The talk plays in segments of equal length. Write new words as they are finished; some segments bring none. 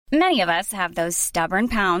Many of us have those stubborn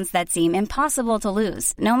pounds that seem impossible to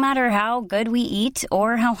lose, no matter how good we eat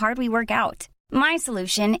or how hard we work out. My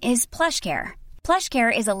solution is PlushCare.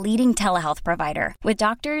 PlushCare is a leading telehealth provider with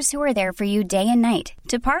doctors who are there for you day and night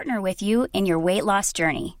to partner with you in your weight loss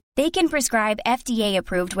journey. They can prescribe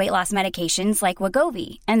FDA-approved weight loss medications like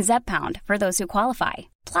Wegovy and Zepbound for those who qualify.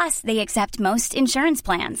 Plus, they accept most insurance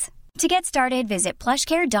plans. To get started, visit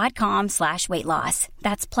plushcare.com/weightloss.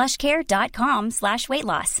 That's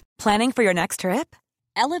plushcare.com/weightloss. Planning for your next trip?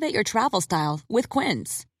 Elevate your travel style with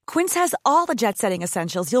Quince. Quince has all the jet-setting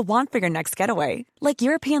essentials you'll want for your next getaway, like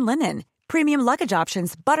European linen, premium luggage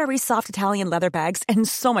options, buttery soft Italian leather bags, and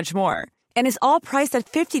so much more. And is all priced at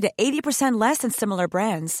 50 to 80% less than similar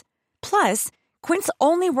brands. Plus, Quince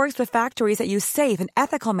only works with factories that use safe and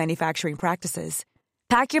ethical manufacturing practices.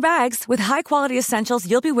 Pack your bags with high-quality essentials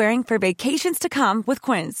you'll be wearing for vacations to come with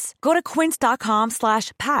Quince. Go to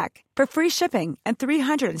quince.com/pack for free shipping and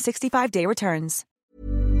 365-day returns.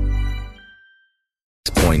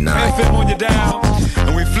 6.9 FM on your dial,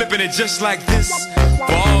 and we flipping it just like this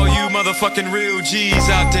for all you motherfucking real G's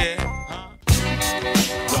out there.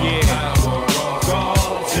 Yeah.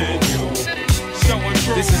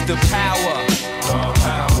 This is the power.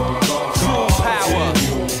 True power.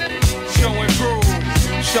 Show and prove.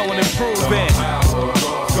 Show and improving.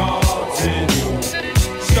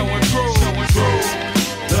 Show and prove.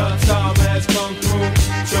 The time has come through.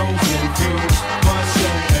 Chosen few.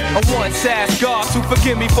 I once asked God to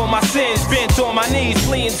forgive me for my sins. Bent on my knees,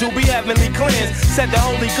 pleading to be heavenly cleansed. Said the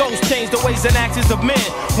Holy Ghost changed the ways and actions of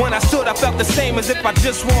men. When I stood, I felt the same as if I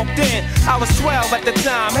just walked in. I was 12 at the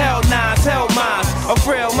time, held nines, held mines. A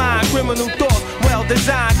frail mind, criminal thoughts, well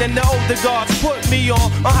designed. And the older gods put me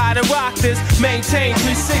on how to rock this. Maintain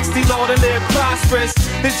 360, Lord, and live prosperous.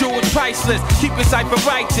 The jewel priceless, keep your cipher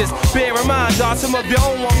righteous. Bear in mind, God, some of your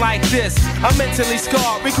own won't like this. I'm mentally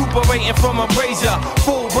scarred, recuperating from a brazier.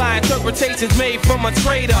 Fooled by interpretations made from a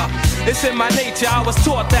traitor. It's in my nature, I was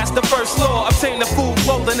taught that's the first law. Obtain the food,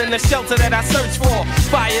 clothing, and the shelter that I search for.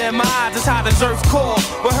 Fire in my eyes is how the earth core.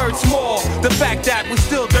 What hurts more, the fact that we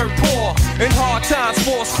still dirt poor. In hard times,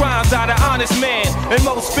 force crimes out of honest man. And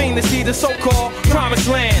most fiend to see the so-called promised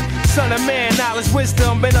land. Son of man, knowledge,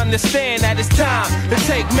 wisdom, and understand that it's time to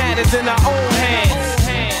take matters in our own hands.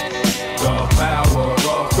 The power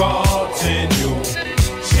of God's in you.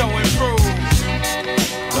 Show and prove.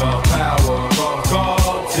 The power of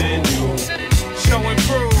God's in you. Show and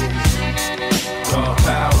prove. The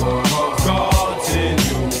power of God's in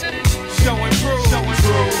you. Show and prove.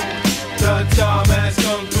 The time has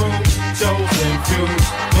come through. Chosen few.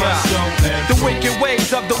 The wicked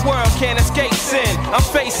ways of the world can't escape sin. I'm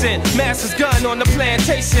facing master's gun on the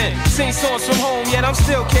plantation. Seen songs from home, yet I'm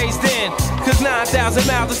still caged in. Cause 9,000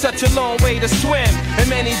 miles is such a long way to swim. And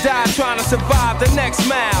many died trying to survive the next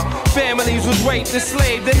mile. Families was raped,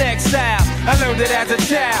 enslaved, and exiled. I learned it as a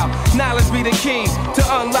child. Knowledge be the key to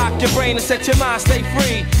unlock your brain and set your mind stay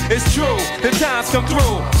free. It's true, the times come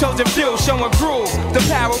through. Chosen few, showing proof. The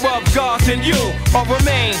power of God's in you. Or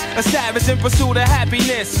remain a savage in pursuit of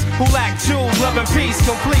happiness. Who lack jewels, love and peace,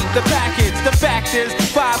 complete the package. The fact is,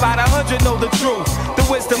 5 out of 100 know the truth. The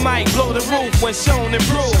wisdom might blow the roof when shown and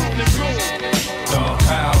proved. The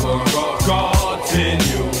power of God's in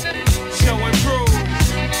you. Show and prove.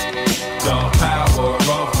 The power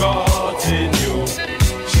of God's in you.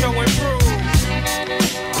 Show and prove.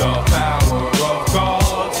 The power of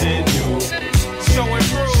God's in you. Show and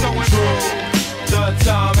prove. The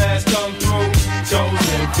time has come through.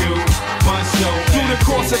 Chosen few must show. Through the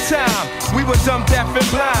course of time, we were dumb, deaf, and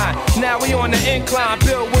blind. Now we on the incline,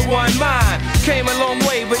 built with one mind. Came a long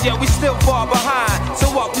way, but yet we still far behind.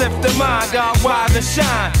 So uplift the mind, God, rise and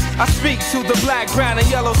shine. I speak to the black, brown, and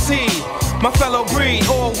yellow seed. My fellow breed,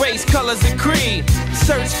 all race, colors, and creed.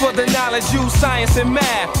 Search for the knowledge, use science and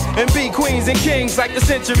math. And be queens and kings like the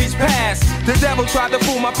centuries past. The devil tried to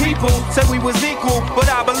fool my people, said we was equal, but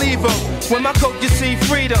I believe him. When my coat, you see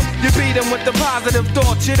freedom. You beat him with the positive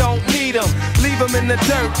thoughts, you don't need him. Leave him in the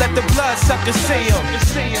dirt, let the blood suckers see him.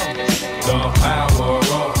 The power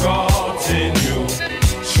of God's in you.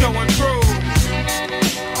 Show and prove.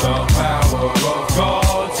 The power of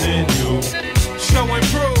God's in you. Show and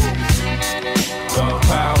prove. The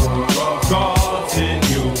power of God's in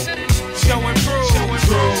you. Show and prove.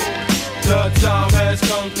 The time has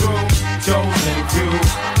come through. Chosen few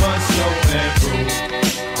must show and prove.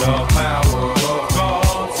 The power of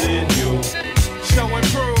God's in you. Show and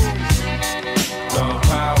prove. The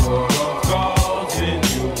power of God's in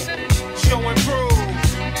you. Show and prove.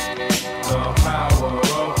 The power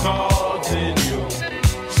of God's in you.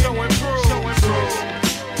 Show and prove.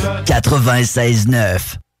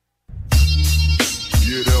 96.9.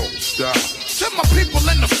 You know. stop. To my people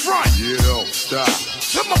in the front. You don't stop.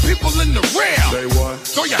 To my people in the rear. Say what?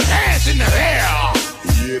 Throw your hands in the air.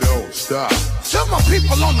 You don't stop. To my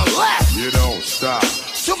people on the left. You don't stop.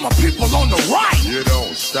 To my people on the right. You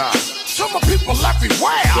don't stop. To my people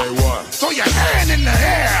everywhere. Say what? Throw your hand in the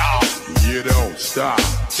air. You don't stop.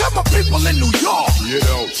 To my people in New York. You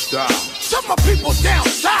don't stop. To my people down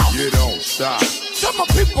south. You don't stop. To my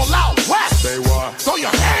people out west. Say what? Throw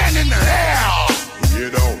your hand in the air. You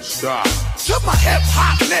don't stop. To my hip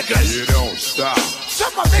hop niggas. You don't stop. To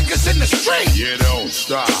my niggas in the street. You don't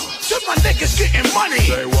stop. To my niggas getting money.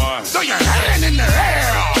 Say what? Throw your hand in the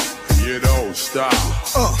air. You don't stop.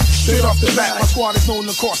 Straight off the bat, my squad is known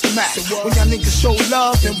across the map. When y'all niggas show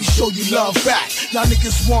love, then we show you love back. Y'all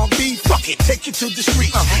niggas want beef, fuck it, take it to the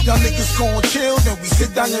street. Y'all niggas gon' chill, then we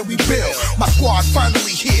sit down and we build. My squad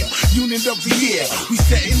finally here, unit of the year. We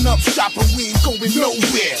setting up shop and we ain't going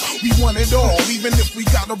nowhere. We want it all, even if we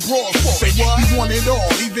got a brawl for it. We want it all,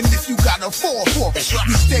 even if you got a fall for it.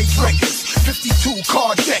 We stage records, 52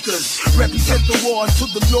 card deckers. Represent the war until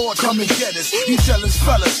the Lord come and get us. You jealous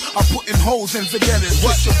fellas, I'm putting holes in vendettas.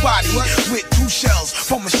 What's your body with 2 shells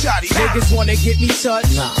from a shotty? Niggas wanna get me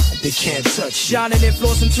touched. Nah, they can't touch you. Shining and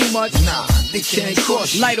flossing too much. Nah, they can't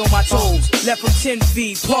cross you. Light on my toes, left from 10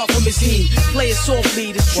 feet, part from his heat. Play it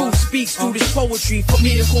softly, the truth speaks through this poetry. For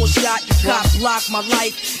me to call shot, you cop block my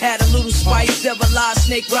life. Had a little spice, devil eye,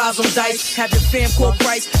 snake rise on dice. Have your fam call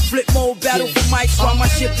price, flip mode battle for mics while my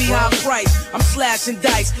shit be high price. I'm slashing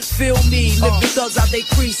dice, feel me, lift the thugs out they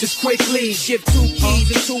creases quickly. Shift 2 keys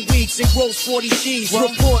in 2 weeks and gross 40 G's.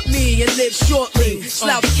 Report me and live shortly.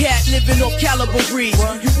 Slouch cat living off caliber breeze.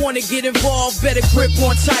 You wanna get involved, better grip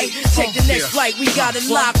on tight. Take the next flight, we got a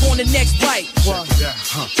lock on the next bite.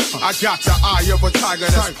 I got the eye of a tiger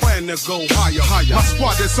that's planning to go higher. My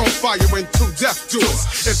squad is on fire and 2 death duels.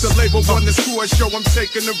 If the label run the score show, I'm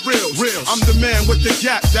taking the real. I'm the man with the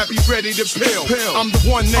gap that be ready to peel. I'm the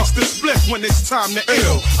one next to split when it's time to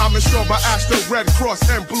ill. I'm insured by Astro, Red Cross,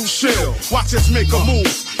 and Blue Shield. Watch us make a move.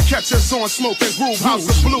 Catch us on Smoking Groove, House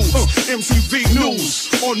of Blues. MTV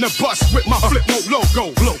News. On the bus with my flip mode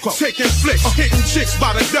logo. Taking flicks, hitting chicks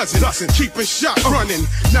by the dozen. Keeping shot running.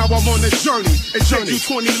 Now I'm on a journey. It take you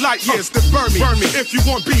 20 light years to burn me. If you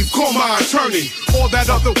want beef, call my attorney. All that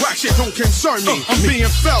other whack shit don't concern me. I'm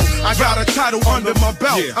being felt. I got a title under my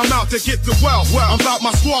belt. I'm out to get the wealth. I'm about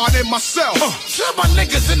my squad and myself. To my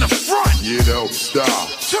niggas in the front. You don't stop.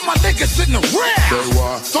 To my niggas in the rear. Say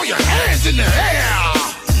what? Throw your hands in the air.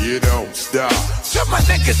 You don't stop. To my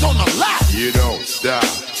niggas on the left. You don't stop.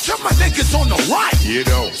 To my niggas on the right. You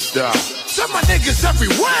don't stop. To my niggas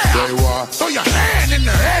everywhere. Say what? Throw your hand in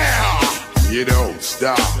the air. You don't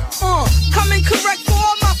stop. Coming correct for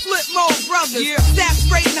all my flip mode brothers. Snap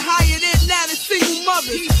straight and higher than that is single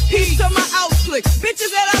mothers. Peace to my outflick. Bitches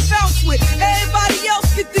that I bounce with. Everybody else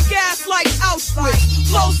get the gas like Auschwitz.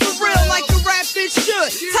 Flows for real like the rap bitch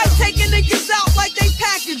should. Type taking niggas out like they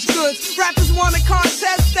package goods. Rappers want a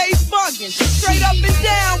contest, they bugging. Straight up and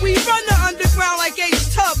down, we run the underground like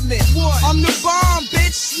H. Tubman. I'm the bomb,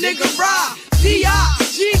 bitch, nigga rob.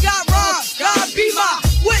 D.I.G. got robbed, God be my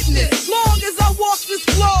witness. Long as I walk this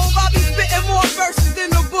globe, I'll be spitting more verses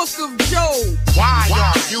than the book of Job. Why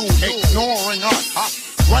are you ignoring us?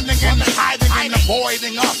 Running and hiding and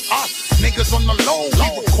avoiding us. Niggas on the low,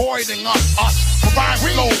 avoiding us. Provide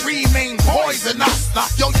flow, remain poisonous.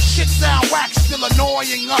 Yo, your shit sound whack, still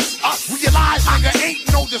annoying us. Realize, nigga,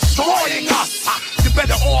 ain't no destroying us. You're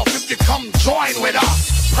better off if you come join with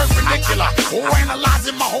us. Perpendicular, or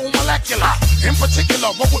analyzing my whole molecular. In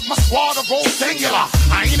particular, but with my squad of old singular.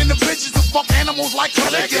 I ain't in the bitches to fuck animals like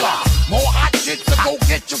Caligula. More hot shit to go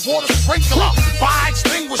get your water sprinkler. Fire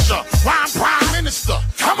extinguisher, rhyme prime minister.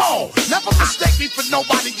 Come on, never mistake me for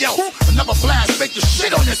nobody else. Another blast, make your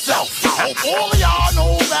shit on yourself. I hope all of y'all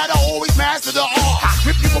know that I always master the art.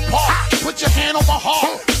 Rip you apart, put your hand on my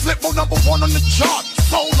heart. Flip mode #1 on the chart.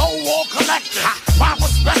 Solo or collective. My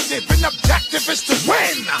perspective and objective is to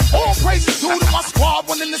win. All praises due to my squad,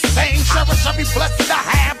 one in the same. Cherish every blessing I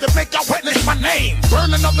have to make I witness my name.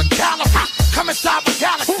 Burn another calorie, come inside the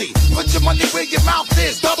galaxy. Put your money where your mouth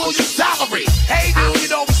is, double your salary. Hey dude, you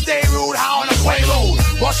know we stay rude, how on a prelude.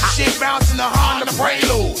 Bust your shit bouncing the Honda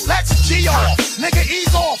prelude. Let's G off, nigga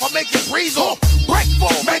ease off, I make you breeze off. Break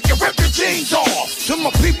full, make you rip your jeans off. To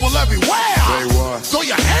my people everywhere, say what? Throw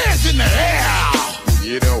your hands in the air.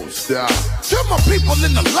 You don't stop. To my people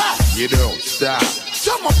in the left, you don't stop.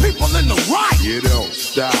 To my people in the right, you don't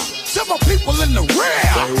stop. To my people in the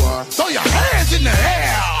rear, say what? Throw your hands in the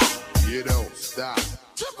air. You don't stop.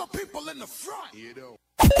 To my people in the front, you don't.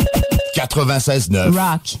 96.9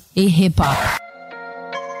 Rock et hip-hop.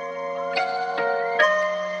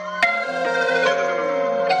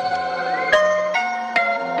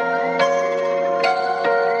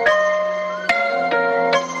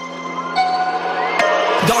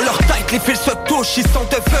 toutes les fils se touchent, ils sont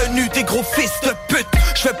devenus des gros fils de pute.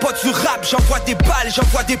 Je fais pas du rap, j'envoie des balles,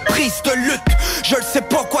 j'envoie des prises de lutte. Je ne sais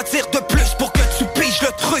pas quoi dire de plus pour que tu piges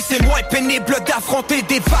le truc. C'est moins pénible d'affronter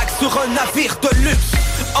des vagues sur un navire de luxe.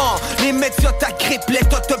 Les médias t'agrippent,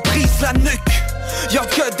 l'État te brise la nuque. Y'a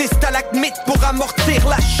que des stalagmites pour amortir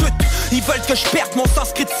la chute. Ils veulent que je perde mon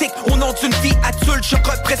sens critique au nom d'une vie adulte. Je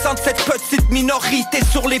représente cette petite minorité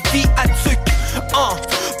sur les vies adultes.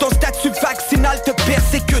 Ton statut vaccinal te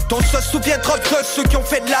persécute. On se souviendra de ceux qui ont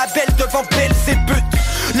fait de la belle devant Belzébuth.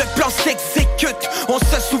 Le plan s'exécute. On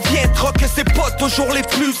se souviendra que c'est pas toujours les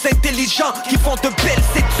plus intelligents qui font de belles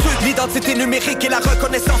études. L'identité numérique et la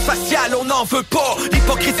reconnaissance faciale, on n'en veut pas.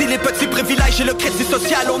 L'hypocrisie, les petits privilèges et le crédit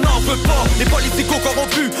social, on n'en veut pas. Les politico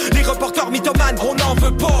corrompus, les reporters mythomanes, on n'en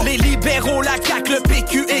veut pas. Les libéraux, la CAQ, le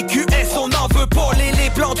PQ et QS, on n'en veut pas. Les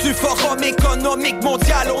plans du Forum économique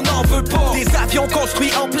mondial, on n'en veut pas. Des avions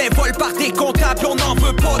construits en plein vol par des comptables, on n'en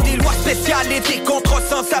veut pas. Des lois spéciales et des contrats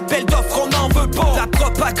sans appel d'offres, on n'en veut pas. La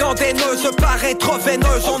propagande haineuse paraît trop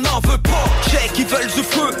veineuse, on n'en veut pas. Check, ils veulent du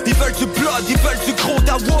feu, ils veulent du blood, ils veulent du gros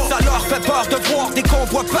dawa. Ça leur fait peur de voir des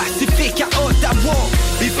convois pacifiques à Ottawa.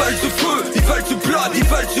 Ils veulent du feu, ils veulent du blood, ils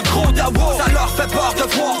veulent du gros dawa. Ça leur fait peur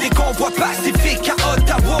de voir des convois pacifiques à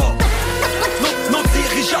Ottawa. Nos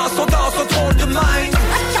dirigeants sont dans un drôle de mind.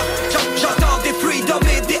 J'entends des freedom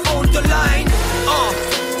et des hold the line.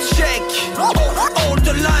 Check, hold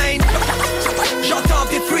the line. J'entends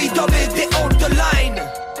des freedom et des hold the line.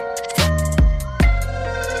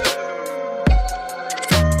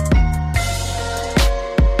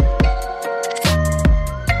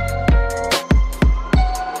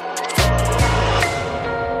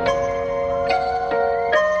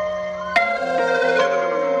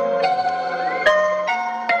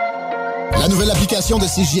 La nouvelle application de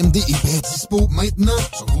CJMD est bien dispo maintenant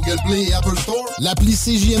sur Google Play et Apple Store. L'appli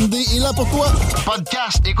CJMD est là pour toi.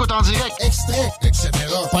 Podcast, écoute en direct, extrait, etc.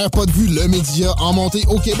 Perds pas de vue, le média en montée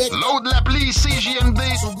au Québec. Load l'appli CJMD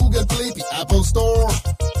sur Google Play et Apple Store.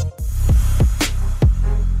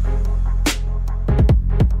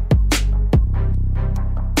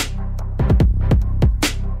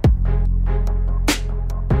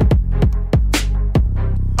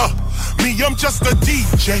 I'm just a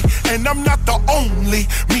DJ, and I'm not the only.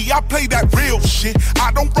 Me, I play that real shit.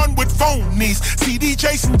 I don't run with phonies.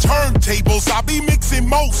 CDJs and turntables, I be mixing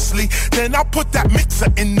mostly. Then I put that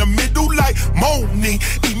mixer in the middle like Moni.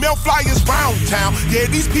 Email flyers round town, yeah,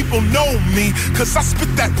 these people know me. Cause I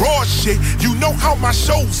spit that raw shit, you know how my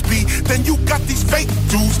shows be. Then you got these fake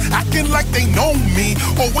dudes acting like they know me.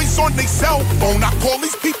 Always on their cell phone, I call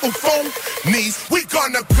these people phonies. We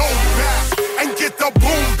gonna go back and get the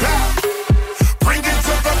boom back. Bring it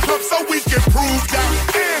to the club so we can prove that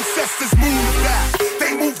ancestors move back.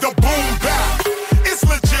 They move the boom back. It's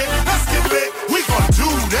legit, let's get lit. We gon' do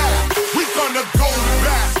that. We gonna go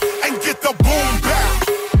back and get the boom back.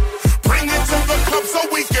 Bring it to the club so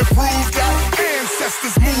we can prove that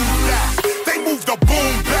ancestors move back. They move the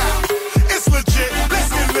boom back. It's legit, let's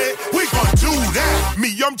get lit. We gon' do that. Me,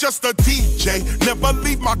 I'm just a DJ, never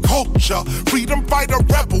leave my culture. Freedom fighter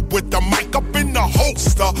rebel with the mic up in the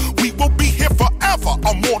holster. We will be here forever,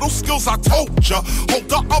 immortal skills I told ya.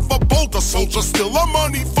 Holder of a bolder soldier, still a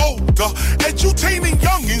money folder. Edutaining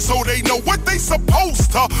youngins so they know what they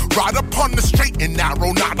supposed to. Ride upon the straight and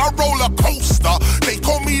narrow, not a roller coaster. They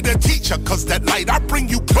call me the teacher, cause that light I bring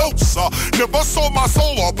you closer. Never saw my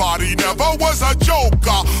soul or body, never was a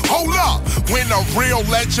joker. Hold up, when a real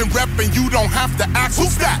legend reppin', you don't have to ask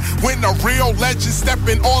who's that. When a real legend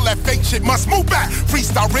steppin', all that fake shit must move back.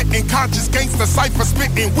 Freestyle written, conscious gangster cypher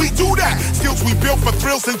spittin', we do that. Skills we built for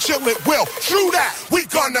thrills and chill it will. True that, we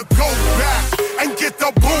gonna go back and get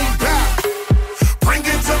the boom back. Bring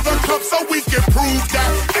it to the club so we can prove that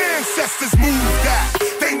ancestors move that.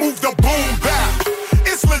 They move the boom back.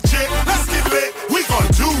 It's legit, let's get lit. We gon'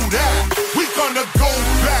 do that. We gonna go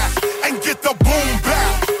back and get the boom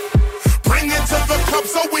back. Bring it to the club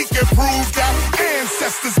so we can prove that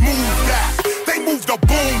ancestors move that. They move the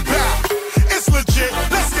boom back. It's legit,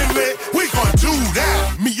 let's get lit. We gon' do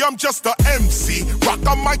that. Me, I'm just a MC. Rock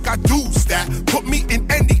a mic, I do that. Put me in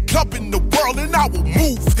any club in the world and I will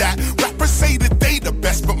move that. Rappers say that they the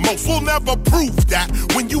best, but most will never prove that.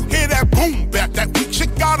 When you hear that boom back, that weak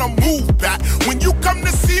shit gotta move back. When you come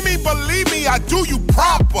to see me, but believe me, I do you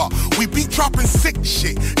proper. We be dropping sick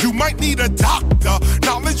shit, you might need a doctor.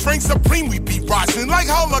 Knowledge reigns supreme, we be rising like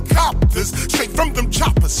helicopters. Straight from them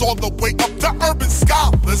choppers, all the way up to urban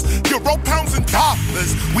scholars. Euro, pounds, and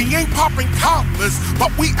dollars. We ain't popping collars,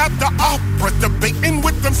 but we at the opera debating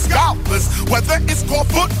with them scholars. Whether it's called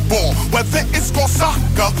football, whether it's called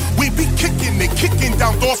soccer, we be kicking it, kicking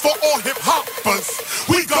down doors for all hip hoppers.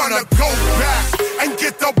 We gonna go back and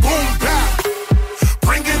get the boom back.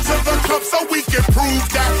 Bring it to the club so we can prove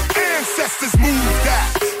that ancestors move that.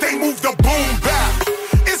 They move the boom back.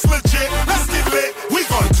 It's legit, let's get lit. We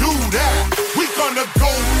gon' do that. We gonna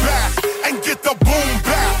go back and get the boom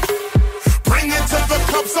back. Bring it to the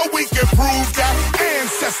club so we can prove that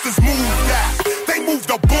ancestors move that. They move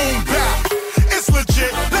the boom back. It's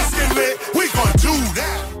legit, let's get lit. We gon' do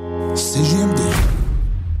that. CJMD.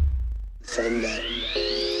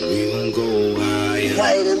 We gon' go higher.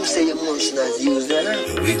 Why them say you must not use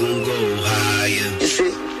that? We gon' go higher. You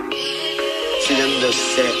see? See them just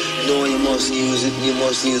say, no, you must use it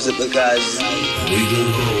because we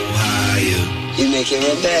gon' go higher. You make it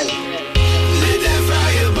rebel. Let that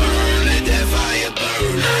fire burn, let that fire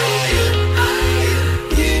burn higher, higher,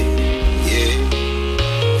 yeah, yeah.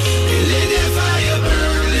 And let that fire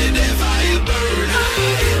burn, let that fire burn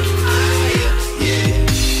higher, higher, yeah,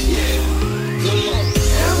 yeah. Come on.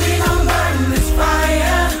 And we gon' burn this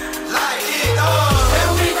fire, light it up.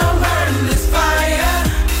 And we gon' burn this fire,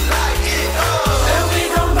 light it up. And we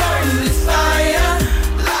gon' burn this fire,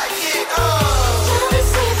 light it up. Till we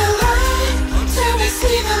see the light, till we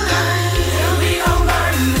see the light. And we gon'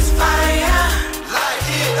 burn this fire, light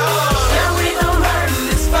it up. And we gon' burn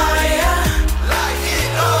this fire, light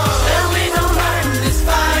it up. And we gon' burn this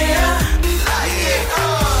fire, light it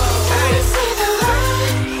up. till we see the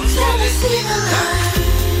light, till we see the light.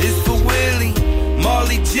 It's for Willie,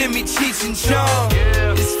 Marley, Jimmy, Cheech and Chong.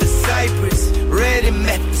 It's for Cypress, Red and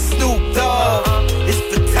Meth, Snoop Dogg. It's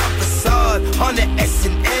for Top Facade, Hunter S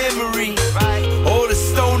and Emery. All the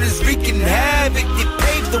stoners wreaking havoc, they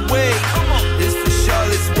paved the way. It's for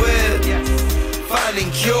Charlottesville, finding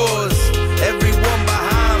cures. Everyone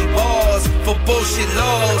behind bars for bullshit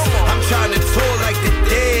laws. I'm trying to tour like the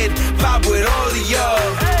dead, vibe with all of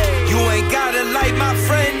y'all. You ain't got a light, my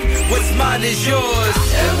friend. What's mine is yours.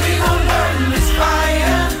 And we gon' burn this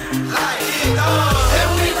fire, Light it up.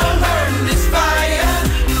 And we gon' burn this fire,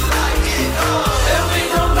 Light it up. And we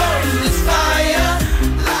gon' burn this fire,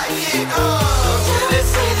 Light it up. till we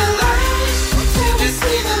see the light, till we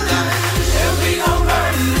see the light. And we gon'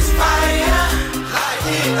 burn this fire, Light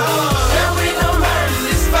it up. And we gon' burn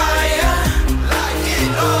this fire, Light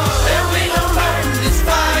it up. And we gon' burn this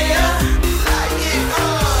fire, Light it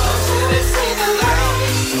up. till we see the light,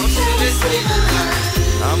 till we see the light.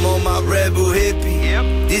 I'm on my rebel hippie.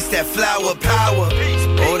 This that flower power.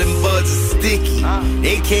 All them buds are sticky.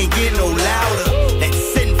 They can't get no louder. That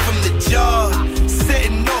scent from the jar,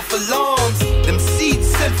 setting off alarms. Them seeds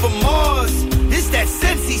sent from Mars. This that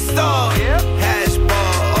Sensi star. Hash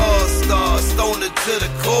bar, all-star, stoner to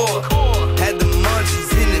the core. Had the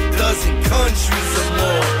munchies in a dozen countries or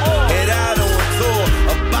more. Head out on tour,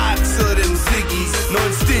 a box of them Ziggies.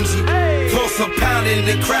 Non-stingy, toss a pound in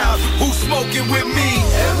the crowd. Who's smoking with me?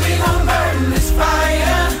 And we gon' burn this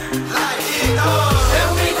fire, Light it up.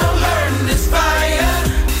 And we gon' burn this fire,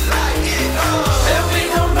 Light it up. And we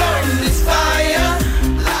gon' burn this fire,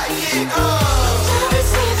 Light it up. till we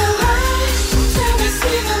see the light, till we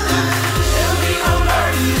see the light. And we gon'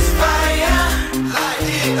 burn this fire, Light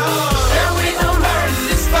it up. And we gon' burn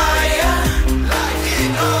this fire, Light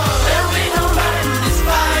it up. And we gon' burn this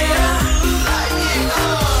fire, Light it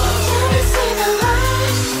up. till we see the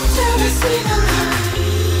light, till we see the light.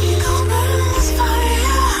 We gon' burn this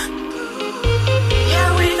fire, yeah,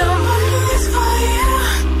 we gon' burn this fire,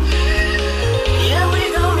 yeah, we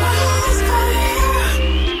gon' burn this fire,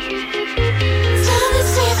 till we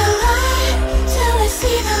see the light, till we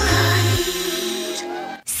see the light.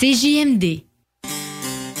 CJMD.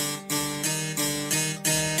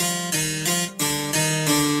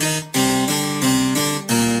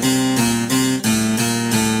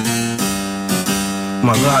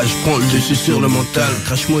 Ma rage prend le dessus sur le mental.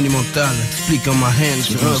 Crash monumental, explique en ma haine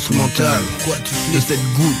sur instrumental. De cette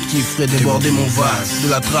goutte qui ferait déborder mon vase, de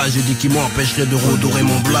la tragédie qui m'empêcherait de redorer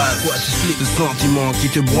mon blaze. Le sentiment qui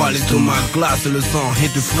te broie l'estomac, glace le sang et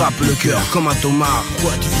te frappe le cœur comme un tomate.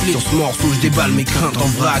 Sur ce morceau je déballe mes craintes en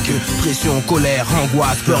vrac. Pression, colère,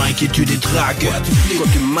 angoisse, peur, inquiétude et traque. Quand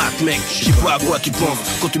tu me mates mec, je sais pas à quoi tu penses.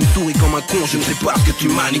 Quand tu me souris comme un con, je ne sais pas ce que tu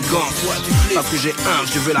manigances. Parce que j'ai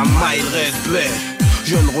je veux la maille de respect.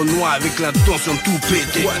 Jeune Renoir avec l'intention de tout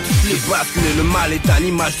péter. Les basculer, le mal est à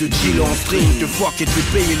l'image de Gilles en stream. De fuck et tu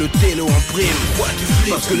payes le télo en prime.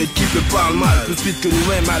 Parce que les types parlent mal plus vite que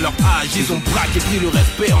nous-mêmes à leur âge. Ils ont braqué et pris le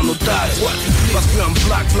respect en otage. Parce qu'un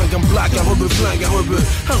black flingue un black, un rebeu flingue un rebeu.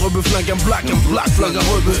 Un rebeu flingue un black flingue un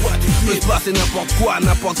rebeu. Peut se passer n'importe quoi,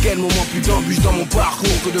 n'importe quel moment. Plus d'embûches dans mon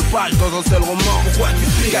parcours que de pages dans un seul roman.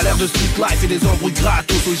 Galère de street life et des embrouilles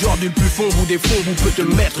gratos. Aujourd'hui le plus fond bout des fonds vous peut te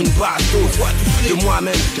mettre une bastos. De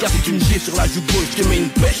moi-même, car si tu me gifles sur la joue gauche, je te mets une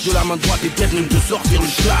pêche de la main droite et peut-être même te sortir le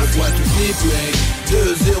schlag. Pourquoi tu flippes mec?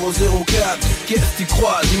 2004, qu'est-ce que tu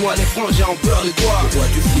crois? Dis-moi les frangins ont peur de toi. Pourquoi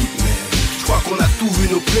tu flippes mec? Je crois qu'on a tout vu,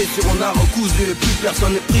 nos blessures on a recousu et plus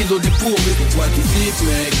personne n'est pris au dépourvu. Pourquoi tu flippes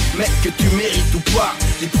mec? Mec que tu mérites ou pas,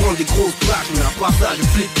 tu prends des grosses plaques mais à part ça je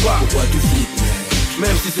flippe pas. Pourquoi tu flippes mec?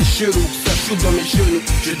 Même si c'est chelou, ça shoot dans mes genoux,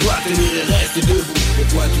 je dois tenir et rester debout.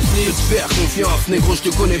 Pourquoi tu flippes? Te faire confiance, négro je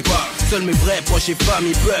te connais pas. Seuls mes vrais proches et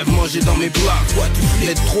familles peuvent manger dans mes plats. Pourquoi tu flippes?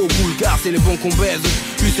 D'être trop cool car c'est les bons qu'on baise.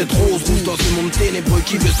 Plus cette rose rouge dans ce monde ténébreux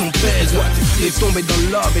qui veut son pèse. Et tomber dans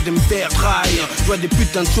le love et de me faire trahir. Je vois des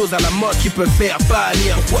putains de choses à la mode qui peuvent faire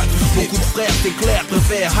pâlir. Beaucoup de frères c'est clair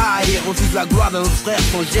préfèrent haïr. Refuse la gloire d'un autre frère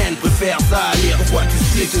sans gêne, préfère salir. Pourquoi tu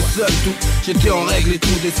flippes? J'étais seul tout, j'étais en règle et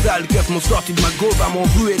tout. Des sales keufs m'ont sorti de ma gauve à mon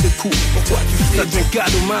bruit et de coups. Pourquoi tu flippes? Ça devient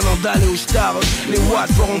cadeau maintenant d'aller au star. Les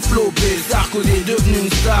watts feront flopper, Sarkozy est devenu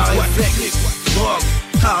une star. Effect, drogue,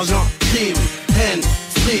 argent, crime, haine,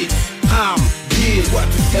 street, armes.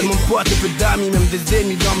 Tellement de potes et peu d'amis, même des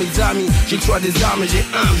ennemis dans mes amis. J'ai le choix des armes et j'ai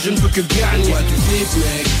un, je ne peux que gagner. Pourquoi tu flippes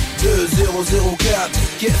mec? 2004,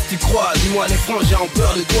 qu'est-ce que tu crois? Dis-moi les frangins ont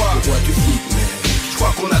peur de toi. Pourquoi tu flippes mec? Je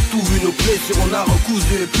crois qu'on a tout vu, nos blessures on a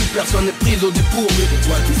recousu et plus personne n'est pris au dépourvu.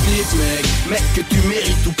 Pourquoi tu flippes mec? Mec que tu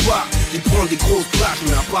mérites ou pas, tu prends des grosses plaques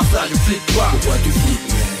mais à part ça je flippe pas. Pourquoi tu flippes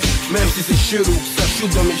mec? Même si c'est chelou, ça shoot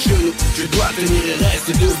dans mes genoux, je dois tenir et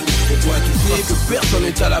rester debout. Pourquoi tu flippes? Parce que personne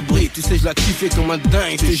n'est à l'abri, tu sais je la kiffé comme un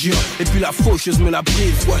dingue, je te jure. Et puis la faucheuse me la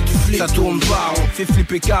brise. Pourquoi tu flippes? Ça tourne pas, on fait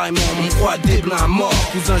flipper carrément. Mon roi des blincs à mort,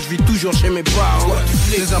 cousin je vis toujours chez mes parents. Pourquoi tu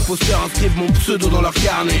flippes? Les imposteurs inscrivent mon pseudo dans leur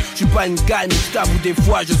carnet. Je suis pas une gagne, mais je t'avoue des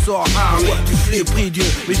fois je sors armé. Pourquoi tu flippes? Je prie Dieu,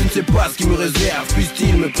 mais je ne sais pas ce qu'il me réserve.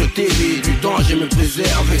 Puisse-t-il me protéger du danger, me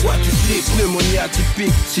préserver? Pourquoi tu flippes? Pneumonie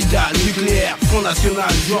atypique, sida, nucléaire, Front National,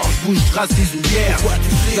 Georges Bush, racisme, guerre.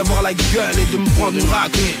 D'avoir la gueule et de me prendre une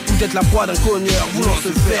raclée, ou d'être la proie d'un cogneur voulant se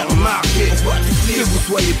faire remarquer. Que vous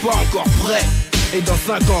soyez pas encore prêts et dans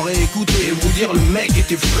 5 ans réécouter et vous dire le mec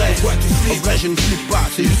était frais. En vrai je ne flippe pas,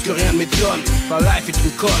 c'est juste que rien ne m'étonne. Ma life est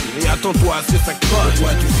une conne et attends-toi à ce que ça colle.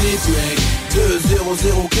 Pourquoi tu flippes mec?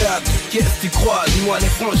 2004, qu'est-ce que tu crois? Dis-moi les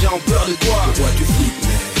frangins ont peur de toi. Pourquoi tu flippes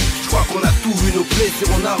mec? Je crois qu'on a tout vu, nos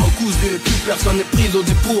blessures on a recousu et plus personne n'est pris au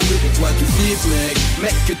dépourvu. Pourquoi tu flippes mec?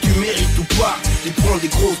 Mec que tu mérites ou pas, tu prends des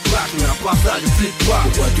grosses plaques mais à part ça je flippe pas.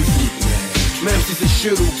 Pourquoi tu flippes mec? Même si c'est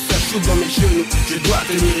chelou, ça shoot dans mes genoux, je dois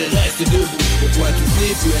tenir et rester debout. Pourquoi tu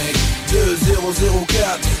flippes mec? 2004,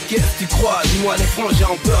 qu'est-ce que tu crois? Dis-moi les frangins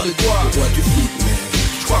ont peur de toi. Pourquoi tu flippes mec?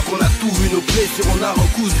 Je crois qu'on a tout vu, nos blessures on a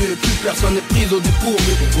recousu et plus personne n'est pris au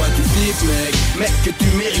dépourvu. Pourquoi tu flippes mec? Mec que tu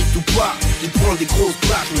mérites ou pas, tu prends des grosses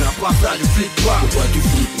plaques mais à part ça je flippe pas. Pourquoi tu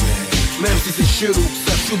flippes mec? Même si c'est chelou,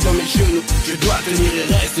 ça shoot dans mes genoux, je dois tenir et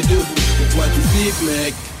rester debout. Pourquoi tu flippes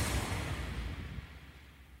mec?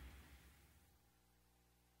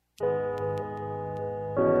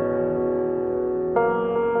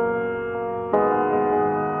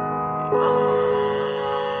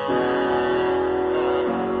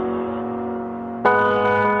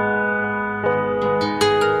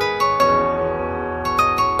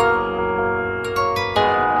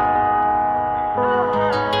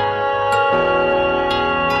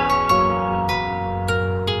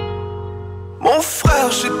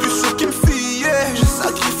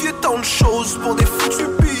 Pour des foutus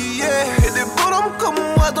billets et des bonhommes comme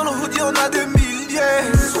moi dans le hoodie on a des milliers.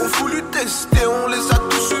 Ils ont voulu tester, on les a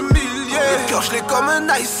tous humiliés. Le cœur je l'ai comme un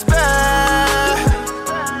iceberg.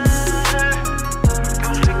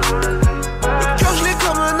 Le cœur je l'ai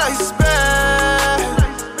comme un iceberg.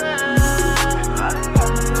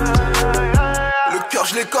 Le cœur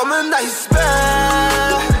je l'ai comme un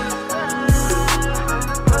iceberg.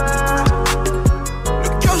 Le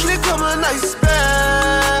cœur je l'ai comme un iceberg.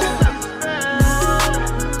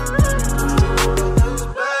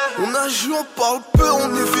 On parle peu, on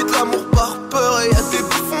évite l'amour par peur. Et y'a des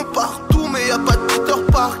bouffons partout, mais y'a pas de Peter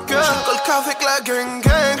Parker. Je colle qu'avec la gang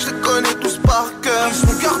gang, je les connais tous par cœur. Ils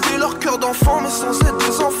ont gardé leur cœur d'enfant, mais sans être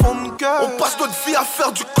des enfants de cœur. On passe notre vie à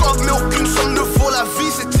faire du coq, mais aucune somme ne vaut la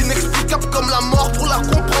vie. C'est inexplicable comme la mort, pour la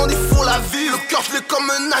comprendre il faut la vivre. Le cœur je l'ai comme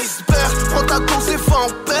un iceberg, prends ta dose et va en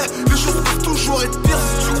paix. Les choses peuvent toujours être pires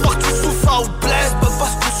si tu crois que tu souffres au bled.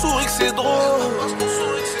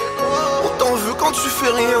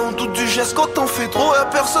 fais rien, on doute du geste quand t'en fais trop. Y'a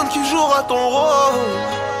personne qui jouera ton rôle.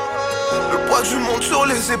 Le poids du monde sur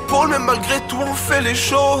les épaules, mais malgré tout on fait les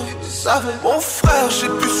choses. Mon frère, j'ai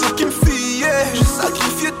plus ce qui me fiait. J'ai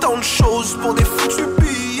sacrifié tant de choses pour des foutus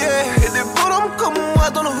billets. Et des bonhommes comme moi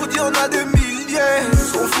dans le hood, y'en a des milliers.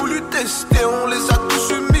 Ils ont voulu tester, on les a tous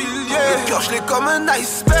humiliés. Le cœur je l'ai comme un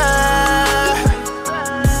iceberg.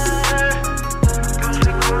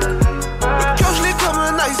 Le cœur je l'ai comme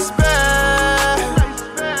un iceberg.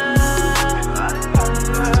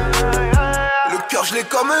 Le cœur je l'ai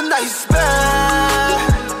comme un iceberg.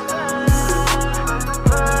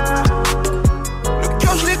 Le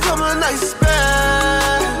cœur je l'ai comme un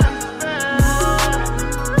iceberg.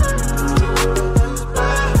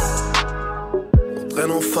 On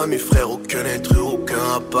traîne en famille frère, aucun être,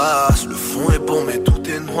 aucun impasse. Le fond est bon mais tout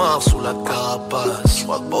est noir sous la carapace. Je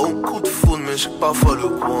crois pas au coup de foudre mais j'ai parfois le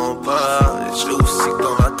courant part. Et je aussi que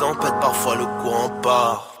dans la tempête parfois le courant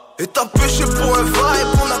part. Et t'as péché pour un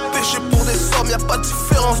vibe, on a péché pour des sommes. Y'a pas de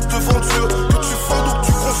différence devant Dieu. Que tu vendes ou que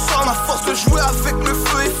tu consommes, à force de jouer avec le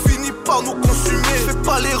feu et finit par nous consumer. Fais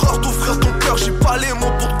pas l'erreur d'ouvrir ton cœur, j'ai pas les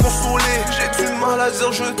mots pour te consoler. J'ai du mal à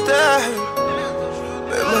dire je t'aime.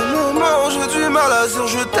 Mais maman, j'ai du mal à dire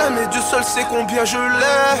je t'aime. Et Dieu seul sait combien je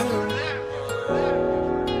l'aime.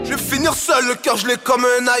 Je vais finir seul, le cœur je l'ai comme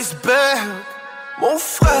un iceberg. Mon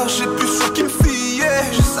frère, j'ai plus ce qui me fiait.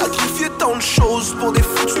 J'ai sacrifié tant de choses pour des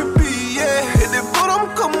foutus billets. Et des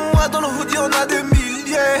bonhommes comme moi dans le hood, y'en a des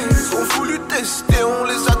milliers. Ils ont voulu tester, on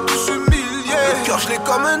les a tous humiliés. Le cœur je l'ai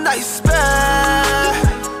comme un iceberg.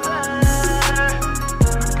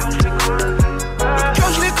 Le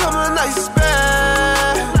cœur je l'ai comme un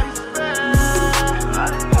iceberg.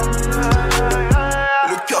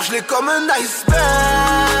 Le cœur je l'ai comme un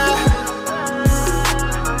iceberg.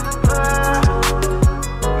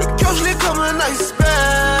 Je l'ai comme un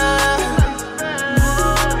iceberg.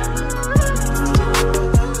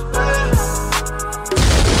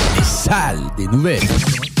 Les salles des nouvelles.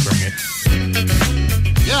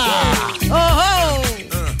 Yeah! Oh oh!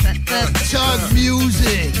 Chug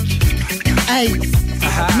music! Hey!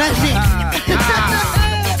 Magique!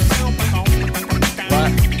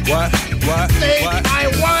 What? Take my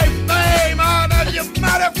wife name out of your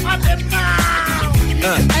motherfucking mouth!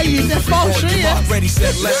 Hey, il était fâché, hein? Ready,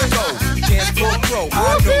 set, let's go. Dance floor pro.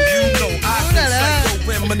 I know, you know, I feel psycho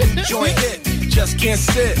when my new joint hit. Just can't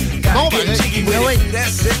sit. Gotta get jiggy with it.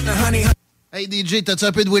 That's it, now honey. Hey DJ, t'as-tu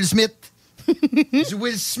un peu de Will Smith? Du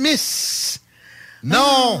Will Smith?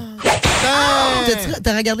 Non!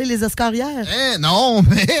 T'as regardé les Oscars hier? Non,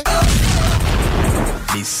 mais...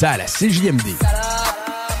 Les salles à CJMD.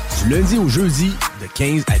 Du lundi au jeudi, de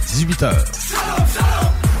 15 à 18 heures.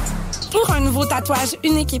 Pour un nouveau tatouage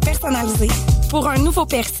unique et personnalisé, pour un nouveau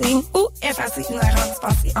piercing ou effacer une erreur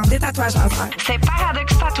dispensée en détatouage laser, c'est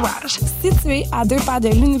Paradox Tatouage. Situé à 2 pas de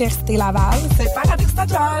l'Université Laval, c'est Paradox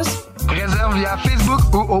Tatouage. Réserve via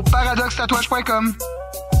Facebook ou au paradoxtatouage.com.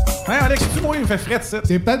 Hey Alex, tu vois, il me fait fret, ça.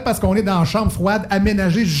 C'est peut-être parce qu'on est dans une chambre froide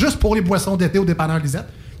aménagée juste pour les boissons d'été au dépanneur Lisette.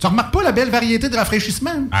 Tu remarques pas la belle variété de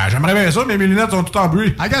rafraîchissement? Ah, j'aimerais bien ça, mais mes lunettes sont toutes en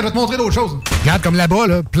bruit. Ah, regarde, je vais te montrer d'autres choses. Regarde, comme là-bas,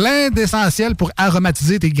 là, plein d'essentiels pour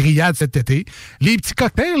aromatiser tes grillades cet été. Les petits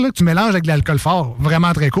cocktails là, que tu mélanges avec de l'alcool fort,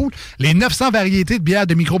 vraiment très cool. Les 900 variétés de bières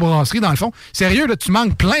de microbrasserie, dans le fond. Sérieux, là, tu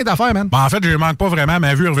manques plein d'affaires, man. En fait, je manque pas vraiment.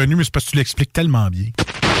 Ma vue est revenue, mais c'est parce que tu l'expliques tellement bien.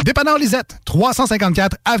 Dépanneur Lisette,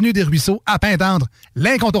 354 Avenue des Ruisseaux, à Pintendre.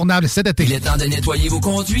 L'incontournable cet été. Il est temps de nettoyer vos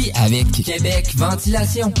conduits avec Québec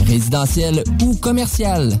Ventilation. Résidentiel ou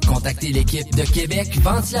commercial. Contactez l'équipe de Québec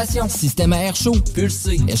Ventilation. Système à air chaud,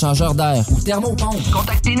 pulsé, échangeur d'air ou thermopompe.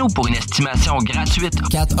 Contactez-nous pour une estimation gratuite.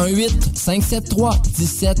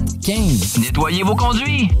 418-573-1715. Nettoyez vos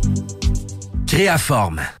conduits.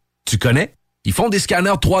 Créaforme. Tu connais? Ils font des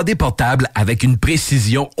scanners 3D portables avec une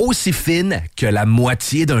précision aussi fine que la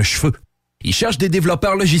moitié d'un cheveu. Ils cherchent des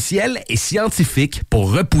développeurs logiciels et scientifiques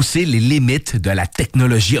pour repousser les limites de la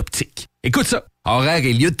technologie optique. Écoute ça, horaire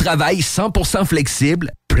et lieu de travail 100%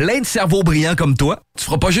 flexible, plein de cerveaux brillants comme toi. Tu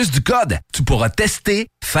feras pas juste du code, tu pourras tester,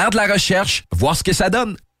 faire de la recherche, voir ce que ça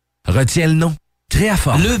donne. Retiens le nom.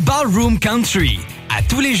 Créaforme. Le Ballroom Country. À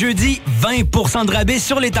tous les jeudis, 20% de rabais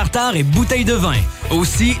sur les tartares et bouteilles de vin.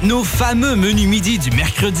 Aussi, nos fameux menus midi du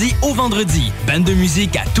mercredi au vendredi. Bande de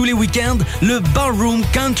musique à tous les week-ends, le Ballroom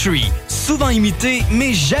Country. Souvent imité,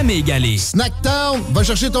 mais jamais égalé. Snacktown, va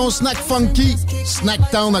chercher ton snack funky.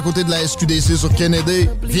 Snacktown à côté de la SQDC sur Kennedy.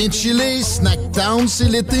 Viens chiller, Snacktown, c'est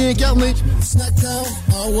l'été incarné. Snacktown,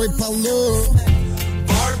 ah ouais, par là.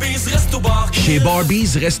 Chez Chez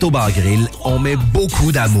Barbies Resto-Bar Grill, on met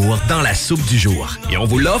beaucoup d'amour dans la soupe du jour. Et on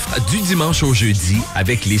vous l'offre du dimanche au jeudi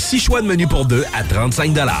avec les 6 choix de menu pour 2 à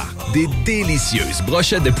 35 $. Des délicieuses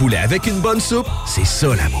brochettes de poulet avec une bonne soupe, c'est ça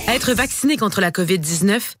l'amour. Être vacciné contre la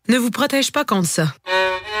COVID-19 ne vous protège pas contre ça.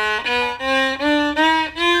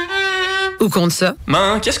 Ou contre ça.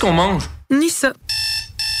 Maman, qu'est-ce qu'on mange? Ni ça.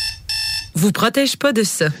 Vous protège pas de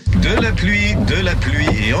ça. De la pluie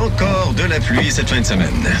et encore de la pluie cette fin de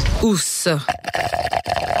semaine. Ou ça.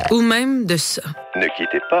 Ou même de ça. Ne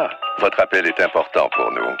quittez pas. Votre appel est important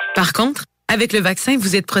pour nous. Par contre, avec le vaccin,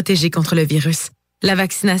 vous êtes protégé contre le virus. La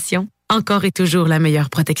vaccination, encore et toujours la meilleure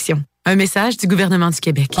protection. Un message du gouvernement du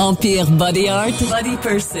Québec. Empire Body Art, Body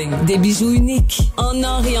Piercing. Des bijoux uniques, en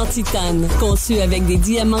or et en titane, conçus avec des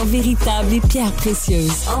diamants véritables et pierres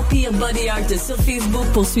précieuses. Empire Body Art sur Facebook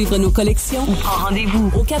pour suivre nos collections ou prends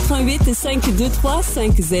rendez-vous au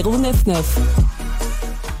 88-523-5099.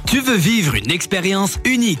 Tu veux vivre une expérience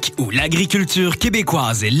unique où l'agriculture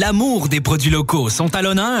québécoise et l'amour des produits locaux sont à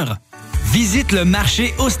l'honneur? Visite le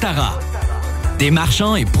marché Ostara. Des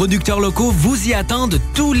marchands et producteurs locaux vous y attendent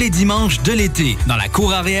tous les dimanches de l'été dans la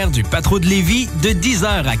cour arrière du Patro de Lévis de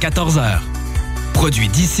 10h à 14h. Produits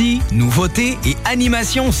d'ici, nouveautés et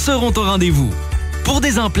animations seront au rendez-vous. Pour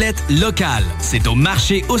des emplettes locales, c'est au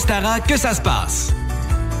marché Ostara que ça se passe.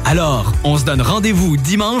 Alors, on se donne rendez-vous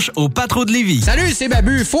dimanche au Patro de Lévis. Salut, c'est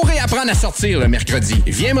Babu. Faut réapprendre à sortir le mercredi.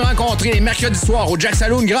 Viens me rencontrer les mercredis soirs au Jack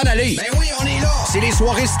Saloon Grande Allée. Ben oui, on est là. C'est les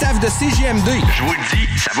soirées staff de CJMD. Je vous le dis,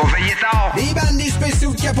 ça va veiller tard. Des bandes, des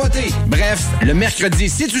spéciaux de capotés. Bref, le mercredi,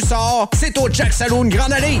 si tu sors, c'est au Jack Saloon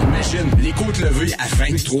Grande Allée. Imagine, les côtes levées à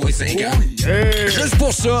 23h50. Juste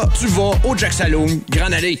pour ça, tu vas au Jack Saloon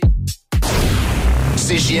Grande Allée.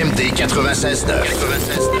 CJMD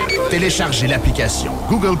 96.9. Téléchargez l'application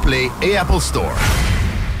Google Play et Apple Store.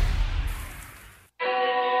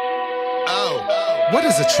 What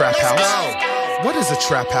is a trap house? What is a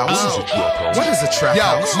trap house? What is a trap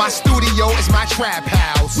house? Yo, my studio is my trap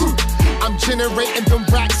house. I'm generating them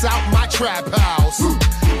racks out my trap house.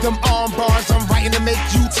 Them arm bars I'm writing to make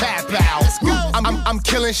you tap out. I'm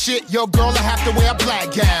killing shit, your girl I have to wear a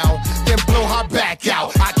black gown. Then blow her back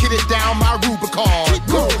out. I kid it down my Rubicon.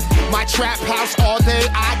 My trap house all day,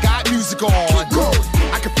 I got music on.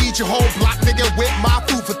 I can feed your whole block, nigga, with my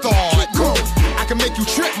food for thought. I can make you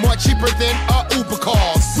trip more cheaper than a Uber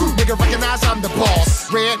cost. Nigga, recognize I'm the boss.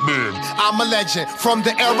 Redman, I'm a legend from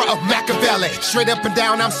the era of Machiavelli. Straight up and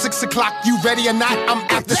down, I'm 6 o'clock. You ready or not? I'm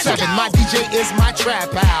after 7. My DJ is my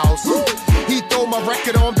trap house. He throw my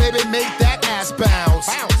record on, baby, make that ass bounce.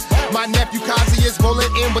 My nephew Kazi is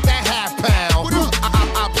rolling in with that half pound.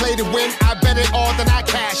 I play to win, I bet it all, then I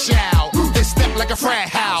cash out. Then step like a frat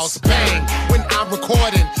house, bang. When I'm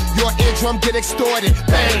recording, your eardrum get extorted,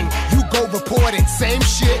 bang. You go report it, same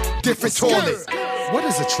shit, different toilet. What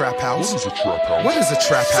is a trap house? What is a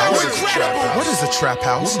trap house? What is a trap house? What is a trap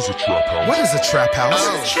house? What is a trap house?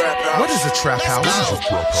 What is a trap house?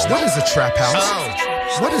 What is a trap house?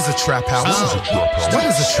 What is a trap house? What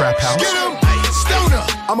is a trap house? Get him, stoner.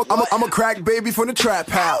 I'm a crack baby from the trap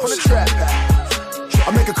house. I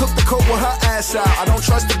make her cook the coke with her ass out. I don't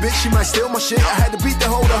trust the bitch, she might steal my shit. I had to beat the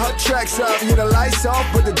hold of her tracks out. Yeah, the lights off,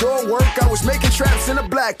 but the door work. I was making traps in a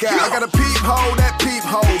blackout. I got a peephole that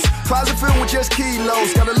peepholes. Closet filled with just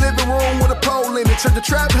kilos. Got a living room with a pole in it. Turned the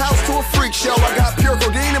trap house to a freak show. I got pure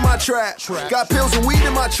codeine in my trap. Got pills and weed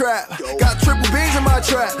in my trap. Got triple beans in my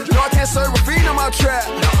trap. No, I can't serve a fiend in my trap.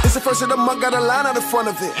 It's the first of the month, got a line out in front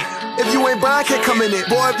of it. If you ain't buying, can't come in it.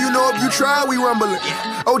 Boy, if you know, if you try, we rumbling.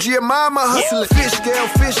 OG and mama hustling. Fish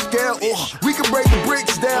scale. We can break the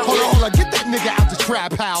bricks down. Hold on, get that nigga out the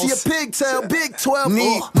trap house. See a pigtail, big 12.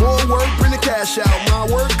 Need more work, bring the cash out. My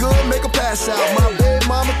work good, make a pass out. My baby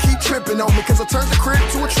mama keep tripping on me, cause I turned the crib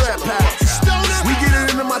to a trap house. We get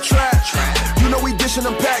it into my trap. You know we dishing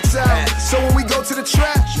them packs out. So when we go to the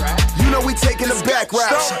trap, you know we taking the back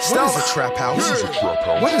route. What is a trap house?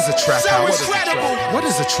 What is a trap house? What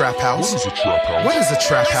is a trap house? What is a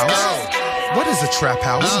trap house? What is a trap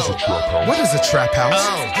house? What is a trap house?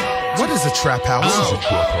 What is a trap house?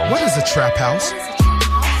 What is a trap house?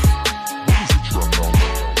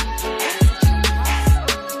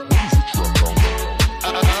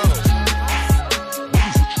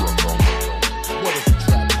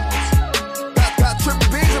 Got triple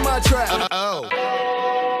B's in my trap.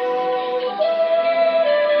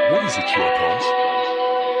 What is a trap house?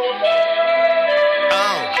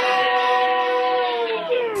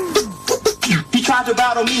 Tried to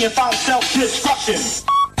battle me and found self-destruction.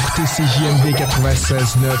 Écoutez CJMD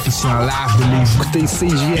 96.9 ici en live de Lévis. Écoutez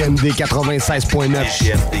CJMD 96.9.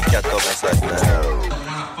 CJMD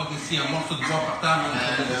 96.9. ici, un morceau de bois par terre, man.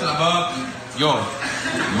 C'est là-bas. Yo,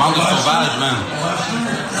 manque de sauvage, man.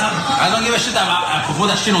 I don't give a shit à propos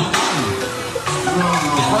d'acheter notre table.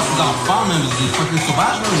 C'est quoi ces enfants, man? Vous êtes fucking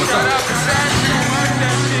sauvages, man?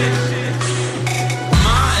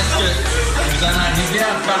 Comment est-ce que vous en arrivez à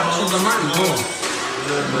faire quelque chose de même, bro?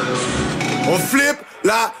 On flippe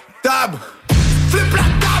la table. Flip la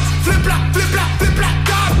table, flip la, flip la, flip la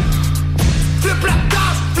table. Flip la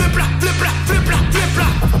table, flip la, flip la, flip la, flip la.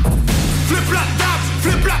 Flip la table,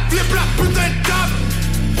 flip la, putain de table.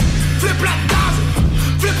 Flip la table,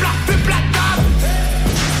 flip la, flip la table.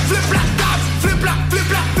 Flip la table, flip la,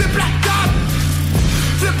 flip la, flip la table.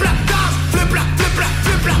 Flip la table, flip la, flip la,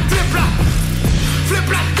 flip la, flip la. Flip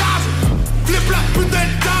la table, flip la, putain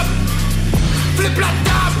de table. Flip la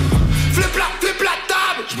table, flip la, flip la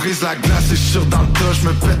table. J'brise la glace et j'sure dans le tas,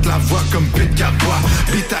 j'me pète la voix comme Pete Cabois.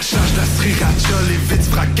 Beat à charge de la sriracha, les vides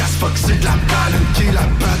fracassent, fuck c'est de la balle. Une kill à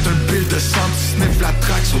battre, un bill de sang, tu sniff la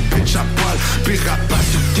track sur bitch à poil. Pire rapace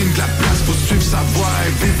sur king de la place, faut suivre sa voix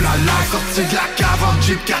et vive la life. Sorti de la cave en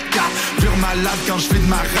Jeep 4x4, pure malade quand j'vide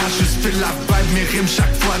ma rage. Juste file la vibe, mes rimes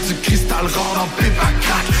chaque fois, du cristal rare en pipe à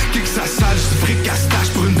crack. Kick sa salle, j'suis fric à stache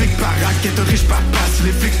pour une big baraque. Qu'est un riche papa, si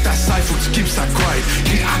les flics t'assaillent, faut que tu keep ça quiet.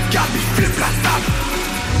 Crie à garde et flip la table.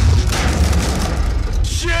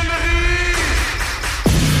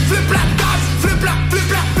 Flip la table, flip la,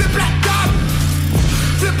 flip la, flip la table.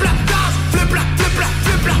 Flip la table, flip la, flip la,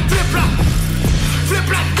 flip la, flip la. Flip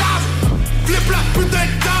la table, flip la, putain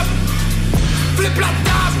de table. Flip la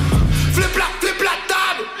table, flip la, flip la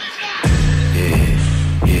table.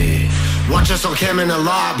 Yeah. Watch us on cam in the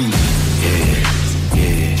lobby. Yeah.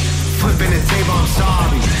 Flipping the table, I'm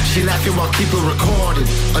sorry. She laughing while keep it recorded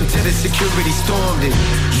until the security stormed it.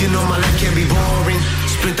 You know my life can be boring.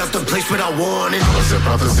 Sprint out the place without warning. I was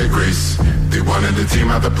about to say grace. They wanted the team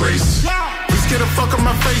out the place. Please get the fuck on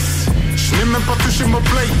my face. Je n'ai même pas touché mon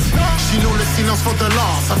plate. Sinon le silence faut de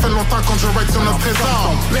l'or. Ça fait longtemps qu'on je ride sur notre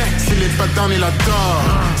trésor. C'est les bad down et la dog.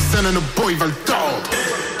 Send and the boy va le dog.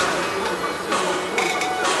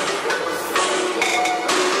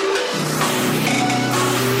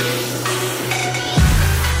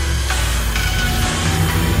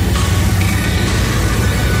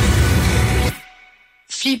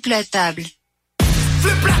 Flip la table.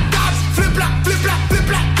 Flip la table, flip la, flip la, flip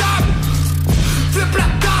la table. Flip la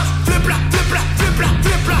table, flip la, flip la, flip la,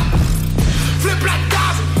 flip la. Flip la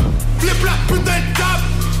table, flip la, putain de table.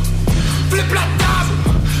 Flip la table,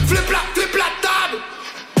 flip la, flip la table.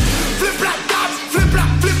 Flip la table, flip la,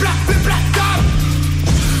 flip la, flip la table.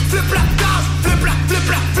 Flip la table, flip la, flip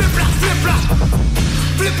la, flip la, flip la.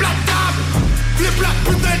 Flip la table, flip la,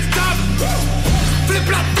 putain de table. Flip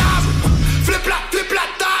la table, flip la, flip la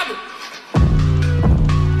table.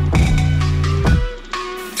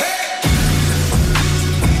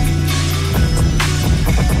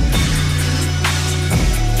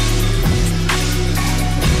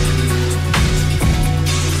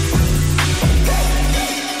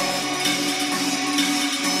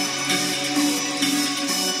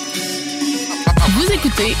 Vous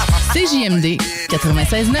écoutez CJMD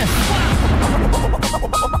 96.9.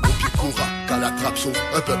 Quand la trappe s'ouvre,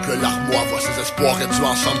 un peuple larmois voit ses espoirs réduits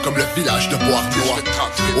ensemble comme le village de Bois-Noir.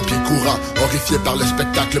 Au pied courant, horrifié par le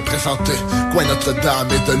spectacle présenté, coin Notre-Dame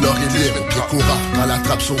et de l'Orimier. Au pied courant, quand la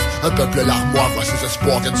trappe s'ouvre, un peuple larmois voit ses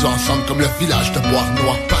espoirs réduits ensemble comme le village de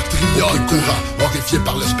Bois-Noir. Patriote. Au pied courant, horrifié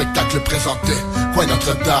par le spectacle présenté, coin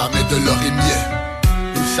Notre-Dame et de l'Orimier.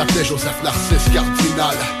 Il s'appelait Joseph Narcisse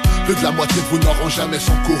Cardinal. Plus de la moitié de vous n'auront jamais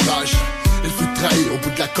son courage. Il fut trahi au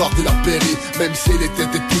bout de la corde et leur périt. Même s'il était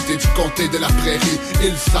député du comté de la Prairie.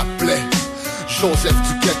 Il s'appelait Joseph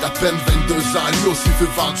Duquette, à peine 22 ans. Lui aussi fut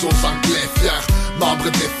vendu aux Anglais. Fier, membre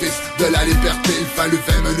des Fils de la Liberté. Il fallut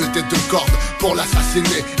 20 minutes et 2 cordes pour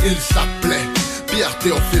l'assassiner. Il s'appelait Pierre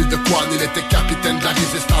Théophile de Coine. Il était capitaine de la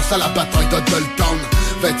résistance à la bataille de Dolton.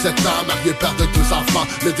 27 ans, marié, père de 2 enfants.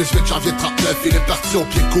 Le 18 janvier 39, il est parti au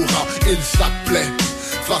pied courant. Il s'appelait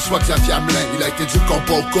François-Xavier Hamelin. Il a été du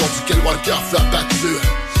combat au cours duquel Walker fut abattu.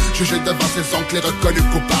 Jugé devant ses oncles et reconnu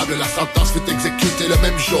coupable, la sentence fut exécutée le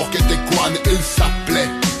même jour que Descoings. Il s'appelait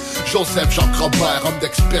Joseph Jacques Robert, homme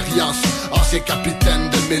d'expérience, ancien capitaine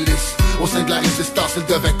de milice. Au sein de la résistance, il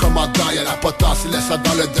devint commandant et à la potence, il laissa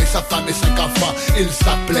dans le deuil sa femme et 5 enfants. Il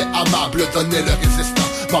s'appelait Amable Donné le résistant,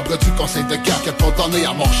 membre du conseil de guerre qui est condamné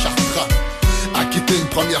à mort Chartrand. Acquitté une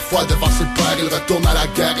première fois devant ses pères, il retourne à la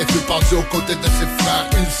guerre et fut pendu aux côtés de ses frères.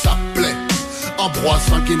 Il s'appelait Ambroise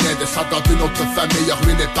Sanguinet, descendant d'une autre famille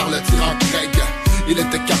ruinée par le tyran Craig. Il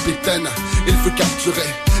était capitaine, il fut capturé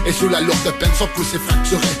et sous la lourde peine son cou s'est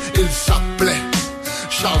fracturé. Il s'appelait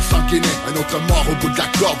Charles Sanguinet, un autre mort au bout de la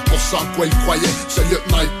corde pour ce en quoi il croyait. Ce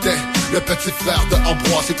lieutenant était le petit frère de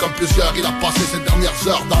Ambroise. Et comme plusieurs, il a passé ses dernières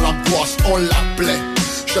heures dans l'angoisse. On l'appelait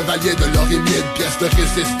chevalier de Lorimier, une pièce de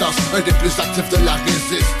résistance, un des plus actifs de la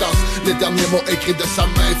résistance. Les derniers mots écrits de sa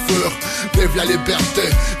main furent: vive la liberté,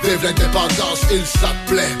 vive l'indépendance. Il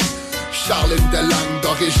s'appelait Charles Delangue,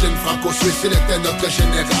 d'origine franco-suisse. Il était notre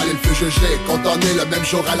général, il fut jugé, condamné le même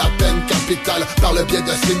jour à la peine capitale par le biais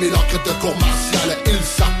de 6000 encres de cour martiale. Il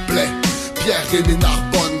s'appelait Pierre-Rémy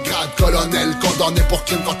Narbonne, grade colonel, condamné pour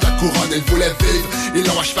crime contre la couronne. Il voulait vivre, ils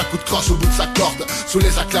l'ont achevé à coups de crosse au bout de sa corde, sous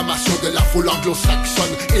les acclamations de la foule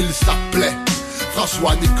anglo-saxonne. Il s'appelait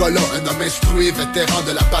François Nicolas, un homme instruit, vétéran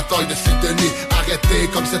de la bataille de Saint-Denis, arrêté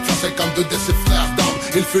comme 752 de ses frères d'armes.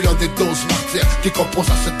 Il fut l'un des 12 martyrs qui composent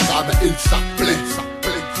à ce drame. Il s'appelait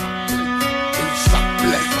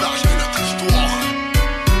l'âge de notre histoire,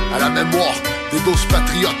 à la mémoire des 12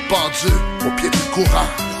 patriotes pendus au pied du courant.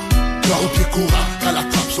 Au pied courant, à la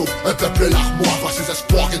trappe sauf un peuple larmois, voit ses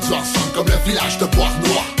espoirs réduits ensemble comme le village de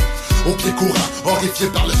Bois-Noir. Au pied courant, horrifié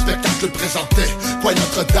par le spectacle présenté, quoi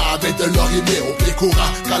Notre-Dame et de Lorimier. Au pied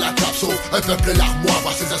courant, quand la trappe sauf un peuple larmois,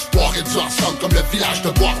 voit ses espoirs réduits ensemble comme le village de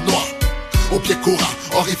Bois-Noir. Au pied courant,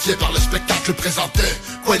 horrifié par le spectacle présenté,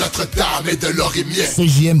 quoi Notre-Dame et de Lorimier.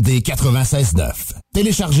 CJMD 96.9.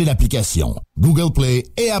 Téléchargez l'application Google Play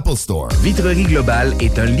et Apple Store. Vitrerie Globale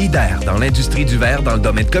est un leader dans l'industrie du verre dans le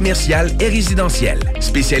domaine commercial et résidentiel.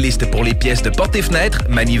 Spécialiste pour les pièces de portes et fenêtres,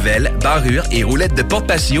 manivelles, barrures et roulettes de porte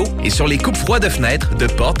patio et sur les coupes froides de fenêtres, de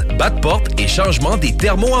portes, bas de porte et changement des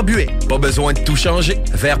thermos en buée. Pas besoin de tout changer.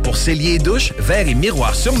 Verre pour cellier et douche, verre et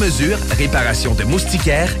miroirs sur mesure, réparation de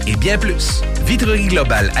moustiquaires et bien plus. Vitrerie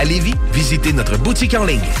Globale à Lévis, visitez notre boutique en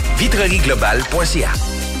ligne vitrerieglobale.ca.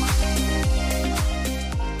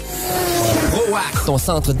 ProAx, ton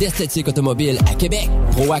centre d'esthétique automobile à Québec.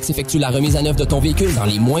 ProAx effectue la remise à neuf de ton véhicule dans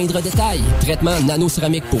les moindres détails. Traitement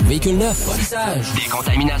nano-céramique pour véhicules neufs, polissage,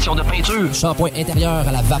 décontamination de peinture, shampoing intérieur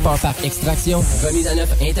à la vapeur par extraction, remise à neuf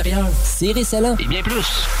intérieure, ciré scellant et bien plus.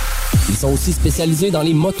 Ils sont aussi spécialisés dans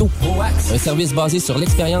les motos. ProAx, un service basé sur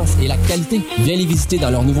l'expérience et la qualité. Viens les visiter dans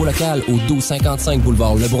leur nouveau local au 1255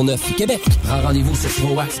 boulevard Le Bourgneuf, Québec. Prends rendez-vous sur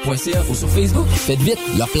proax.ca ou sur Facebook. Faites vite,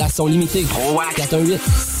 leurs places sont limitées. ProAx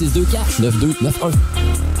 418-624-9291.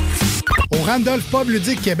 Au Randolph Pub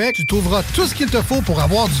Ludique Québec, tu trouveras tout ce qu'il te faut pour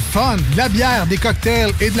avoir du fun, de la bière, des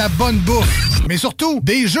cocktails et de la bonne bouffe. Mais surtout,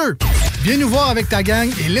 des jeux. Viens nous voir avec ta gang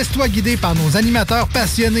et laisse-toi guider par nos animateurs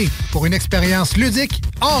passionnés pour une expérience ludique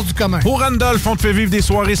hors du commun. Au Randolph, on te fait vivre des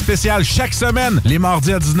soirées spéciales chaque semaine, les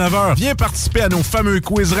mardis à 19h. Viens participer à nos fameux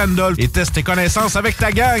quiz Randolph et teste tes connaissances avec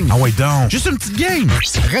ta gang. Ah ouais donc, juste une petite game.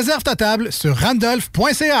 Réserve ta table sur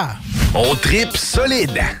randolph.ca. On tripe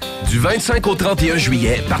solide. Du 25 au 31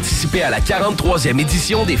 juillet, participez à la 43e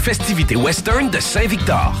édition des festivités western de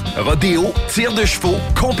Saint-Victor. Rodéo, tir de chevaux,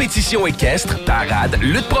 compétition équestre, parade,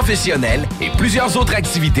 lutte professionnelle et plusieurs autres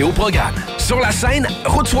activités au programme. Sur la scène,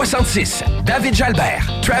 Route 66, David Jalbert,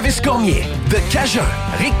 Travis Cormier, The Cajun,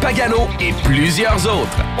 Rick Pagano et plusieurs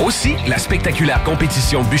autres. Aussi, la spectaculaire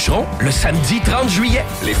compétition bûcheron le samedi 30 juillet.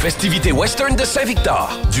 Les festivités western de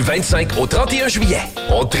Saint-Victor, du 25 au 31 juillet.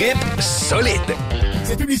 On tripe solide.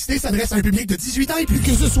 Cette publicité s'adresse à un public de 18 ans et plus.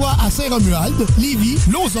 Que ce soit à Saint-Romuald, Lévis,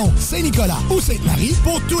 Lauson, Saint-Nicolas ou Sainte-Marie,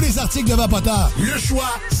 pour tous les articles de Vapoteur, le choix,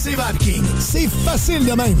 c'est VapKing. C'est facile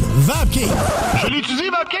de même. VapKing. Je l'utilise,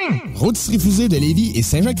 VapKing. Rôtisserie Fusée de Lévis et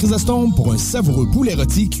Saint-Jean-Chrysostome pour un savoureux poulet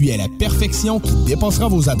rôti cuit à la perfection qui dépassera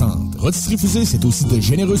vos attentes. Rôtisserie Fusée, c'est aussi de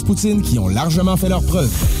généreuses poutines qui ont largement fait leur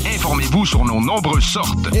preuve. Informez-vous sur nos nombreuses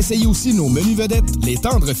sortes. Essayez aussi nos menus vedettes, les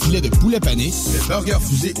tendres filets de poulet pané, le burger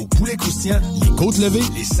fusé au poulet croustillant, les côtes levées,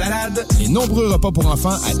 les salades, les nombreux repas pour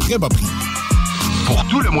enfants à très bas prix. Pour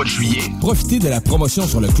tout le mois de juillet, profitez de la promotion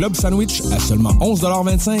sur le Club Sandwich à seulement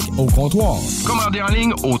 11,25$ au comptoir. Commandez en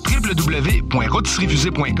ligne au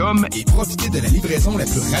www.rotisseriefusée.com et profitez de la livraison la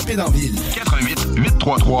plus rapide en ville. 88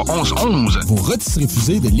 833 1111. Vos rôtisseries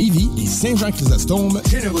fusées de Lévis et Saint-Jean-Chrysostome,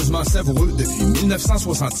 généreusement savoureux depuis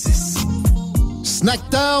 1966.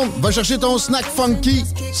 Snacktown, va chercher ton snack funky.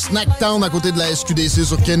 Snacktown à côté de la SQDC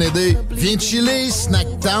sur Kennedy. Viens chiller,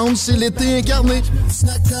 Snacktown, c'est l'été incarné.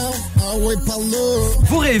 Snacktown, ah ouais, par là.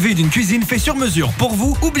 Vous rêvez d'une cuisine faite sur mesure pour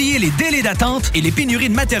vous? Oubliez les délais d'attente et les pénuries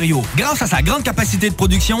de matériaux. Grâce à sa grande capacité de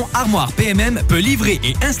production, Armoire PMM peut livrer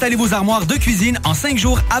et installer vos armoires de cuisine en 5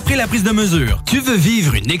 jours après la prise de mesure. Tu veux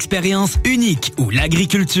vivre une expérience unique où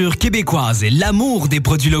l'agriculture québécoise et l'amour des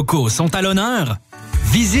produits locaux sont à l'honneur?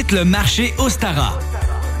 Visite le marché Ostara.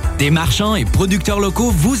 Des marchands et producteurs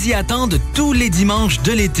locaux vous y attendent tous les dimanches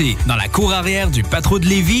de l'été dans la cour arrière du Patro de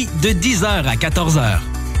Lévis de 10h à 14h.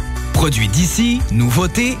 Produits d'ici,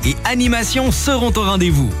 nouveautés et animations seront au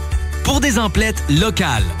rendez-vous. Pour des emplettes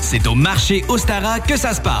locales, c'est au marché Ostara que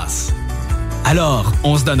ça se passe. Alors,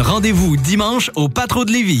 on se donne rendez-vous dimanche au Patro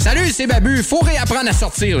de Lévis. Salut, c'est Babu. Faut réapprendre à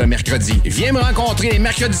sortir le mercredi. Viens me rencontrer les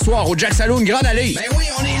mercredis soirs au Jack Saloon Grande Allée. Ben oui,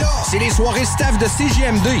 on est là. C'est les soirées staff de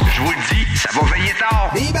CJMD. Je vous le dis, ça va veiller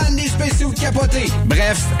tard. Des bandes, des spéciaux de capotés.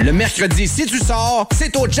 Bref, le mercredi, si tu sors,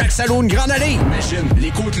 c'est au Jack Saloon Grande Allée. Imagine,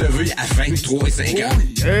 les côtes levées à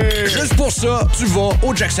 23,50. Juste pour ça, tu vas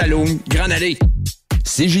au Jack Saloon Grande Allée.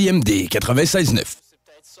 CJMD 96.9.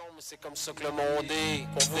 C'est comme ça que le monde est.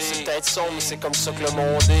 Pour vous, c'est peut-être sombre, mais c'est comme ça que le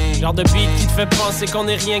monde est. Genre de beat qui te fait penser qu'on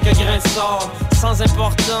est rien que grain de sort. Sans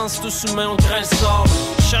importance, tous humains, on grain de sort.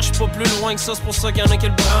 Cherche pas plus loin que ça, c'est pour ça qu'il y en a qui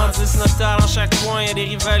le brandissent. Notre terre en chaque coin, y'a des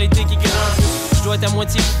rivalités qui grandissent. Je dois être à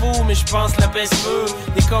moitié fou, mais je pense la baisse peu.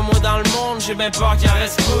 Des comme moi dans le monde, j'ai bien peur qu'il en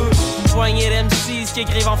reste peu. Une poignée d'MCs qui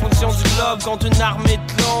écrivent en fonction du globe, contre une armée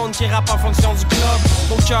de clones qui rappent en fonction du club.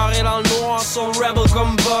 Mon cœur est dans le noir, son rebel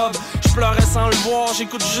comme Bob. Je pleurais sans le voir,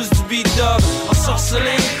 j'écoute juste du beat-up.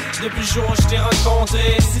 Ensorcelé, depuis le jour où je t'ai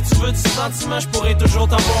rencontré. Si tu veux du sentiment, je pourrais toujours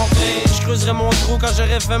t'en montrer. Je creuserai mon trou quand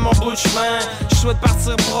j'aurai fait mon bout de chemin. Je souhaite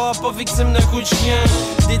partir propre, pas victime d'un coup de chien.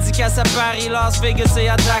 Dédicace à Paris, Las Vegas et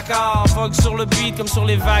à Dakar. Vogue sur le beat comme sur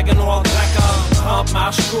les vagues noires de Dakar. Rampe,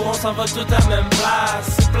 marche, cours, on s'en va tout à même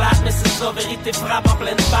place. C'est plate, mais c'est ça, vérité frappe en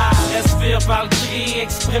pleine face. Respire, parle, crie,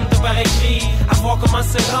 exprime tout par écrit. À voir comment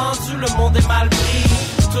c'est rendu, le monde est mal pris.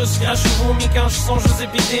 Tous crachent ou vomis quand je songe aux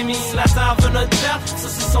épidémies. La terre veut notre perte, ça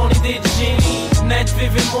c'est son idée de génie. Naître,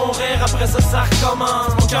 vivre et mourir, après ça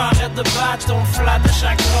recommence. Mon cœur arrête de battre, on flatte à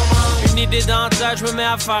chaque roman. Une idée dans la tête, je me mets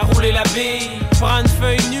à faire rouler la bille. Prends une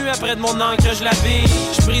feuille nue, après de mon encre je l'habille.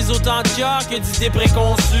 Je brise autant de cœur que d'idées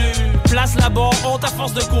préconçues. Place la barre haute à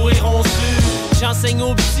force de courir on sue. J'enseigne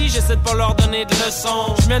aux petits, j'essaie de pas leur donner de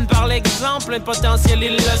leçons. Je mène par l'exemple, plein de potentiel et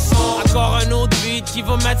leçons. Encore un autre beat qui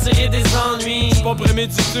va m'attirer des ennuis. J'suis pas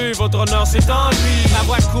prémédité, votre honneur c'est en lui. Ma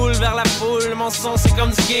voix coule vers la foule, mon son c'est comme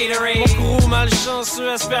du Gatorade. Mon crew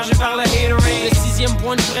malchanceux, aspergé par le haterade. Le 6e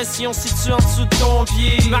point de pression situé en dessous de ton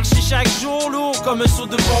pied. Marcher chaque jour lourd comme un saut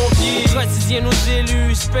de pompier. Au quotidien nos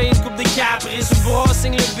élus, Spain coupe des caprices. Sous le bras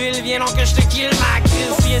signe le bill, viens donc que je te kill ma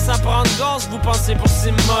crise. Viens sans prendre gosse, vous pensez pour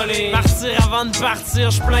s'immoler. Partir avant de partir,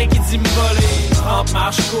 j'plains qui dit me voler. Rampe,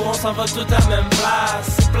 marche, cours, on s'en va tout à même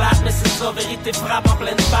place. C'est plate, mais c'est ça, vérité frappe en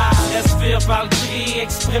pleine face. Respire, parle, crie,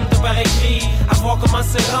 exprime tout par écrit. À voir comment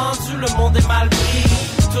c'est rendu, le monde est mal pris.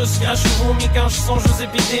 Tous crachent ou vomis quand je songe aux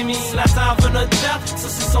épidémies. La terre veut notre perte, ça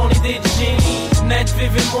c'est son idée de génie. Naître,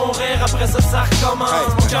 vivre et mourir, après ça recommence.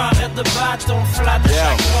 Mon cœur arrête de battre, on flatte à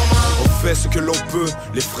chaque roman. On fait ce que l'on peut,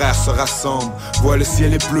 les frères se rassemblent. Voient le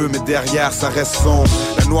ciel est bleu, mais derrière ça reste sombre.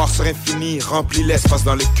 La noirceur infinie remplit l'espace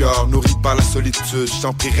dans les cœurs. Nourri par la solitude, je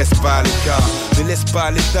t'en prie reste pas à l'écart. Ne laisse pas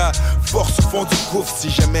à l'état, force au fond du gouffre. Si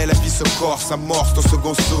jamais la vie se corse, amorce ton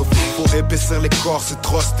second souffle. Pour épaissir les corps, c'est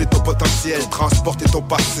truster ton potentiel. Transporter ton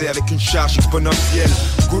passé avec une charge exponentielle.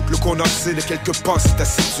 Goûte le condensé de quelques pensées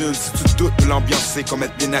taciturnes. Si tu doutes de l'ambiancer comme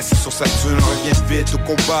être bien assis sur sa thune. Reviens vite au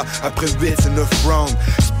combat, après 8 c'est 9 rounds.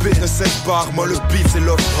 Spit ne cesse pas, moi le beat c'est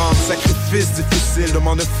l'offrande. Sacrifice difficile,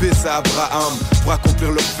 demande un fils à Abraham. Pour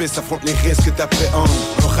accomplir le fils, affronte les risques t'appréhendes.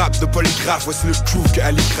 Un rap de polygraphe, voici le truth que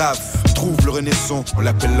Ali grave. Trouve le renaissance, on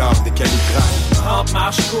l'appelle l'art des calligraphes. Rampe,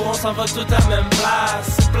 marche, cours, on s'en va tout à même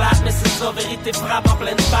place. C'est plate, mais c'est ça, vérité frappe en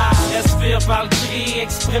pleine face. Respire, parle, crie,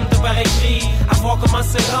 exprime tout par écrit. À voir comment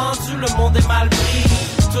c'est rendu, le monde est mal pris.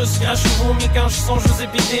 Tous crachent ou vomis quand je songe aux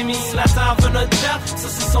épidémies. La terre veut notre perte, ça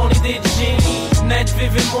c'est son idée de génie. Naître,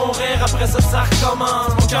 vivre et mourir, après ça recommence.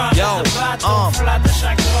 Mon cœur arrête de battre, on flatte à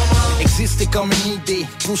chaque roman. Exister comme une idée,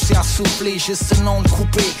 poussé à souffler, juste un nom de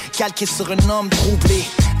coupé, calqué sur un homme troublé.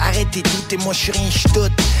 Arrêtez tout et moi je suis rien, je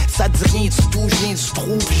tout. Ça dit rien du tout, je viens du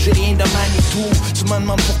trou, pis j'ai rien de Manitou. Tu me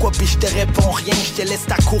demandes pourquoi pis je te réponds rien. Je te laisse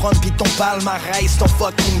ta couronne pis ton palmarès, ton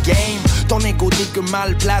fucking game. Ton ego dégueu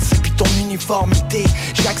mal placé pis ton uniformité.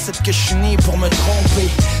 J'accepte que je suis né pour me tromper.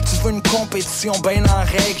 Tu veux une compétition ben en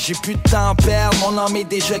règle, j'ai plus de temps à perdre. Mon âme est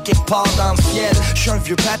déjà quelque part dans le ciel. Je suis un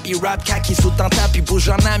vieux papy rap qui saute en tapis bouge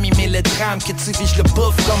en ami. Mais le drame que tu vis, je le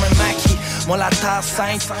bouffe comme un maquis. Moi la terre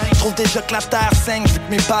sainte, j'trouve déjà que la terre saigne. J'veux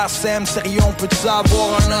que mes pères s'aiment, sérieux on peut-tu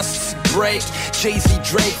avoir un hostie break? Jay-Z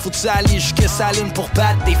Drake, faut-tu aller jusque Saline pour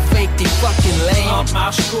battre des fakes, des fucking lame? Rampe,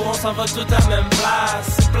 marche, cours, on s'en va tout à même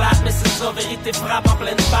place. C'est plate, mais c'est ça, vérité frappe en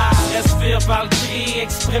pleine face. Respire, parle, crie,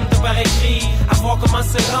 exprime tout par écrit. À voir comment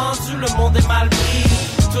c'est rendu, le monde est mal pris.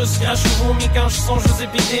 Tous crachent ou vomis quand je songe aux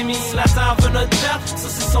épidémies. La terre veut notre perte, ça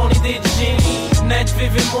c'est son idée de génie. Naître,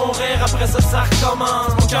 vivre et mourir, après ça recommence.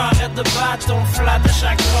 Mon cœur arrête de battre, on flatte à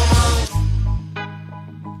chaque roman.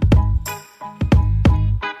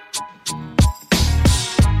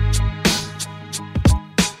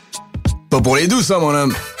 pas pour les doux, ça, mon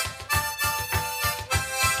homme.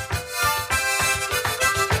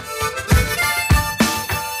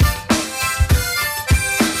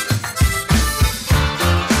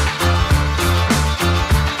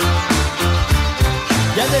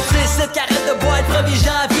 Y'en a 17 qui arrêtent de boire le 1er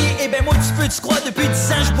janvier. Eh ben moi tu crois depuis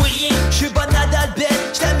 10 ans je bois rien. J'suis bonne à le bête,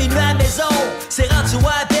 j'suis à minuit à la maison. C'est rendu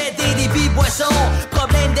à bête des débits boissons.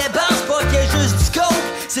 Problème des bases, pas qu'il y ait juste du coke.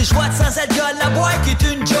 C'est joie de sans alcool, la boire qui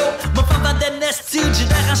est une joke. Mon femme vend d'amnesty, j'ai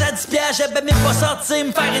de l'argent à 10 piastres. J'avais même pas sorti,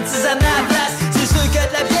 me faire une tisane à la place. C'est sûr que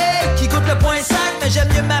de la vieille qui coûte le point 5, mais j'aime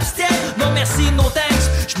mieux m'abstenir. Non merci, no thanks.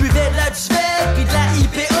 J'buvais de la duvet, pis de la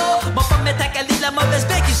IPA. Mon femme met à caler de la mauvaise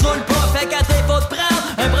bec qui saoule pas. Fait qu'à t'es faut te prendre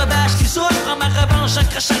un breuvage qui saoule. Prends ma revanche en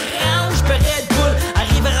crachant range. J'peux Red Bull,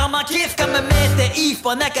 arrive à rendre kiff comme me mettait Yves.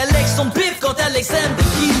 Pendant qu'Alex son pif contre Alexandre de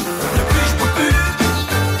Guy. Depuis j'peux plus.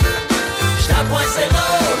 J'suis à point zéro,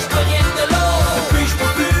 j'peux rien que de l'eau. Depuis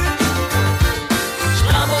j'peux plus.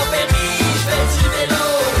 J'prends mon permis, j'fais du vélo.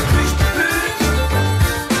 Depuis j'peux plus.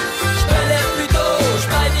 J'me lève plus tôt,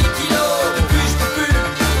 j'perds des kilos. Depuis j'peux plus.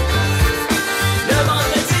 Le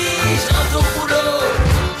vendredi, j'rentre au boulot.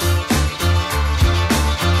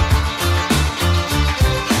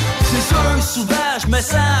 C'est sûr, souvent j'me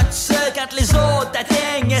sens tout seul quand les autres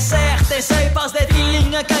atteignent certains seuils. Pense d'être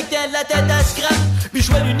feeling quand t'as la tête à scrap. Puis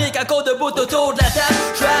je vois l'unique à cause de bout autour de la table.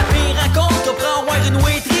 Je vais appeler raconte qu'on prend ouais une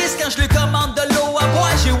waitress. Quand je lui commande de l'eau à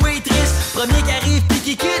boire, j'ai waitress. Premier qui arrive puis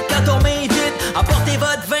qui quitte quand on m'invite. Apportez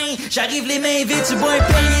votre vin, j'arrive les mains vides. Tu bois un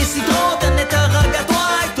Perrier citron, t'as un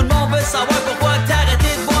interrogatoire. Tout le monde veut savoir pourquoi t'as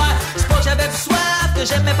arrêté de boire. C'est pas que j'avais plus soif, que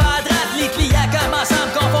j'aimais pas la drape. Les clients commencent à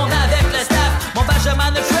me confondre avec le staff. Mon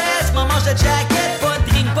Benjamin de Fress, mon manche de jacket. Pas de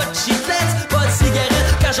drink, pas de chiclets, pas de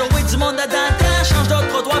cigarette. Quand j'ai envoyé du monde là-dedans le temps, change d'autres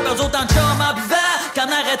trottoirs, perds autant de chum en buvant qu'en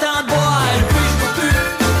arrêtant de boire. Depuis j'peux plus.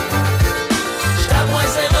 J'suis à point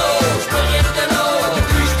zéro, j'peux rien de l'eau.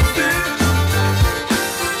 Depuis j'peux plus.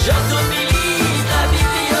 Je retourne mes livres à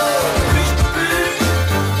biblio. Depuis j'peux plus.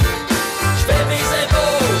 J'fais mes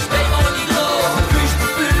impôts, j'paye mon hydro. Depuis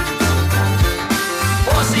j'peux plus.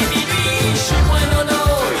 Passé minuit, j'suis moins nono.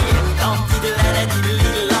 Tant de la la di de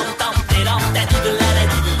l'île, tant de la la di de la la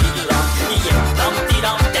di de l'île. Tant de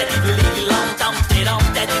la la di de l'île, tant de la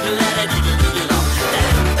la di de la la di de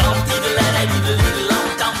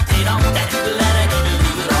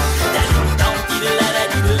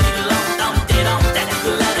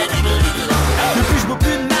l'île. Depuis je bois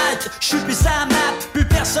plus de maths, j'suis plus à map. Plus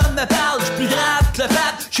personne me parle, j'suis plus grave que le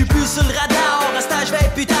pape. J'suis plus sur le radar, à stage je vais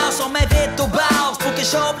plus tard. Sur ma vite au bar, c'est pour que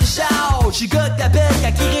j'ouvre les chars. J'suis gars que t'appelles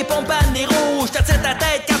quand il répond pas de rouge. T'attires ta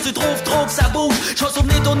tête quand tu trouves trop que ça bouge. J'en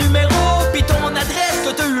souvenir ton numéro, pis ton adresse,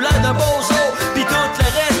 que t'as eu l'air d'un bozo. Pis tout le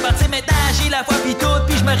reste, parti maintenant j'ai la foi pis tout.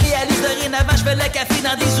 Pis j'me réalise dorénavant, j'fais le café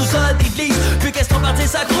dans des sous-sols d'église. Puis qu'est-ce qu'on partit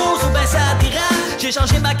ça grosse ou ben ça dérape. J'ai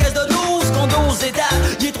changé ma caisse de 12, condo aux étapes.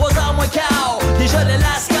 Il est 3h moins quart, déjà le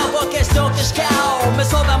lascar, pas question que j'cao. Me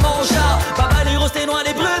sauve à mon genre, pas mal les roses, t'es noir,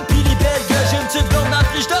 les brunes. Pis les belles gueules, j'ai une petite blonde dans le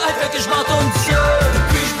frigidaire. Fait que j'm'entourne du seul.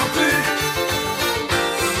 Depuis j'peux plus.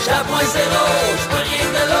 J'suis à point zéro, j'peux rien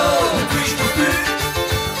de l'eau. Depuis j'peux plus.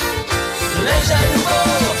 Les jaloux,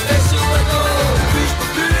 fais sur le dos. Depuis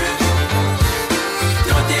j'peux plus.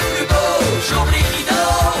 Tout est plus beau, j'ouvre les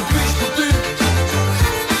rideaux. Depuis j'peux plus.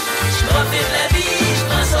 J'profite la vie,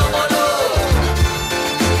 j'prends ça mollo.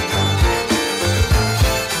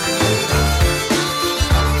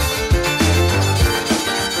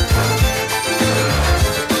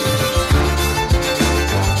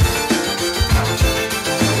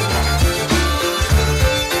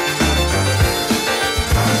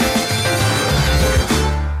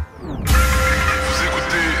 Vous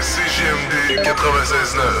écoutez CJMD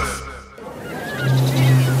 96.9.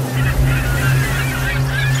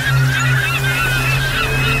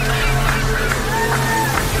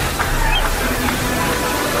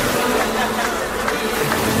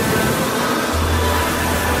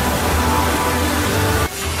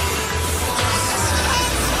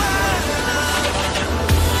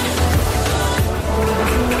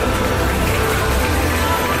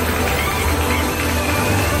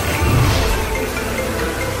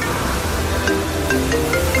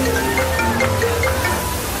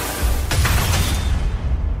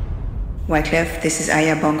 Wyclef, this is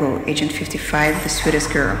Aya Bongo, Agent 55, the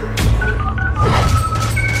sweetest girl.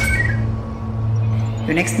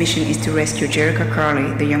 Your next mission is to rescue Jerica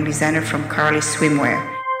Carly, the young designer from Carly Swimwear.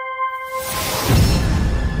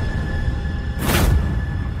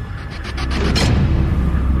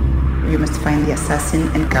 You must find the assassin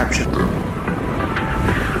and capture him.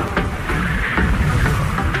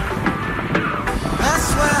 I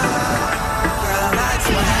swear, girl, I like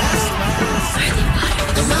to ask.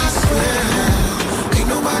 I swear.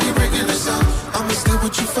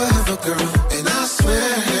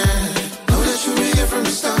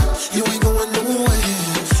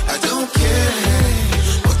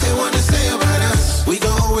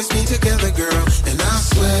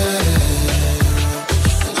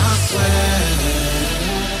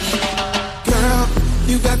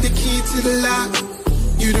 You got the key to the lock.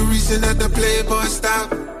 You the reason that the playboy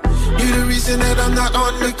stop. You the reason that I'm not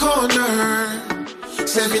on the corner.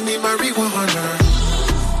 70 marijuana.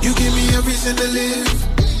 You give me a reason to live.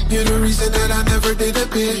 You're the reason that I never did a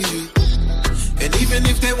bit. And even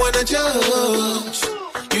if they wanna judge,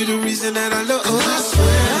 you're the reason that I love. And I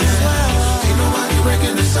swear, ain't nobody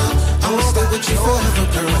breaking this up. I will stay with you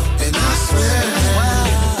forever, girl. And I swear,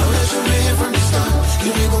 know that you've been here from the start.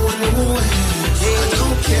 You ain't going nowhere. I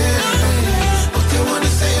don't care what they wanna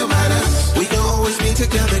say about us. We gon' always be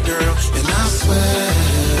together, girl. And I swear,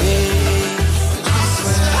 I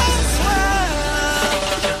swear.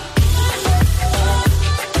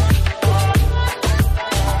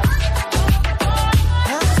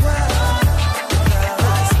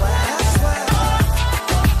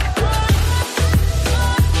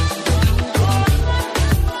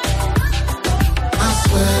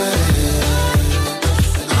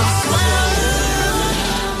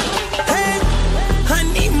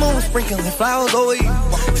 Sprinkling flowers over you.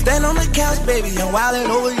 Stand on the couch, baby, I'm wildin'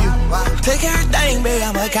 over you. Take everything, baby,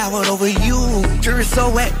 I'm a coward over you. Jury so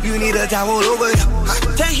wet, you need a towel over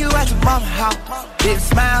you. Take you out to mama house, big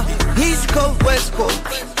smile. East Coast, West Coast,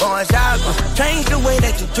 going shopping. Change the way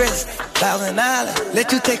that you dress, $1,000.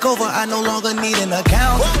 Let you take over, I no longer need an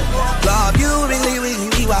account. Love you,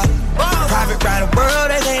 really wild. Private round the world,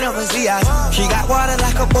 they can't ever see us. She got water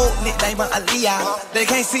like a boat, nickname her Aaliyah. They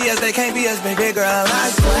can't see us, they can't be us, baby girl. I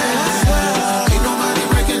swear, ain't nobody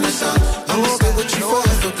breaking this up. I'ma stay with you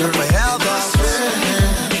forever, girl. Forever. I swear,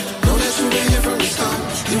 know that you been here from the start.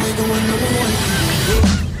 You ain't going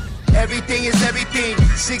nowhere. Everything is everything.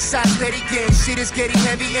 6 shots, steady game. Shit is getting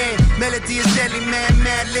heavy in. Melody is deadly, man.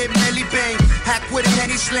 Mad lib, Melly bang. Hack with a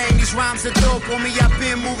Henny slang. These rhymes are dope. On me, I've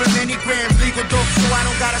been moving many grams. Legal dope, so I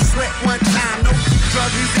don't gotta sweat one time. No drug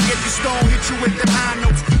use to get you stoned. Hit you with the high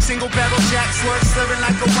notes. Single barrel jack, swerve, slurring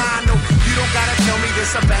like a rhino. You don't gotta tell me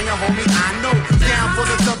this, a banger, homie. I know. Down for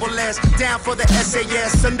the double S, down for the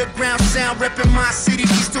SAS. Underground sound, repping my city,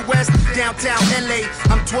 east to west. Downtown LA.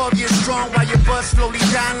 I'm 12 years strong while your buzz slowly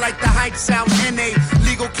dying like the heights out NA.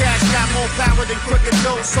 Legal cash got more power than crooked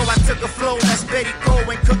dough, so I took a flow that's Betty Cole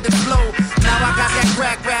and cooked the flow. Now I got that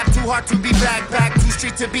crack rap, too hard to be back, too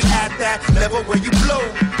street to be at that level where you blow.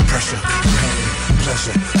 Pressure, pain,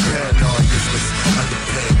 pleasure, paranoid, useless,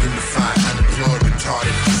 underpaid, unified, unemployed,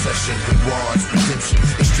 retarded, possession, rewards, redemption,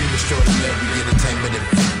 extreme, extraordinary, entertainment, and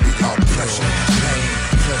we all pressure, pain,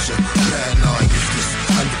 pleasure, paranoid, useless,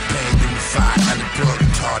 underpaid, unified, unemployed,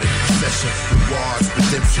 retarded, possession, rewards,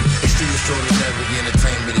 redemption, extreme, extraordinary,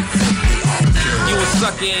 entertainment, and we all pure. You a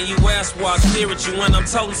sucker and you ask why I stare at you when I'm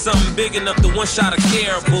toting something big enough to one shot a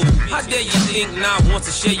caribou. How dare you think now I want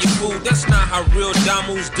to share your food? That's not how real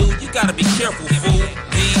Damus do. You gotta be careful, fool.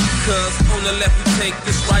 Because on the left we take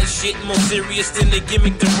this right shit more serious than the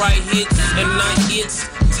gimmick, the right hits. And now it's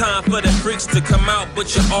time for the freaks to come out,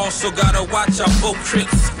 but you also gotta watch out for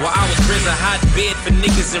tricks. While I was prison hotbed for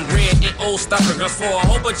niggas in red and old stalker girls for a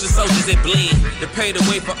whole bunch of soldiers that bled. They paid the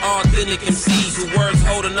way for authentic MCs who words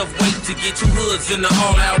hold enough weight to get 2 hoods in the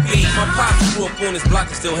all-out beat. My pops grew up on this block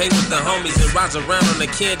and still hang with the homies and rides around on the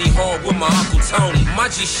candy hall with my Uncle Tony. My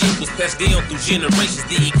G shit was passed down through generations.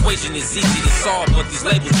 The equation is easy to solve, but these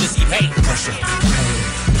labels just keep hating. Pressure, pain,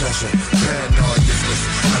 pleasure, paranoid, useless,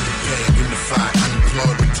 underpaid, unified,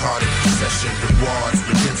 unemployed, retarded, possession, rewards,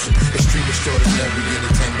 redemption, extreme, extraordinary,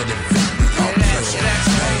 entertainment, and we all pressure,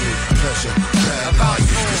 pain, pleasure, paranoid,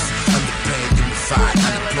 useless, underpaid, unified,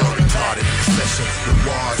 unemployed, retarded, possession,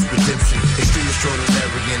 rewards, redemption, extreme,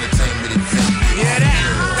 extraordinary, entertainment, and yeah,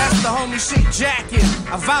 that's the homie shit jacking.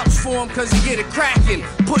 I vouch for him cause he get it cracking.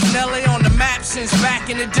 Putting LA on the map since back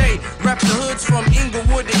in the day. Rep the hoods from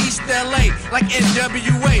Inglewood to East LA like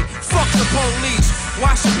NWA. Fuck the police.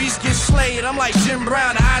 Watch the beast get slayed. I'm like Jim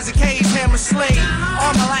Brown to Isaac Hayes, Hammer Slade.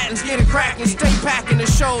 All my Latins get it cracking, stay packing the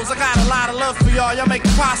shows. I got a lot of love for y'all, y'all make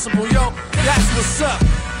it possible, yo. That's what's up.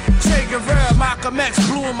 Che Guevara, Malcolm X,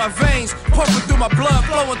 blue in my veins, pumping through my blood,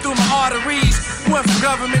 flowing through my arteries. Went from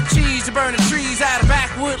government cheese to burning trees out of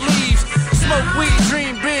backwood leaves. Smoke weed,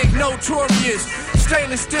 dream big, notorious.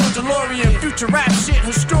 Stainless steel DeLorean, future rap shit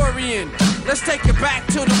historian. Let's take it back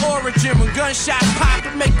to the origin when gunshots pop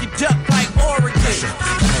and make you duck like Oregon. Pressure,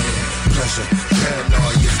 pain, pleasure,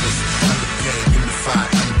 paranoid, useless, underpaid, unified,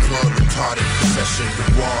 unemployed, retarded, possession,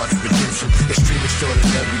 rewards, redemption, extreme,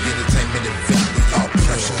 extraordinary, entertainment, and we all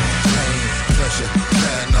pressure, pain, pleasure,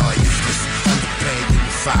 paranoid, useless, underpaid,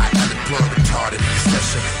 unified, unemployed, retarded,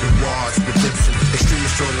 possession, rewards, redemption, extreme,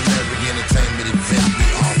 extraordinary, entertainment, and we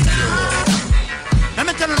all pure. Let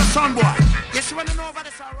me tell you the son boy. Yes, you wanna know about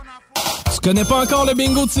this? Tu connais pas encore le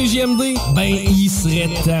bingo de CJMD? Ben, il serait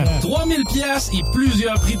temps. 3000 piastres et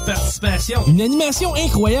plusieurs prix de participation. Une animation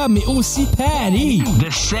incroyable, mais aussi Patty. The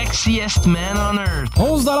sexiest man on earth.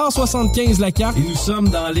 11,75$ la carte et nous sommes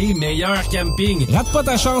dans les meilleurs campings. Rate pas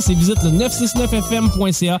ta chance et visite le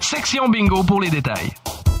 969fm.ca. Section bingo pour les détails.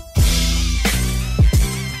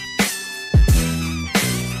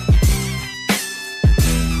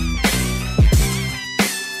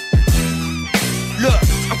 Look,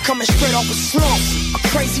 I'm coming straight off a slump. A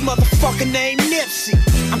crazy motherfucker named Nipsey.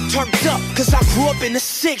 I'm turned up cause I grew up in the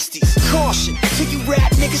 60s. Caution, till you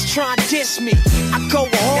rap niggas try and diss me. I go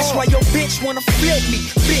hard, that's why your bitch wanna flip me.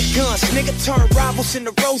 Big guns, nigga turn rivals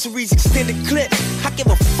into rosaries, extended clips. I give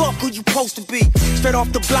a fuck who you supposed to be. Straight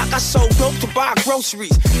off the block, I sold dope to buy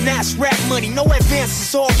groceries. Now it's rap money, no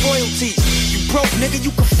advances, all royalties. You broke, nigga,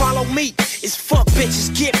 you can follow me. It's fuck bitches,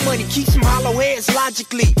 get money, keep some hollow heads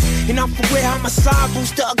logically. And I'm for where homicide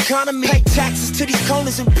boost the economy. Pay taxes to these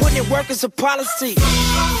corners and putting in work as a policy.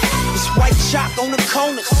 It's white chalk on the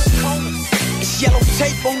corners. It's yellow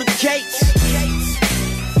tape on the gates.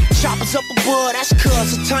 Choppers up above, that's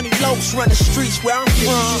cuz a tiny locs run the streets where I'm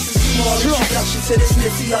from. Just a small introduction to this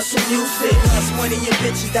Nipsey Hussle music. Us money and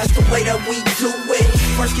bitches, that's the way that we do it.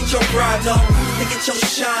 First get your bride on, then get your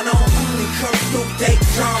shine on. Then come through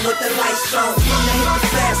Daytime with the lights on. Then hit the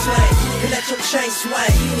fast lane, and let your chain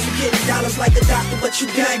swing. You getting dollars like a doctor, but you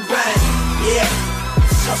gang bang. Yeah,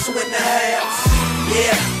 it's hustle in the house.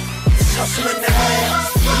 Yeah, it's hustle in the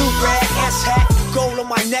house. Blue rag, ass hat, gold on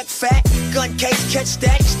my neck fat. Gun case, catch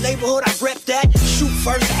that. Neighborhood, I rep that. Shoot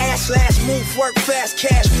first, ass last, move, work fast,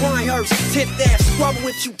 cash, Brian Hurst, tip that, squabble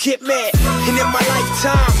if you get mad. And in my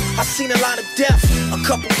lifetime, I seen a lot of death. A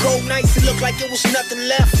couple cold nights, it looked like it was nothing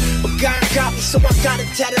left. But God got me, so I got it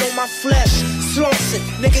tatted on my flesh. Slauson,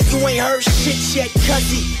 nigga, you ain't heard shit yet,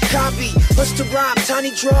 cuzzy, copy. What's to rob,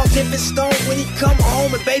 tiny draw, dipping stone when he come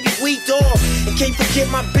home and baby we dog. And can't forget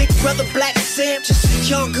my big brother Black Sam, just a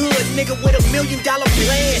young hood nigga with $1 million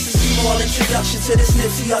plan. This is a small introduction to this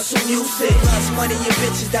Nipsey Hussle music. Us money and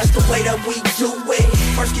bitches, that's the way that we do it.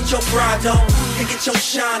 First get your bride on, then get your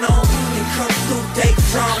shine on. Then come through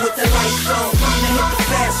Daytime with the lights on. Then hit the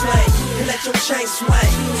fast lane, and let your chain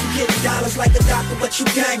swing. You getting dollars like a doctor, but you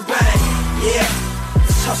gang bang. Yeah,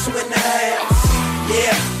 it's hustle in the house.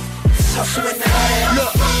 Yeah, it's hustle in the house.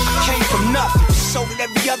 Look, I came from nothing, sold it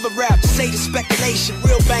every other rapper. Say the speculation,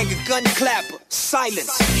 real banger, gun clapper.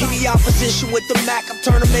 Silence, any opposition with the Mac, I'm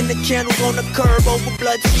turn them into candles on the curb over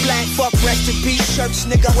blood splat. Fuck rest in peace shirts,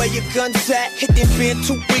 nigga, where your guns at? Hit them been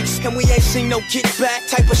 2 weeks and we ain't seen no kickback.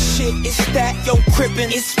 Type of shit, it's that, yo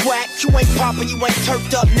crippin', it's whack. You ain't poppin', you ain't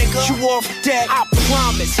turfed up, nigga. You off deck, I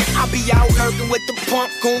promise. I'll be out lurking with the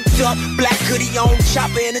pump, gooned up, black hoodie on,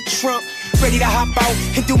 chopper in the trunk. Ready to hop out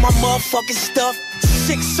and do my motherfucking stuff.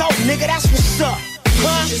 6-0, nigga, that's what's up.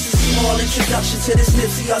 Huh? Just a small introduction to this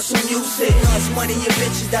Nipsey Hussle music. Us money and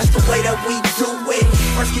bitches, that's the way that we do it.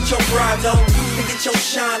 First get your bride on, then get your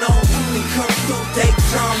shine on. Then come through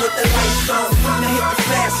Daytime with the lights on. Then hit the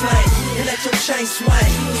fast lane, and let your chain swing.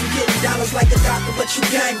 You getting dollars like a doctor, but you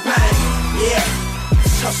gang bang. Yeah,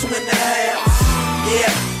 it's hustle in the house. Yeah,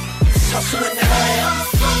 it's hustle in the house.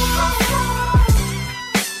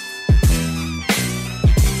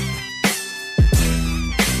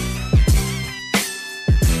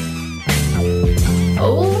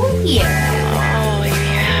 Oh yeah. Oh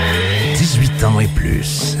yeah. 18 ans et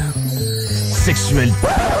plus. Sexuel.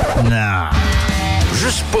 Non.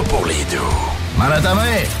 Juste pas pour les deux. Mal à ta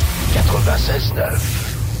mère. 96.9.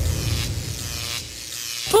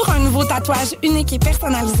 Pour un nouveau tatouage unique et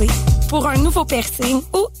personnalisé, pour un nouveau piercing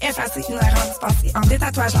ou effacer une erreur dispensée en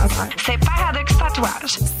détatouage laser, c'est Paradox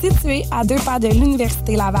Tatouage. Situé à 2 pas de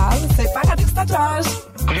l'Université Laval, c'est Paradox Tatouage.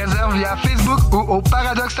 Réserve via Facebook ou au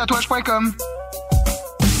paradoxtatouage.com.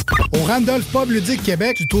 Au Randolph Pub Ludique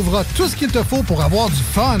Québec, tu trouveras tout ce qu'il te faut pour avoir du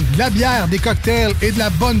fun, de la bière, des cocktails et de la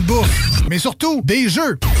bonne bouffe. Mais surtout, des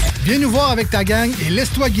jeux. Viens nous voir avec ta gang et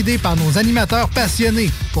laisse-toi guider par nos animateurs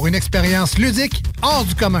passionnés pour une expérience ludique hors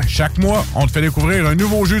du commun. Chaque mois, on te fait découvrir un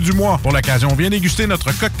nouveau jeu du mois. Pour l'occasion, viens déguster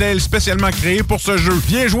notre cocktail spécialement créé pour ce jeu.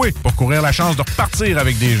 Viens jouer pour courir la chance de repartir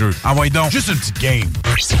avec des jeux. Envoie donc juste une petite game.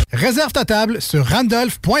 Réserve ta table sur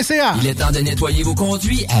randolph.ca. Il est temps de nettoyer vos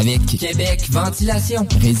conduits avec Québec Ventilation.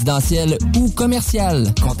 Résidentiel ou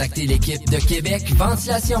commercial. Contactez l'équipe de Québec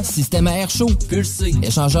Ventilation. Système à air chaud, pulsé,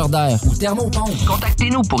 échangeur d'air ou thermopompe.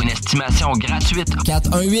 Contactez-nous pour une estimation gratuite.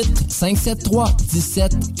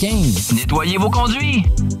 418-573-1715. Nettoyez vos conduits.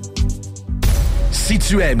 Si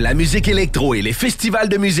tu aimes la musique électro et les festivals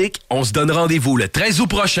de musique, on se donne rendez-vous le 13 août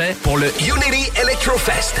prochain pour le Unity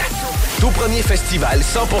Electrofest. Tout premier festival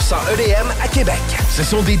 100% EDM à Québec. Ce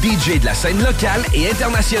sont des DJ de la scène locale et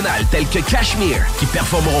internationale tels que Cashmere qui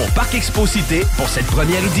performeront au Parc Expo-Cité pour cette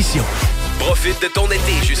première édition. Profite de ton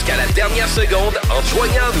été jusqu'à la dernière seconde en te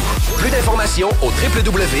joignant à nous. Plus d'informations au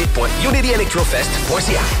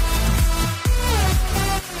www.unityelectrofest.ca.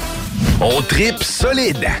 On tripe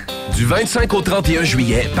solide. Du 25 au 31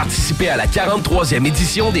 juillet, participez à la 43e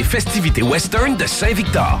édition des festivités western de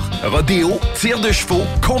Saint-Victor. Rodéo, tir de chevaux,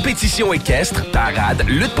 compétition équestre, parade,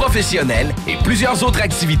 lutte professionnelle et plusieurs autres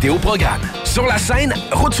activités au programme. Sur la scène,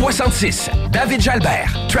 Route 66, David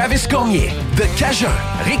Jalbert, Travis Cormier, The Cajun,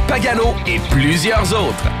 Rick Pagano et plusieurs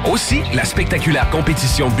autres. Aussi, la spectaculaire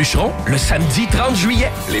compétition bûcheron le samedi 30 juillet.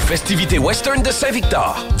 Les festivités western de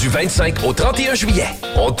Saint-Victor, du 25 au 31 juillet.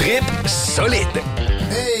 On tripe solide.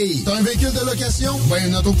 Hey, t'as un véhicule de location? Ben,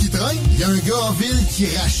 une auto qui traîne? Il y a un gars en ville qui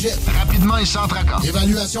rachète. Rapidement et sans tracas.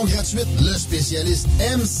 Évaluation gratuite. Le spécialiste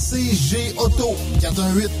MCG Auto.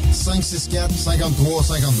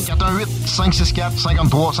 418-564-5352.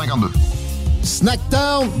 418-564-5352.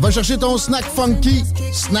 Snacktown, va chercher ton snack funky.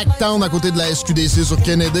 Snacktown à côté de la SQDC sur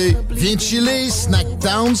Kennedy. Viens chiller,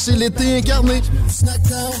 Snacktown, c'est l'été incarné.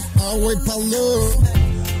 Snacktown, ah ouais, par là.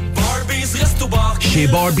 Chez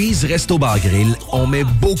Barbies Resto Bar Grill, on met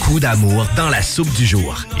beaucoup d'amour dans la soupe du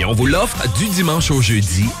jour. Et on vous l'offre du dimanche au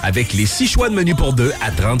jeudi avec les 6 choix de menu pour 2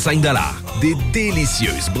 à 35 $. Des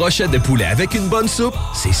délicieuses brochettes de poulet avec une bonne soupe,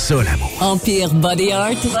 c'est ça l'amour. Empire Body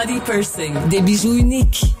Art Body Piercing. Des bijoux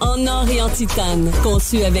uniques en or et en titane.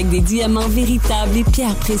 Conçus avec des diamants véritables et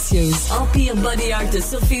pierres précieuses. Empire Body Art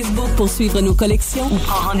sur Facebook pour suivre nos collections ou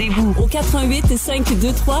prends rendez-vous au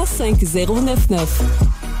 88-523-5099.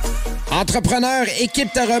 Entrepreneur,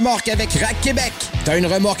 équipe ta remorque avec Rack Québec. T'as une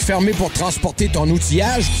remorque fermée pour transporter ton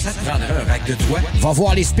outillage? Ça te prendra un rack de toi? Va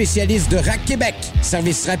voir les spécialistes de Rack Québec.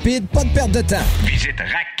 Service rapide, pas de perte de temps. Visite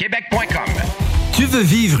rackquebec.com. Tu veux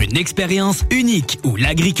vivre une expérience unique où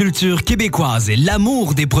l'agriculture québécoise et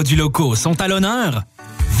l'amour des produits locaux sont à l'honneur?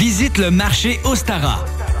 Visite le marché Ostara.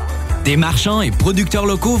 Des marchands et producteurs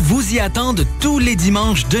locaux vous y attendent tous les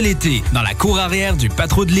dimanches de l'été dans la cour arrière du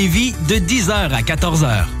Patro de Lévis de 10h à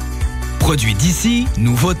 14h. Produits d'ici,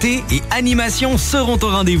 nouveautés et animations seront au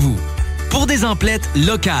rendez-vous. Pour des emplettes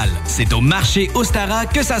locales, c'est au marché Ostara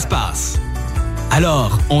que ça se passe.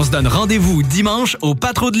 Alors, on se donne rendez-vous dimanche au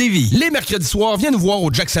Patro de Lévis. Les mercredis soirs, viens nous voir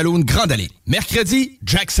au Jack Saloon Grande Allée. Mercredi,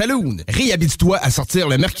 Jack Saloon. Réhabite-toi à sortir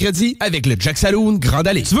le mercredi avec le Jack Saloon Grande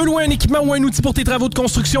Allée. Tu veux louer un équipement ou un outil pour tes travaux de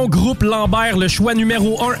construction? Groupe Lambert, le choix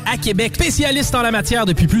numéro 1 à Québec. Spécialiste en la matière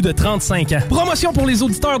depuis plus de 35 ans. Promotion pour les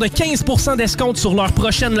auditeurs de 15% d'escompte sur leur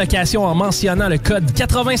prochaine location en mentionnant le code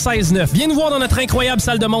 96.9. Viens nous voir dans notre incroyable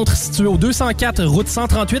salle de montre située au 204 route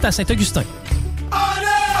 138 à Saint-Augustin.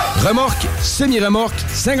 Remorque, semi-remorque,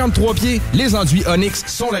 53 pieds, les enduits Onyx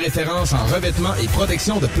sont la référence en revêtement et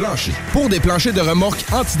protection de plancher. Pour des planchers de remorque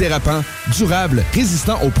antidérapants, durables,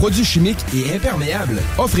 résistants aux produits chimiques et imperméables,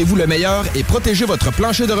 offrez-vous le meilleur et protégez votre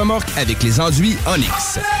plancher de remorque avec les enduits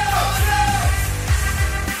Onyx.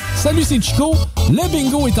 Salut, c'est Chico. Le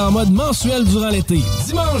bingo est en mode mensuel durant l'été.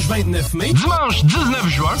 Dimanche 29 mai, dimanche 19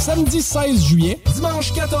 juin, samedi 16 juillet,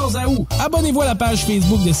 dimanche 14 août. Abonnez-vous à la page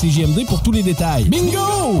Facebook de CJMD pour tous les détails.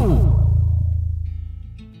 Bingo!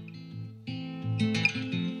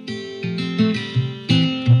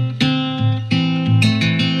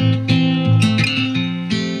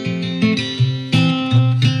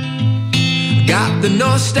 Got the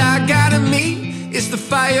North Star guiding me. It's the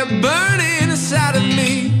fire burning inside of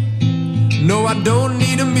me. No, I don't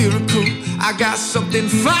need a miracle. I got something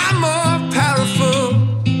far more powerful.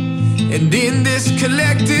 And in this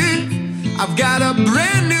collective, I've got a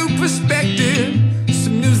brand new perspective.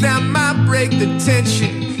 Some news that might break the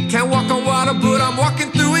tension. Can't walk on water, but I'm walking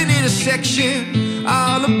through an intersection.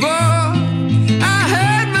 All aboard, I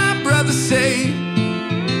heard my brother say.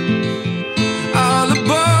 All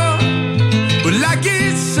aboard, well, like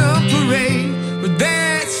it's some parade. But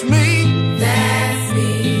that's me. That's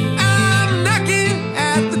me.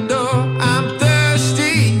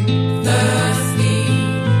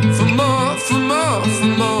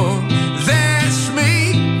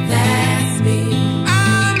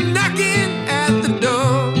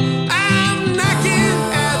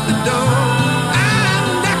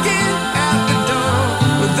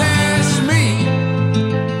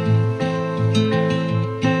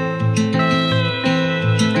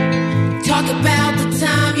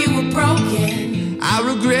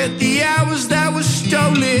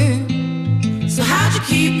 So how'd you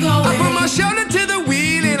keep going? I put my shoulder to the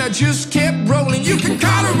wheel and I just kept rolling. You can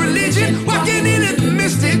call it religion, walking in it.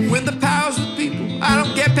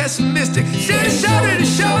 pessimistic. Shoulder to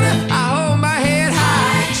shoulder, I hold my head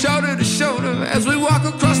high. Shoulder to shoulder, as we walk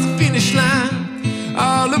across the finish line.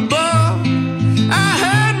 All above, I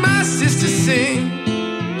heard my sister sing.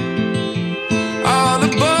 All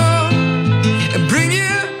above, and bring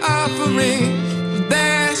your offering.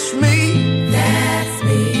 That's me. That's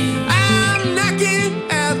me. I'm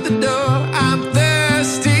knocking at the door. I'm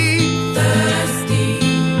thirsty. Thirsty.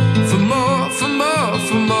 For more, for more,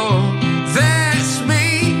 for more. That's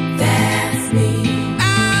me. That's me.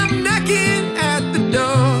 I'm knocking at the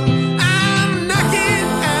door. I'm knocking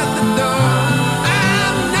at the door.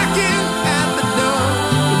 I'm knocking at the door.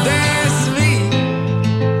 That's me.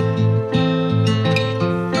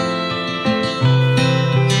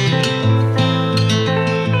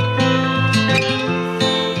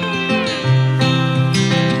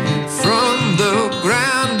 From the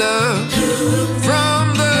ground up, from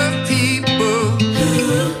the people,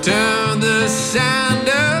 turn the sound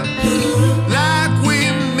up like we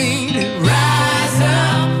mean it. Rise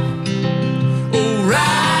up, oh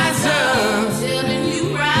rise up,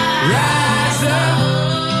 rise up,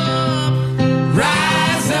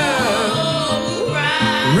 rise up,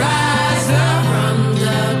 rise up from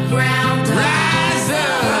the ground up, rise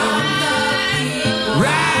up,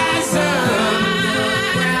 rise up.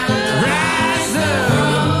 Rise up,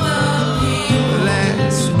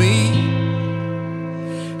 that's me.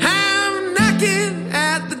 I'm knocking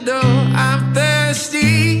at the door. I'm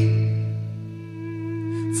thirsty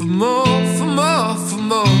for more, for more, for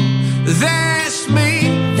more. That's me.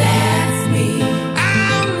 That's me.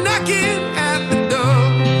 I'm knocking at the door.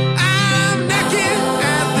 I'm knocking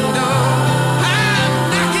at the door. I'm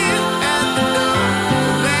knocking at the door.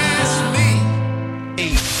 That's me.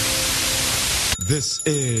 This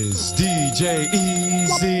is DJ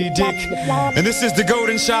Easy Dick, and this is the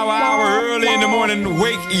Golden Shower Hour. Early in the morning,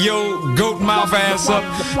 wake your goat mouth ass up.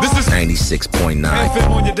 This is 96.9 FM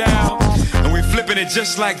on your dial, and we flipping it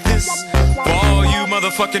just like this for all you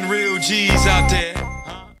motherfucking real G's out there.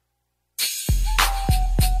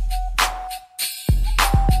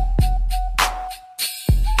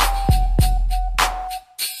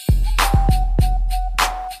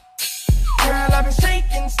 Girl, I've been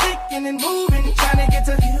shaking, sticking and moving, trying to get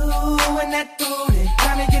to you and that booty.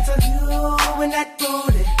 Trying to get to you and that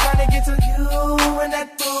booty. Trying to get to you and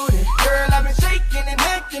that booty. Girl, I've been shaking and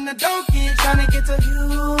hacking the donkey, trying to get to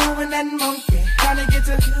you and that monkey. Trying to get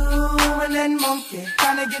to you and that monkey.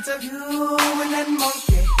 Trying to get to you and that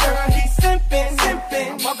monkey. Girl, he's simping,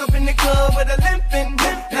 simping. Walk up in the club with a limping,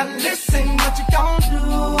 limping. Now listen, what you gon'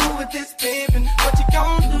 do with this pimpin'? What you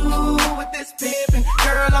gon' do with this pimpin'?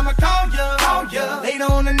 Girl, I'ma call ya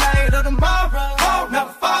later on the night or tomorrow. Now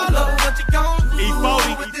follow what you gon' do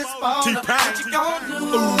with this baller. What you gon' do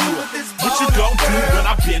with this baller? What you gon' do when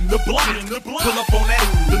I bend the block? Pull up on that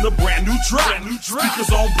in a brand new drop.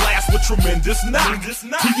 Speakers on blast with tremendous knock.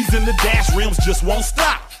 TVs in the dash rims just won't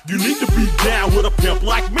stop. You need to be down with a pimp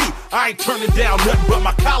like me. I ain't turning down nothing but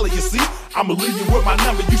my collar, you see. I'ma leave you with my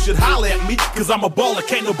number, you should holler at me. Cause I'm a baller,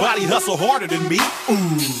 can't nobody hustle harder than me.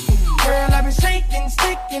 Ooh. Girl, I've been shaking,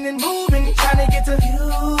 sticking and moving, trying to get to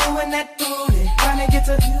you and that booty. Trying to get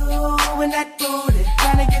to you and that booty.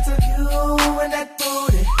 Trying to get to you and that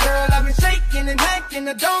booty. Girl, I've been shaking and hacking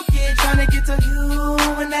the donkey, trying to get to you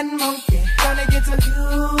and that monkey. Trying to get to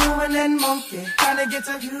you and that monkey. Trying to get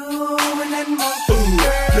to you and that monkey. Ooh,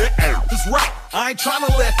 that's right. I ain't trying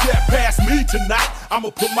to let that pass me tonight. I'ma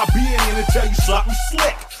put my being in and tell you something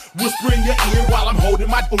slick. Whisper in your ear while I'm holding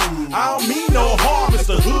my ooh. I don't mean no harm, it's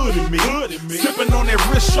the hood in me. Sipping on that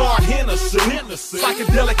Richard Hennessy.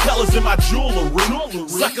 Psychedelic colors in my jewelry.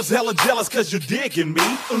 Suckers hella jealous cause you're digging me.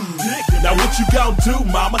 Now what you gon' do,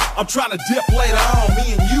 mama? I'm trying to dip later on,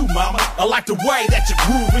 me and you, mama. I like the way that you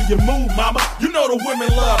groove and you move, mama. You know the women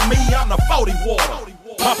love me, I'm the 40 water.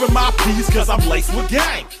 Popping my peas cause I'm laced with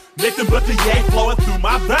gang. Nothing but the yank flowing through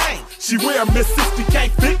my vein. She wear Miss 60,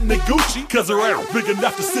 can't fit in the Gucci cause her ass big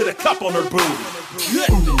enough to sit a cup on her booty.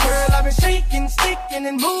 Girl, I've been shaking, sticking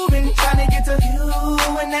and moving, trying to get to you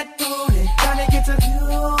and that booty. Trying to get to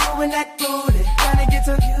you and that booty. Trying to get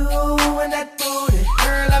to you and that booty.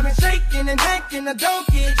 Girl, I've been shaking and hacking the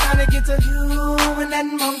donkey, trying to get to you and that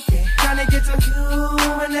monkey. Trying to get to you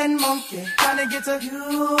and that monkey. Trying to get to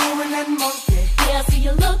you and that monkey. Yeah, I see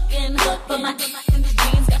you looking, but my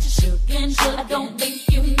jeans got you shookin'. I don't think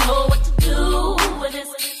you know what to do with this.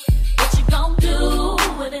 What you gon' do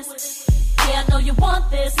with this? Yeah, I know you want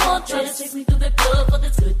this. Try to chase me through the club for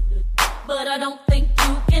this good, but I don't think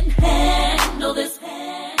you can handle this.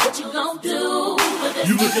 What you gon' do with this?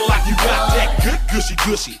 You looking like you got that good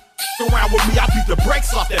gushy. Around with me, I beat the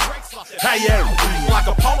brakes off that. Hey, yeah, like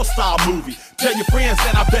a porno star movie. Tell your friends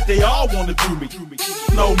and I bet they all wanna do me.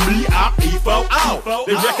 Know me, I'm E4O.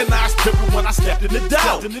 They recognize Pimpin' when I stepped in the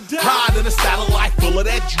door. Hide in a satellite full of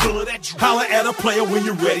that drill. Holler at a player when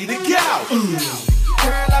you're ready to go.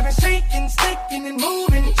 Girl, I've been shaking, sticking and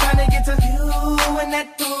moving, trying to get to you and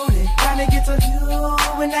that booty. Trying to get to you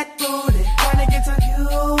and that booty. Trying to get to you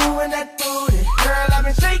and that booty. Girl, I've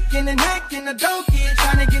been shaking and hacking a donkey,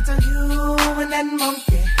 trying to get to you and that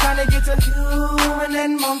monkey. Trying to get to you and that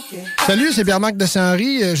monkey. Salut, c'est Pierre-Marc de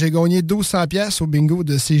Saint-Henri. J'ai gagné 1200 pièces au bingo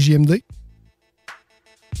de CJMD.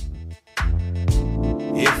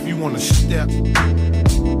 If you wanna step,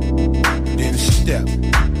 then step.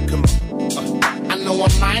 Come on. I know I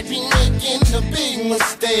might be making a big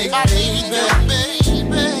mistake, baby.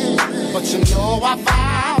 But you know I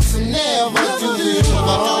vow to never do you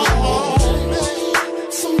wrong.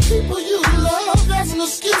 Some people you love as an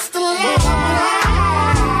excuse to lie.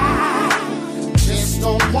 Just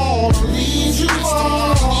don't wanna leave you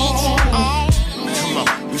on. Come on.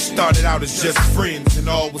 We started out as just friends and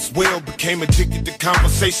all was well. Became addicted to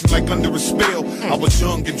conversation like under a spell. I was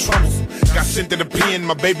young and troublesome. Got sent to the pen.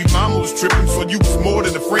 My baby mama was tripping. So you was more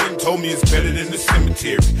than a friend. Told me it's better than the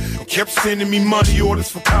cemetery. Kept sending me money orders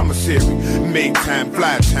for commissary. Made time,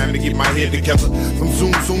 fly time to get my head together. From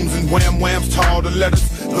zooms and whams to all the letters.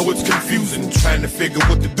 Know it's confusing. Trying to figure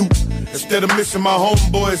what to do. Instead of missing my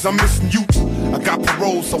homeboys, I'm missing you. I got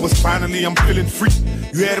parole, so it's finally I'm feeling free.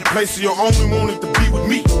 You had a place of your own and wanted to be with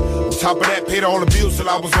me. On top of that, paid all the bills till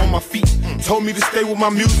I was on my feet. Told me to stay with my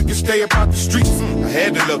music and stay about the streets. I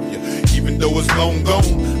had to love you, even though it's long gone.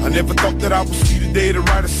 I never thought that I would see the day to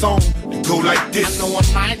write a song to go like this. I know I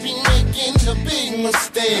might be making a big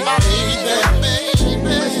mistake, baby.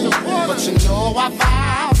 But you know I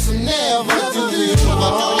vow to never do you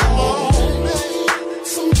wrong.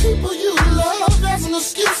 Some people you love as an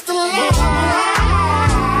excuse to lie.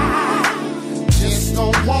 Just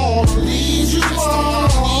don't wanna leave you on.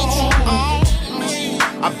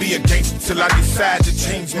 I'd be a gangster till I decide to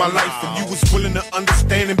change my life. And you was willing to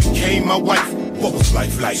understand and became my wife. What was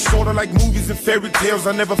life like? Sorta like movies and fairy tales.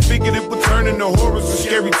 I never figured it would turn into horrors and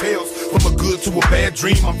scary tales. From a good to a bad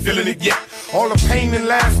dream, I'm feeling it yet. All the pain in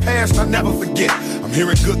life past, I never forget. I'm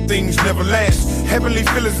hearing good things never last. Heavenly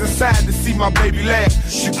feelings inside to see my baby laugh.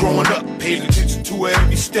 She growing up, paid attention to her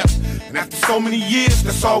every step. And after so many years,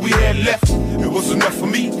 that's all we had left. It was enough for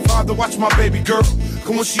me, father, watch my baby girl.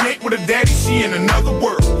 Cause when she ain't with her daddy, she in another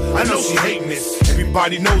world. I know she hating this,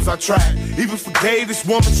 everybody knows I tried. Even forgave this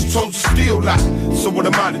woman, she chose to still lie. So what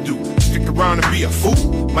am I to do? Stick around and be a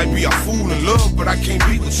fool? Might be a fool in love, but I can't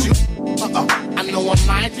be with you. I know I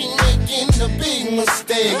might be making a big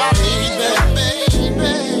mistake, baby.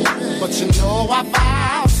 But you know I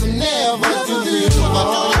vow to never do you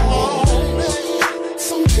wrong.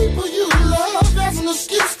 Some people you love as an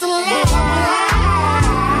excuse to lie.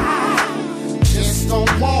 Just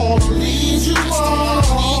don't wanna leave you on.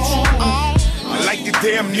 I like to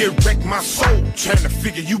damn near wreck my soul, trying to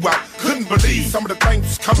figure you out. Couldn't believe some of the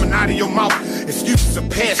things coming out of your mouth. Excuses of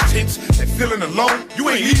past tense and feeling alone. You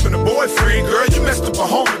ain't even a boyfriend, girl. You messed up a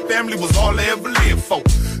home and family was all I ever lived for.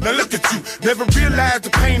 Now look at you, never realized the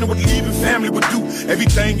pain of what leaving family would do.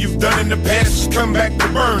 Everything you've done in the past has come back to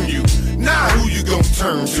burn you. Now who you gonna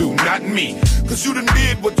turn to? Not me, cause you done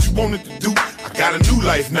did what you wanted to do. I got a new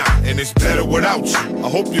life now, and it's better without you. I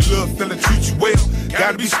hope your little fella treats you well.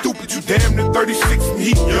 Gotta be stupid, you damn near 36 and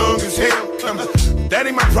he young as hell. That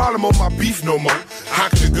ain't my problem or my beef no more. How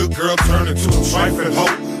could a good girl turn into a trifling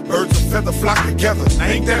hoe? Birds of feather flock together. Now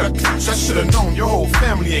ain't that a bitch? I should've known your whole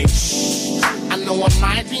family ain't shh. I know I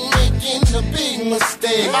might be making a big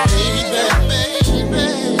mistake, baby.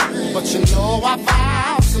 But you know I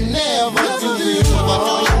vow to never do you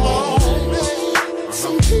wrong.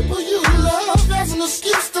 Some people you love as an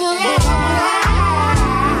excuse to lie.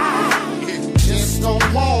 Just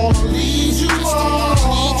don't wanna leave you on.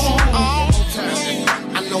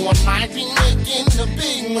 I know I might be making a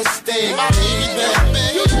big mistake, baby.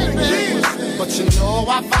 But you know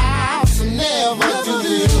I vow to never do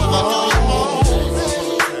you wrong.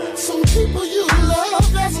 Some people you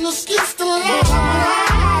love as an excuse to lie.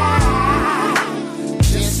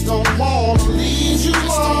 Just don't wanna leave you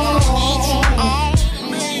on.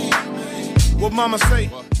 What mama say?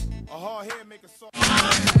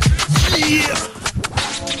 Yeah!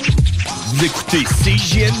 Vous écoutez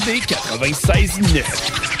CJMD 96.9.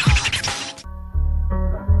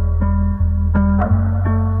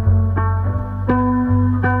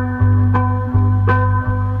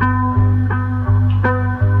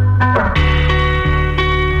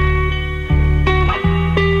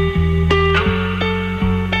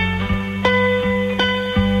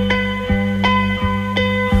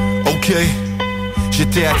 Ok,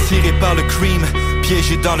 j'étais attiré par le cream,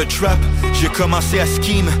 piégé dans le trap. J'ai commencé à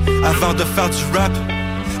scheme avant de faire du rap.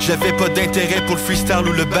 J'avais pas d'intérêt pour le freestyle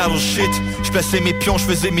ou le battle shit. J'plaçais mes pions,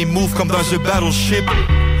 j'faisais mes moves comme dans un battleship.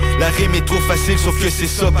 La rime est trop facile, sauf que c'est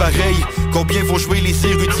ça pareil. Combien vont jouer les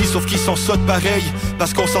érudits, sauf qu'ils sont sottes pareil.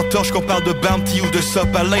 Parce qu'on s'entorche qu'on parle de bounty ou de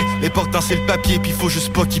sopalin. L'important c'est le papier, pis faut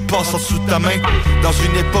juste pas qu'il passe en dessous de ta main. Dans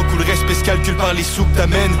une époque où le respect se calcule par les sous que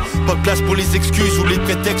t'amènes. Pas de place pour les excuses ou les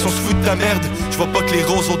prétextes, on se fout de ta merde. Je vois pas que les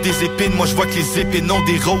roses ont des épines, moi je vois que les épines ont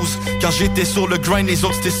des roses. Quand j'étais sur le grind, les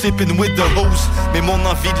autres c'était sipping with the hose. Mais mon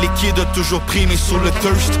envie de liquide a toujours primé sur le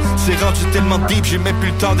thirst. C'est rendu tellement deep, j'ai même plus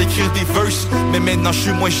le temps d'écrire des verses. Mais maintenant je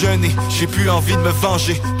suis moins jeune et j'ai plus envie de me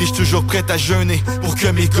venger. Pis j'suis toujours prêt à jeûner pour que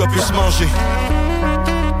mes gars puissent manger.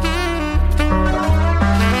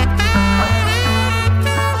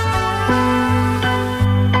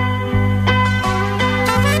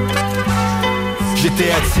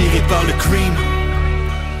 J'étais attiré par le cream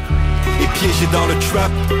et piégé dans le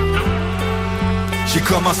trap. J'ai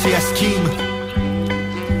commencé à scheme,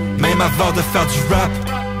 même avant de faire du rap.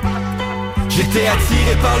 J'étais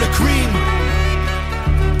attiré par le cream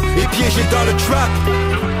et piégé dans le trap.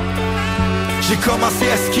 J'ai commencé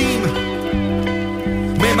à scheme,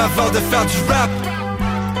 même avant de faire du rap.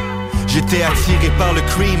 J'étais attiré par le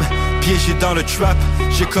cream, piégé dans le trap.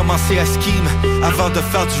 J'ai commencé à scheme, avant de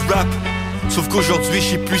faire du rap. Sauf qu'aujourd'hui,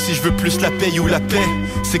 je sais plus si je veux plus la paye ou la paix.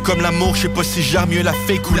 C'est comme l'amour, je sais pas si j'aime mieux la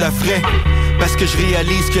fake ou la vraie. Parce que je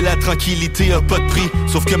réalise que la tranquillité a pas de prix.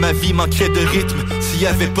 Sauf que ma vie manquerait de rythme s'il y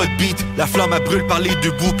avait pas de beat. La flamme elle brûle par les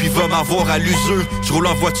deux bouts puis va m'avoir à l'usure. Je roule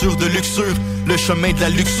en voiture de luxure, le chemin de la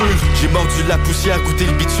luxure. J'ai mordu la poussière, goûté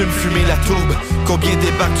le bitume, fumé la tourbe. Combien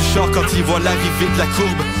débarquent du char quand ils voient l'arrivée de la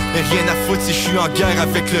courbe. Mais rien à foutre si je suis en guerre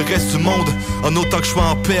avec le reste du monde. En autant que je sois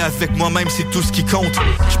en paix avec moi-même, c'est tout ce qui compte.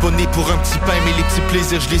 Je suis pas né pour un petit pain, mais les petits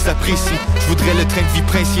plaisirs, je les apprécie. Je voudrais le train de vie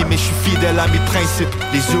princier, mais je suis fidèle à mes principes.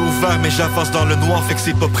 Les yeux ouverts, mais j'avance dans le noir, fait que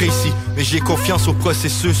c'est pas précis. Mais j'ai confiance au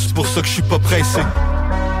processus, c'est pour ça que je suis pas pressé.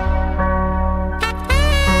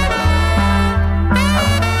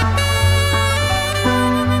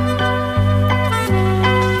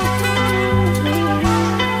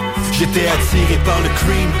 J'étais attiré par le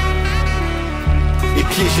cream et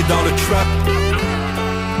piégé dans le trap.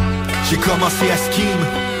 J'ai commencé à scheme,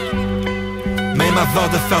 même avant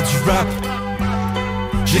de faire du rap.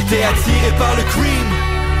 J'étais attiré par le cream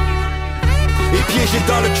et piégé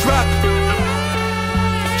dans le trap.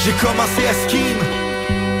 J'ai commencé à scheme,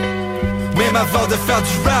 même avant de faire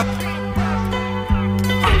du rap.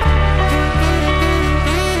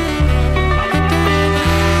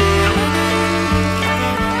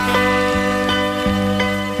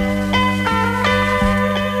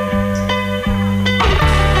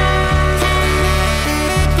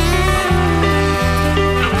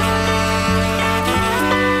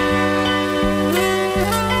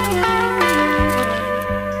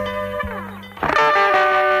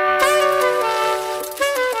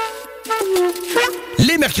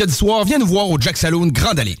 Mercredi soir, viens nous voir au Jack Saloon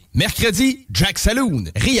Grande Allée. Mercredi, Jack Saloon.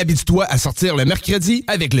 Réhabite-toi à sortir le mercredi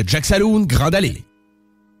avec le Jack Saloon Grande Allée.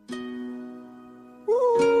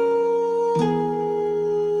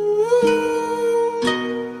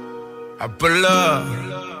 I pull up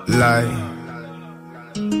like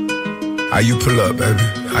how you pull up, baby?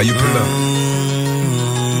 How you pull up?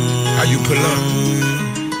 How you pull up?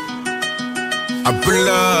 I pull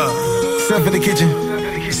up. Step in the kitchen.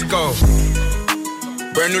 Let's go.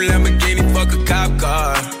 Brand new Lamborghini, fuck a cop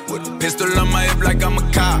car. With a pistol on my hip like I'm a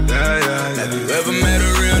cop. Have you ever met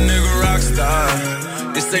a real nigga rock star?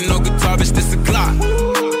 This ain't no guitar, bitch, this a Glock.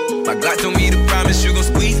 My Glock told me to promise you gon'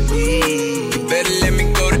 squeeze me. You better let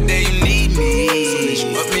me go the day you need me. So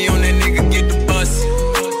bitch, put me on that nigga, get the bus.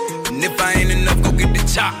 And if I ain't enough, go get the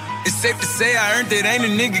chop. It's safe to say I earned it, ain't a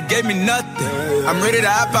nigga gave me nothing. I'm ready to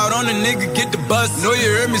hop out on a nigga, get the bus. Know you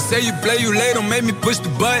heard me say you play, you late, don't make me push the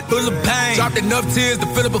butt. Full of pain, dropped enough tears to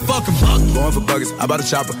fill up a fucking bucket. Going for buggers, I bought a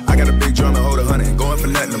chopper. I got a big drum to hold 100. Going for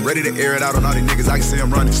nothing, I'm ready to air it out on all these niggas, I can see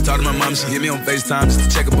I'm running. She talked to my mom, she hit me on FaceTime just to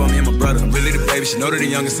check up on me and my brother. I'm really the baby, she know that the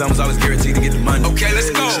youngest son was always guaranteed to get the money. Okay, let's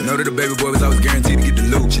go. She know that the baby boy was always guaranteed to get the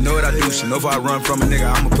loot. She know what I do, she know if I run from a nigga,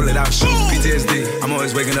 I'ma pull it out, shoot. PTSD, I'm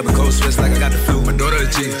always waking up in cold sweats like I got the flu. My daughter a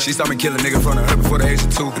G, she saw me kill a nigga in front of her before the age of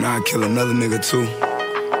 2. And I'd kill another nigga too.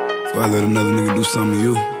 Before I let another nigga do something to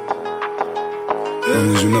you. As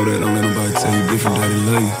long as you know that, don't let nobody tell you different, daddy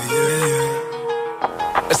love you.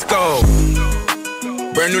 Let's go.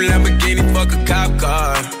 Brand new Lamborghini, fuck a cop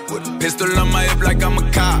car. With a pistol on my hip like I'm a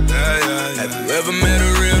cop. Have you ever met a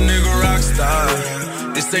real nigga rock star?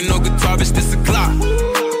 This ain't no guitar, bitch, this a Glock.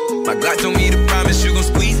 My Glock told me to promise you gon'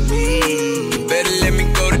 squeeze me. You better let me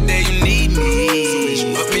go the day you need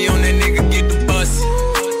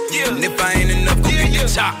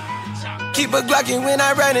keep a Glockin' when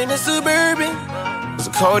I ride in the Suburban. So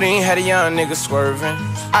codeine had a young nigga swerving.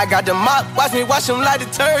 I got the mop, watch me wash him like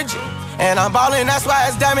detergent. And I'm ballin', that's why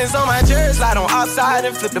it's diamonds on my jersey. Slide on outside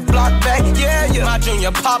and flip the block back, yeah, yeah. My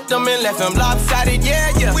junior popped them and left him lopsided,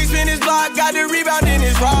 yeah, yeah. We spin his block, got the rebound in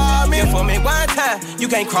his ramen. For me one time, you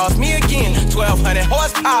can't cross me again. 1,200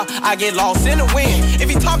 horsepower, I get lost in the wind. If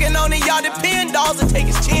he talking on it, y'all depend, dolls will take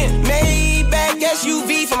his chin. Maybach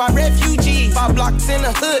SUV for my refugees. 5 blocks in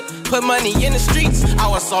the hood, put money in the streets. I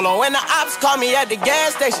was solo and the ops called me at the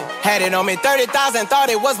gas station. Had it on me 30,000, thought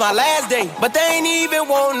it was my last day. But they ain't even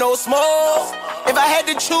want no smoke. If I had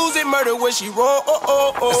to choose it, murder would she roll?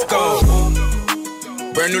 Let's go.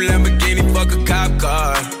 Brand new Lamborghini, fuck a cop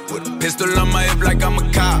car. With a pistol on my hip like I'm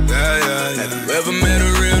a cop. Have you ever met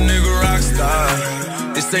a real nigga rock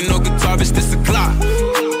star? This ain't no guitar, bitch, this a clock.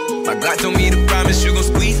 My God told me to promise you gon'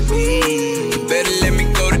 squeeze me. You better let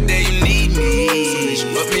me go the day you need me. So bitch,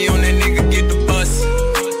 put me on that nigga, get the bus.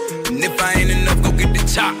 And if I ain't enough, go get the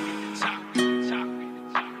chop.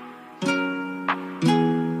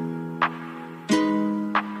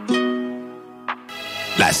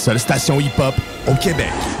 La seule station hip-hop au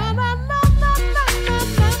Québec.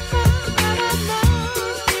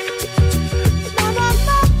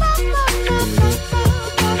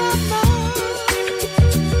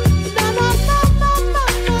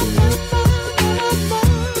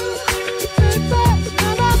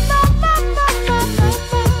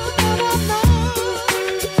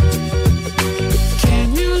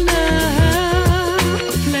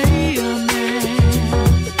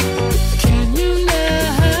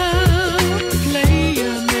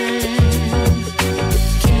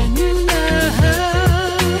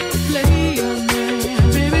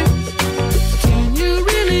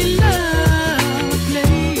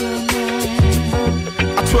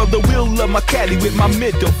 My caddy with my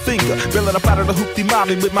middle finger, reeling up out of the hoopty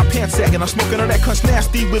mommy with my pants sagging. I'm smoking on that crunch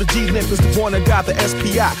nasty with a G-limp. It's the born and got the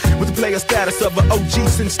SPI with the player status of an OG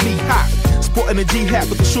since knee high. Sporting a G-hat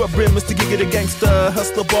with the short brim, Mr. Giga the gangster,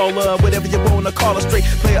 hustler, baller, whatever you wanna call a straight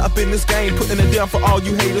player up in this game, putting it down for all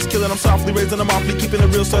you haters, killing them softly, raising them awfully, keeping it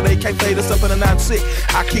real so they can't fade us up in a 9-6.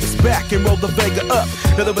 I kicks back and roll the Vega up,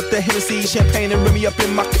 nothing but the Hennessy, champagne and Remy up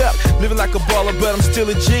in my cup, living like a baller, but I'm still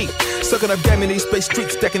a G. Sucking up game in these space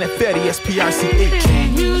streets, stacking that fatty, SPICE.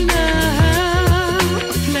 Can you love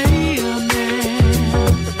a player man?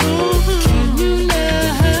 Can you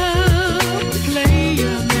love a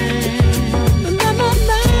player man?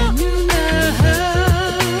 Can you love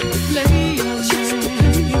a player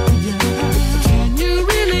man? Can you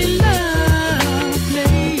really love a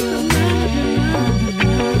player man?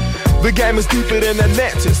 The game is deeper than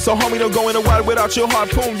Atlantis, so homie don't go in the water without your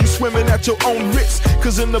harpoon. You swimming at your own risk,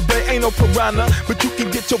 cause in the bay ain't no piranha, but you can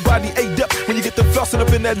get your body ate up when you get the flossing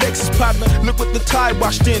up in that Lexus partner. Look what the tide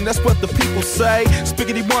washed in, that's what the people say.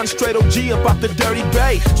 Spiggity one, straight OG up out the dirty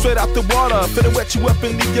bay, straight out the water, finna wet you up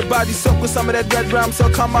and leave your body soaked with some of that red rum. So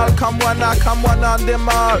come on them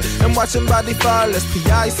all, and watch somebody fall.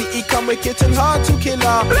 SPICE, come with kitchen hard to kill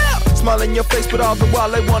all. Smile in your face, but all the while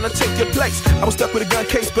they wanna take your place. I was stuck with a gun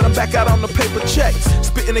case, but I'm back out on the paper chase.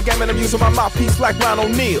 Spitting the game and I'm using my mouthpiece like Ron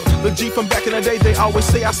O'Neal. The G from back in the day, they always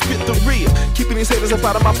say I spit the real. Keeping these haters up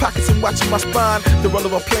out of my pockets and watching my spine. The role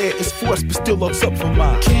of a player is forced, but still looks up for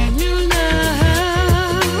mine. Can you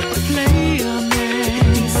love a player man?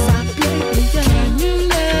 Can you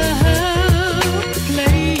love a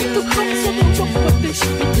player man?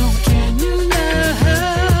 Can you love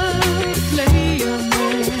a player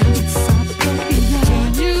man?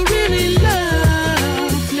 Can you really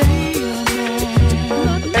love a player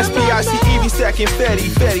man? SPICE be stacking fatty.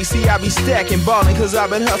 See, I be stacking, ballin', cause I've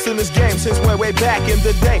been hustling this game since way back in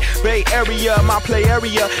the day. Bay Area, my play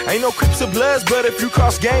area. Ain't no Crips or Bloods, but if you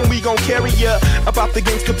cross game, we gon' carry ya. About the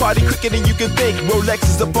gangsta party quicker than you can think.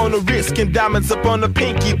 Rolexes up on the wrist and diamonds up on the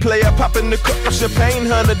pinky. Player poppin' the cup of champagne,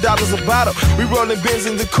 $100 a bottle. We rollin' Benz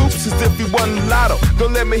in the coupes as if we won the lotto.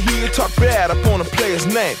 Don't let me hear you talk bad up on a player's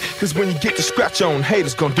name, cause when you get the scratch on,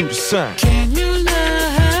 haters gon' do the same. Can you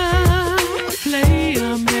love a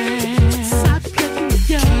player man?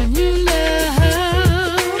 Can you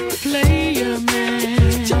love a player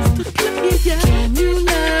man? Just a player. Can you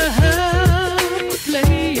love a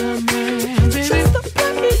player man? Baby? Just a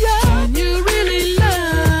player. Can you really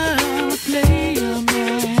love a player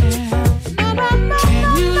man? Can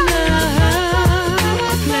you love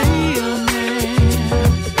a player man?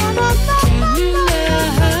 Can you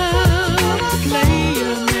love a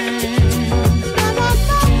player man?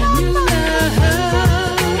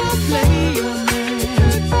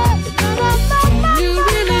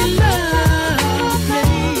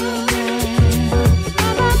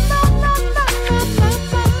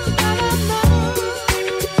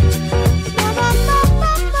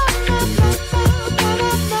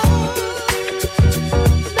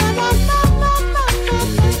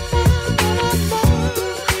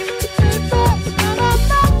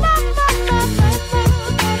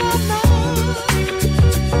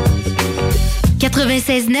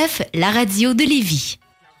 96.9, la radio de Lévis.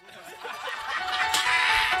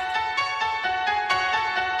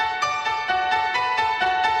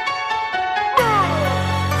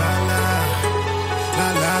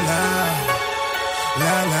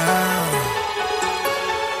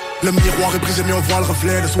 Le miroir est brisé mais on voit le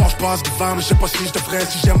reflet. Le soir je passe devant mais je sais pas si je devrais.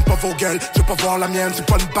 Si j'aime pas vos gueules, je veux pas voir la mienne. C'est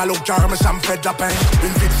pas une balle au cœur mais ça me fait de la peine.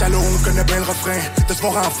 Une vie de salaud, on connaît bien le refrain. De se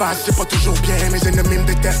voir en face, c'est pas toujours bien. Mes ennemis me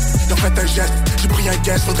détestent, ils ont fait un geste. J'ai pris un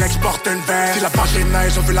guest, faudrait que je porte une veste. Si la page est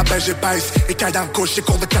neige, on veut la beige épaisse. Et caille dans le couche, c'est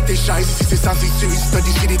cours de catéchèse. Ici c'est sans issue, si t'as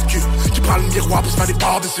des idées de cul, tu prends le miroir pour se faire des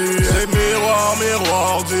parts dessus. C'est miroir,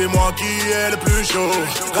 miroir, dis-moi qui est le plus chaud.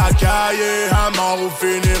 Racaillé à mort ou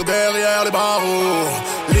finir derrière les barreaux.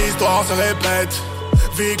 L'histoire se répète,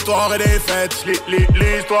 victoire et défaite.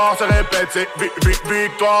 L'histoire se répète, c'est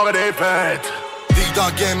victoire et défaite. Dig dans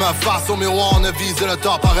le game, face au miroir, on a visé le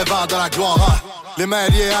top en rêvant de la gloire. Hein? Les mains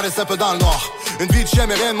liées à des un peu dans le noir. Une vie de chien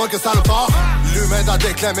mais rien de moins que ça le part. L'humain dans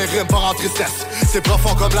déclin mais rime pas en tristesse. C'est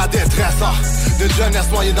profond comme la détresse. Hein? De jeunesse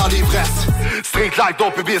noyée dans l'ivresse. Street life,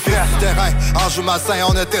 dope et business. Terrain, enjeu malsain,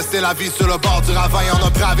 on a testé la vie sur le bord du ravin. On a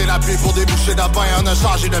bravé la pluie pour déboucher de bain. On a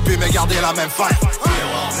changé de but mais gardé la même fin.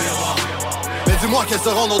 Mais dis-moi quels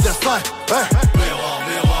seront nos destins, hein?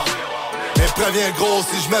 Et préviens gros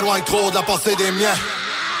si je m'éloigne trop de la pensée des miens.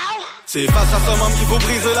 C'est face à son homme qu'il faut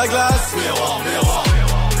briser la glace.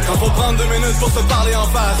 Quand faut prendre 2 minutes pour se parler en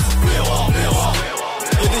face.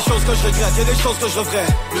 Y'a des choses que je regrette, y'a des choses que je referais.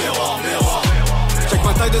 Check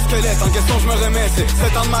ma taille de squelette, en question je me remets. C'est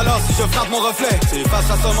 7 ans de malheur si je frappe mon reflet. C'est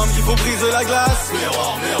face à son homme qu'il faut briser la glace.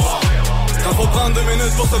 Quand faut prendre 2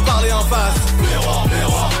 minutes pour se parler en face.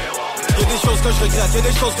 Y'a des choses que je regrette, y'a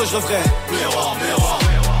des choses que je referais.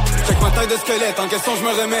 Check ma taille de squelette, en question je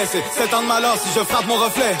me remets. C'est 7 ans de malheur si je frappe mon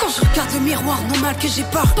reflet. Quand je regarde le miroir, normal que j'ai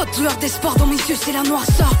peur. Pas de lueur d'espoir dans mes yeux, c'est la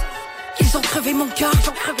noirceur. Ils ont crevé mon cœur,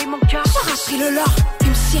 j'arracherai le leur.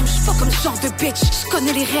 MCM, j'suis pas comme ce genre de bitch.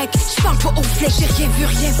 J'connais les règles, j'parle pas au flèche. J'ai rien vu,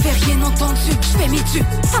 rien fait, rien entendu. J'fais mes dupes,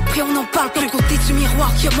 après on en parle plus. Côté du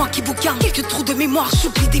miroir, y'a moi qui boucane. Quelques trous de mémoire,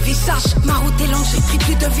 j'oublie des visages. Ma route est longue, j'ai pris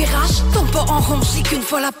plus de virages. Tombe pas en rond, j'ai qu'une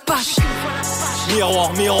fois la page.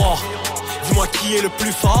 Miroir, miroir, dis-moi qui est le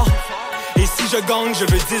plus fort. Et si je gagne, je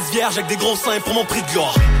veux 10 vierges avec des gros seins pour mon prix de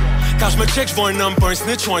gloire. Quand je me check, je vois un homme, pas un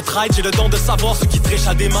snitch ou un traître. J'ai le don de savoir ceux qui trichent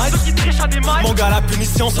à des maîtres. Mon gars, la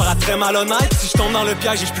punition sera très malhonnête. Si je tombe dans le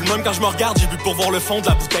piège, j'ai plus le même quand je me regarde. J'ai bu pour voir le fond de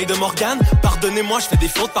la bouteille de Morgane. Pardonnez-moi, je fais des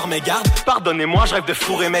fautes par mes gardes. Pardonnez-moi, je rêve de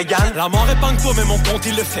fourrer Mégane. La mort épargne pas, mais mon compte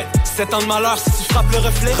il le fait. 7 ans de malheur si tu frappes le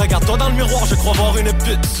reflet. Regarde-toi dans le miroir, je crois voir une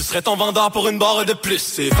pute. Tu serais ton vendeur pour une barre de plus.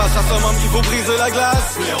 C'est face à ce homme qu'il faut briser la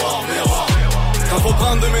glace. Miroir, miroir. Quand faut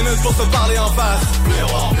prendre 2 minutes pour se parler en face.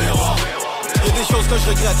 Miroir, miroir. Y'a des choses que je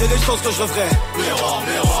regrette, y'a des choses que je referais.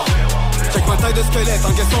 Check ma taille de squelette,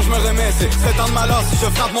 en question je me remets. C'est 7 ans de malheur si je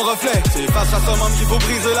frappe mon reflet. C'est face à ce homme qu'il faut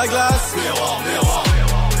briser la glace.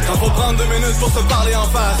 Quand faut prendre 2 minutes pour se parler en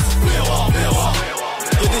face.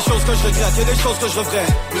 Y'a des choses que je regrette, y'a des choses que je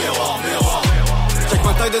referais. Check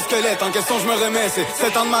ma taille de squelette, en question je me remets. C'est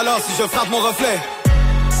 7 ans de malheur si je frappe mon reflet.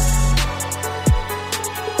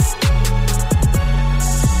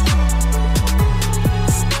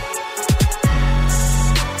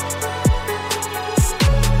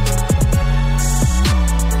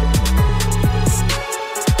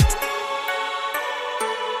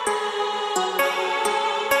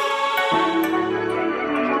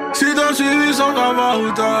 Suivi sans savoir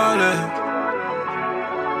où t'allais.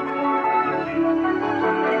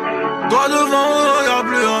 Toi devant, regarde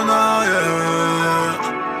plus en arrière.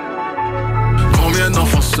 Combien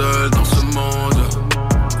d'enfants seuls dans ce monde?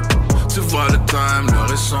 Tu vois le time,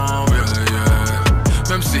 l'heure est sombre, yeah, yeah.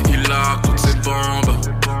 Même s'il a toutes ses bombes.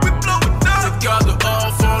 Les gars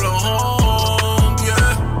dehors font leur honte, yeah.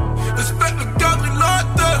 Respecte le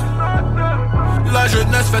quadrilatère. La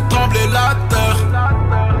jeunesse fait trembler la terre.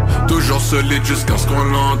 Toujours solide jusqu'à ce qu'on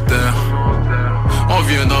l'enterre. On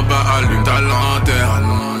vient d'en bas, allume ta lanterne.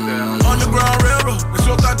 Underground Railroad, et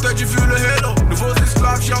sur ta tête j'ai vu le halo. Nouveaux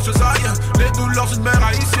esclaves cherchent ailleurs. Les douleurs d'une mère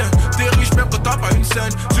haïtienne. T'es riche même quand t'as pas une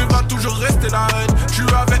scène. Tu vas toujours rester la reine. J'suis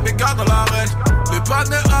avec mes gars dans l'arène. Les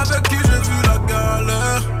partenaires avec qui j'ai vu la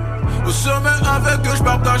galère. Au sommet avec eux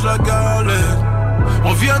j'partage la galère.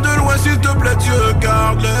 On vient de loin s'il te plaît Dieu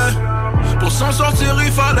garde-les. Pour s'en sortir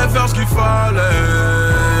il fallait faire ce qu'il fallait.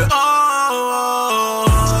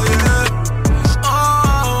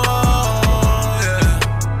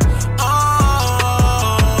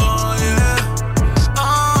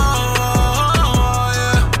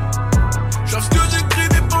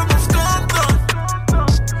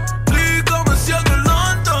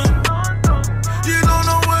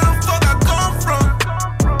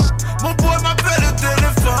 Mon boy m'appelle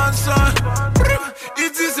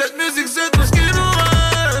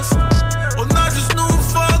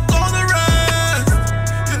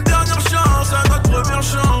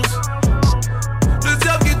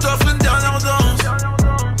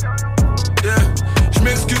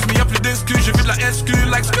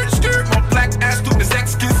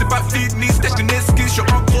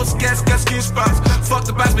tout se passe. Fuck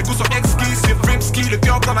de base, mes goûts sont exquis. C'est Rimsky, le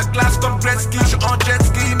cœur dans la glace comme Gretzky. Je suis en jet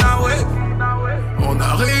ski, now ouais. On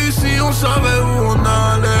a réussi, on savait où on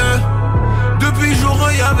allait. Depuis jour,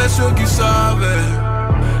 il y avait ceux qui savaient.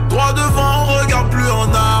 Droit devant, on regarde plus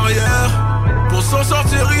en arrière. Pour s'en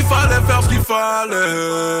sortir, il fallait faire ce qu'il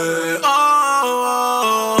fallait. Oh,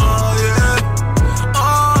 oh, oh, yeah. Oh,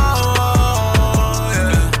 oh,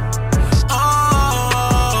 yeah. Oh,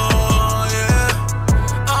 yeah.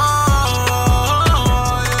 Oh,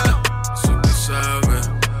 yeah. Ceux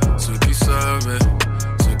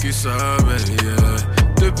qui savaient, yeah.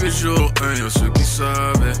 Depuis jour 1, y'a ceux qui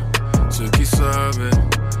savaient,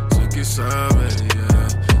 yeah.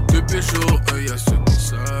 Depuis jour 1, y'a ceux qui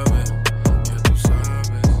savaient.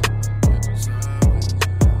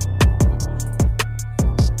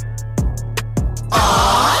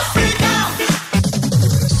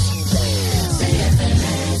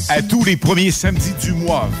 À tous les premiers samedis du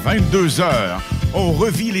mois, 22h, on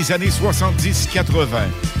revit les années 70-80.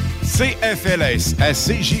 CFLS à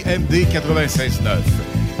CJMD 96.9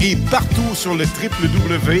 et partout sur le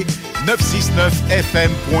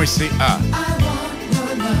www.969fm.ca.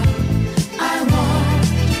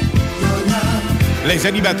 Les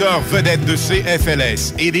animateurs vedettes de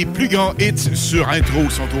CFLS et les plus grands hits sur intro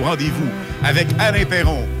sont au rendez-vous avec Alain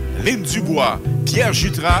Perron, Lynn Dubois, Pierre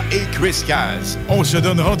Jutras et Chris Caz. On se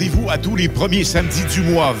donne rendez-vous à tous les premiers samedis du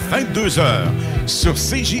mois, 22h, sur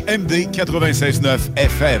CJMD 96.9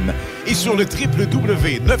 FM et sur le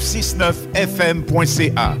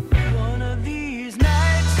www.969fm.ca.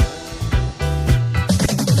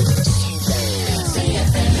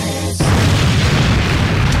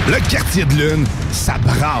 Le quartier de lune, ça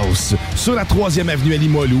brasse. Sur la 3e avenue à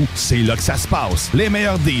Limoilou, c'est là que ça se passe. Les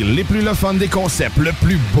meilleurs deals, les plus le fun des concepts, le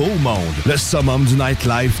plus beau monde. Le summum du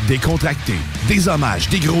nightlife décontracté. Des hommages,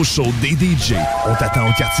 des gros shows, des DJ. On t'attend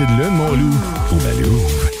au quartier de lune, mon loup. Au Malou,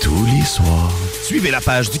 tous les soirs. Suivez la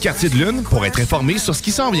page du quartier de lune pour être informé sur ce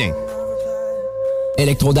qui s'en vient.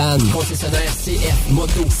 Électrodan, concessionnaire CF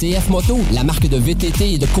Moto. CF Moto, la marque de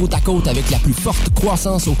VTT et de côte à côte avec la plus forte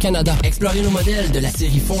croissance au Canada. Explorez nos modèles de la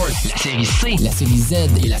série Force, la série C, la série Z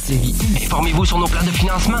et la série U. Informez-vous sur nos plans de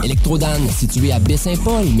financement. Électrodan, situé à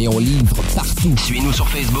Baie-Saint-Paul, mais on livre partout. Suivez-nous sur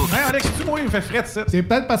Facebook. Hey Alex, tu vois, il me fait frais de ça. C'est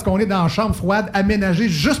peut-être parce qu'on est dans une chambre froide aménagée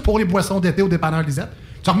juste pour les boissons d'été au dépanneur Lisette.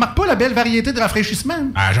 Tu remarques pas la belle variété de rafraîchissement?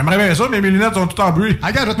 Ah, j'aimerais bien ça, mais mes lunettes sont toutes en bruit. Ah,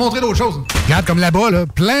 regarde, je vais te montrer d'autres choses. Regarde, comme là-bas, là,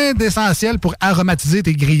 plein d'essentiels pour aromatiser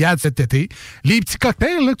tes grillades cet été. Les petits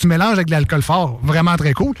cocktails là, que tu mélanges avec de l'alcool fort, vraiment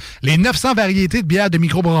très cool. Les 900 variétés de bières de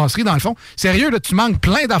microbrasserie, dans le fond. Sérieux, là, tu manques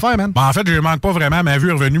plein d'affaires, man. Bon, en fait, je manque pas vraiment. Ma vue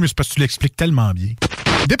est revenue, mais c'est parce que tu l'expliques tellement bien.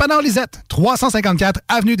 Dépanneur Lisette, 354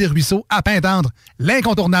 Avenue des Ruisseaux, à Pintendre.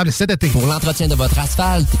 L'incontournable cet été. Pour l'entretien de votre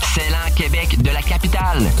asphalte, Célan Québec de la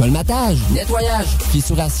capitale. Colmatage, nettoyage,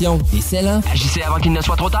 fissuration et Célan. Agissez avant qu'il ne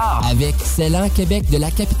soit trop tard. Avec Célan Québec de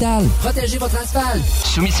la capitale. Protégez votre asphalte.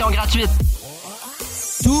 Soumission gratuite.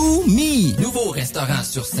 To Me, nouveau restaurant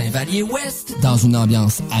sur Saint-Vallier-Ouest, dans une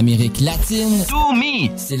ambiance Amérique latine. To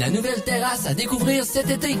Me, c'est la nouvelle terrasse à découvrir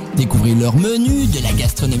cet été. Découvrez leur menu de la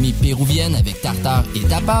gastronomie péruvienne avec tartare et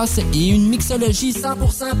tapas et une mixologie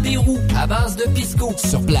 100% Pérou à base de pisco.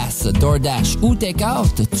 Sur place, DoorDash ou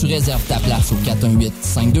Take-Out, tu réserves ta place au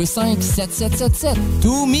 418-525-7777.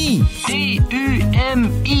 To Me,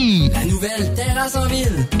 T-U-M-I, la nouvelle terrasse en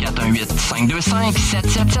ville.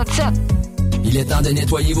 418-525-7777. Il est temps de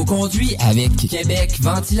nettoyer vos conduits avec Québec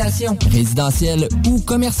Ventilation. Résidentiel ou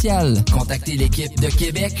commercial. Contactez l'équipe de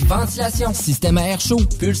Québec Ventilation. Système à air chaud,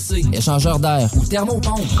 pulsé, échangeur d'air ou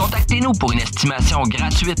thermopompe. Contactez-nous pour une estimation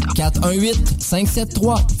gratuite.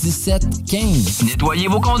 418-573-1715. Nettoyez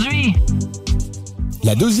vos conduits.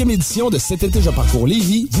 La 2e édition de Cet été, je parcours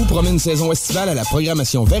Lévis vous promet une saison estivale à la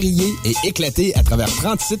programmation variée et éclatée à travers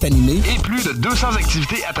 30 sites animés Et plus de 200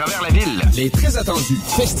 activités à travers la ville. Les très attendus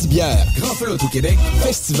Festibière, Grand Feu au Québec,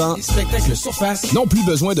 Festivant et Spectacle Surface n'ont plus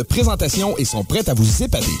besoin de présentation et sont prêts à vous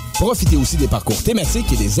épater. Profitez aussi des parcours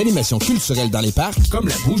thématiques et des animations culturelles dans les parcs, comme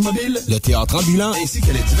la Bouge Mobile, le théâtre ambulant, ainsi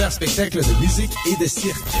que les divers spectacles de musique et de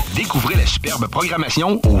cirque. Découvrez la superbe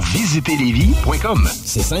programmation au visiterlévis.com.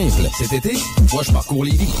 C'est simple. Cet été, moi je parcours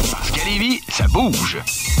Lévis. Parce qu'à Lévis, ça bouge.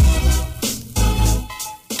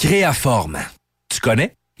 Créaform. Tu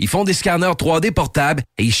connais? Ils font des scanners 3D portables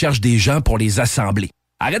et ils cherchent des gens pour les assembler.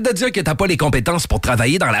 Arrête de dire que t'as pas les compétences pour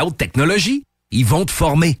travailler dans la haute technologie. Ils vont te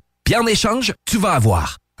former. Puis en échange, tu vas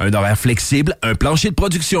avoir un horaire flexible, un plancher de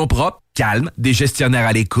production propre, calme, des gestionnaires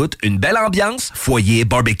à l'écoute, une belle ambiance, foyer,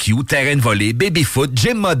 barbecue, terrain de volley, baby-foot,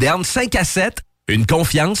 gym moderne, 5 à 7, une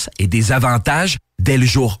confiance et des avantages dès le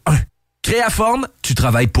jour 1. Créaform, tu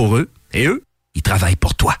travailles pour eux et eux, ils travaillent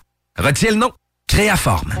pour toi. Retiens le nom.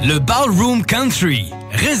 Créaforme. Le Ballroom Country.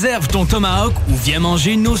 Réserve ton tomahawk ou viens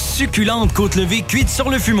manger nos succulentes côtes levées cuites sur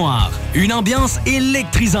le fumoir. Une ambiance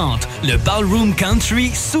électrisante. Le Ballroom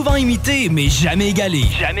Country, souvent imité mais jamais égalé.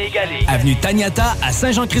 Jamais égalé. Avenue Taniata à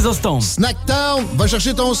Saint-Jean-Chrysostome. Snacktown, va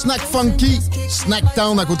chercher ton snack funky.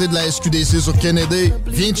 Snacktown à côté de la SQDC sur Kennedy.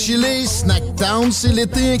 Viens chiller, Snacktown, c'est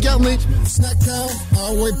l'été incarné. Snacktown,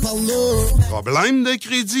 ah ouais, par là. Problème de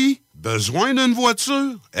crédit? Besoin d'une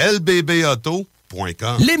voiture? LBBauto.com.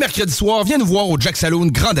 Les mercredis soirs, viens nous voir au Jack Saloon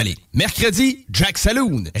Grande Allée. Mercredi, Jack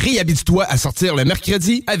Saloon. Réhabite-toi à sortir le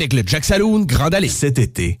mercredi avec le Jack Saloon Grande Allée. Cet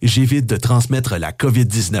été, j'évite de transmettre la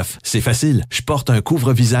COVID-19. C'est facile. Je porte un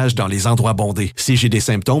couvre-visage dans les endroits bondés. Si j'ai des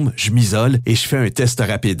symptômes, je m'isole et je fais un test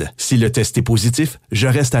rapide. Si le test est positif, je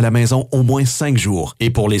reste à la maison au moins 5 jours. Et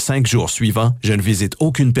pour les 5 jours suivants, je ne visite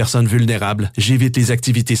aucune personne vulnérable. J'évite les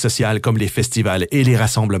activités sociales comme les festivals et les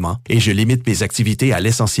rassemblements. Et je limite mes activités à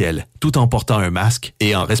l'essentiel, tout en portant un masque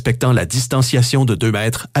et en respectant la distanciation de 2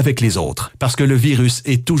 mètres avec les autres. Parce que le virus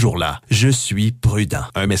est toujours là. Je suis prudent.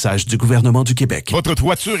 Un message du gouvernement du Québec. Votre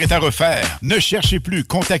toiture est à refaire. Ne cherchez plus.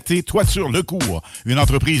 Contactez Toiture Lecourt. Une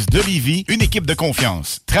entreprise de Lévis, une équipe de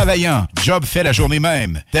confiance. Travaillant. Job fait la journée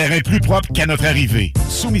même. Terrain plus propre qu'à notre arrivée.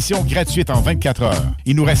 Soumission gratuite en 24 heures.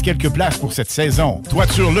 Il nous reste quelques places pour cette saison.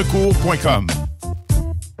 ToitureLecourt.com.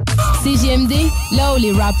 CJMD, là où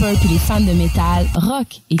les rappers puis les fans de métal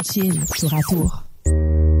rock et chill sur la tour.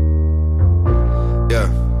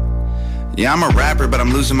 Yeah, I'm a rapper, but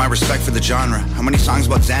I'm losing my respect for the genre. How many songs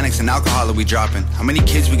about Xanax and alcohol are we dropping? How many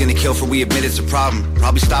kids we gonna kill for we admit it's a problem?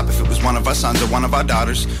 Probably stop if it was one of our sons or one of our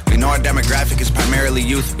daughters. We know our demographic is primarily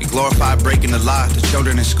youth. We glorify breaking the law to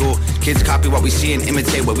children in school. Kids copy what we see and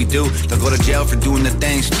imitate what we do. They'll go to jail for doing the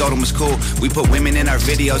things thought them was cool. We put women in our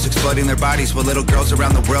videos exploiting their bodies while little girls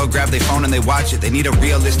around the world grab their phone and they watch it. They need a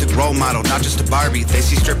realistic role model, not just a Barbie. They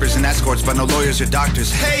see strippers and escorts, but no lawyers or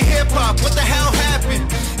doctors. Hey, hip-hop, what the hell happened?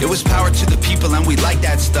 It was power to the people and we like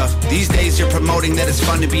that stuff. These days you're promoting that it's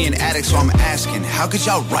fun to be an addict, so I'm asking, how could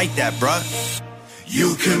y'all write that, bruh?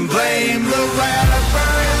 You can blame the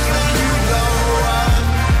rappers when you blow up,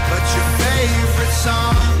 but your favorite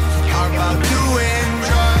songs are about doing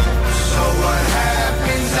drugs. So what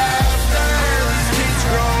happens after these kids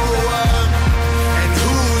grow up? And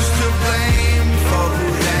who's to blame for who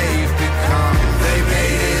they've become? They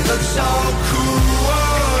made it look so cool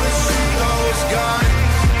to shoot those guns.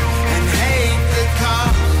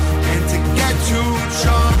 Too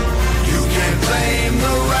drunk. You can't blame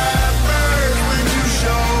the rappers when you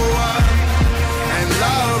show up and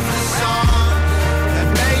love the song that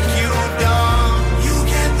make you dumb. You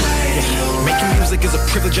can't blame Making music is a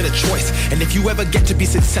privilege and a choice. And if you ever get to be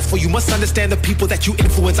successful, you must understand the people that you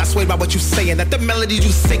influence. I swear by what you say, and that the melodies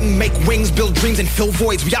you sing make wings, build dreams, and fill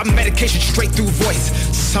voids. We got medication straight through voice.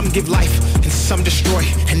 Some give life, and some destroy.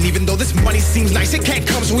 And even though this money seems nice, it can't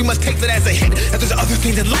come, so we must take that as a hit. And there's other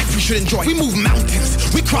things in life we should enjoy. We move mountains,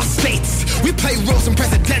 we cross states, we play roles in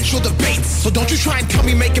presidential debates. So don't you try and tell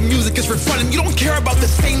me making music is for fun, and you don't care about the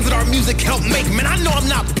things that our music helped make. Man, I know I'm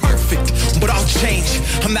not perfect, but I'll change.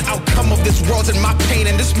 I'm the outcome of this world and my pain,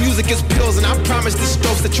 and this music is pills, and I promise this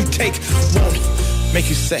dose that you take won't make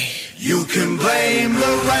you say, you can blame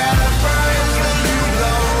the rappers when you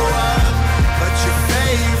blow up, but your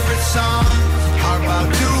favorite songs are about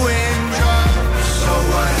doing drugs. So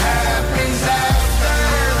what happens after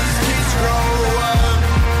these kids grow up?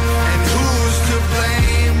 And who's to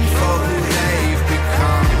blame for who they've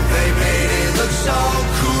become? They made it look so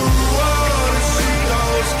cool to shoot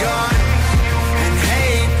those guns and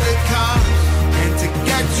hate the cops and to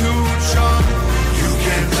get too drunk. You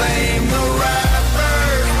can't blame the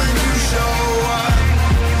rappers when you show up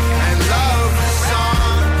and love the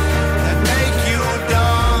song that make you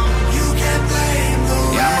dumb. You can't blame the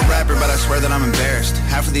rappers. Yeah, I'm a rapper, but I swear that I'm embarrassed.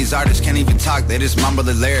 Half of these artists can't even talk, they just mumble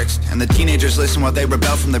the lyrics. And the teenagers listen while they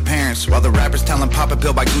rebel from their parents. While the rappers tell them pop a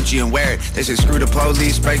pill, buy Gucci and wear it. They say screw the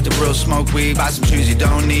police, break the rules, smoke weed, buy some shoes you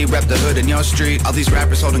don't need, rep the hood in your street. All these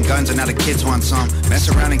rappers holding guns and now the kids want some. Mess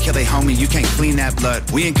around and kill a homie, you can't clean that blood.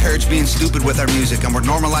 We encourage being stupid with our music, and we're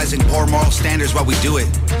normalizing poor moral standards while we do it.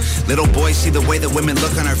 Little boys see the way that women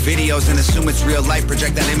look on our videos and assume it's real life,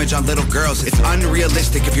 project that image on little girls. It's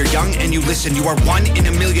unrealistic. If you're young and you listen, you are one in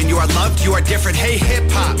a million. You are loved, you are different. Hey,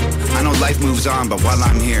 hip-hop. I know life moves on, but while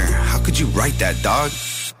I'm here, how could you write that, dog?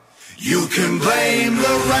 You can blame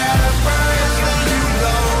the rappers when you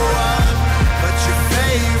blow up, but your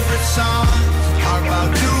favorite songs are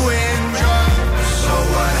about doing drugs. So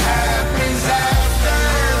what happens after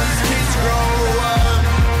these kids grow up?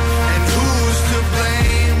 And who's to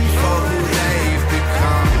blame for who they've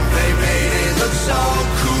become? They made it look so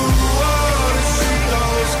cool to shoot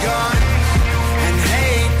those guns and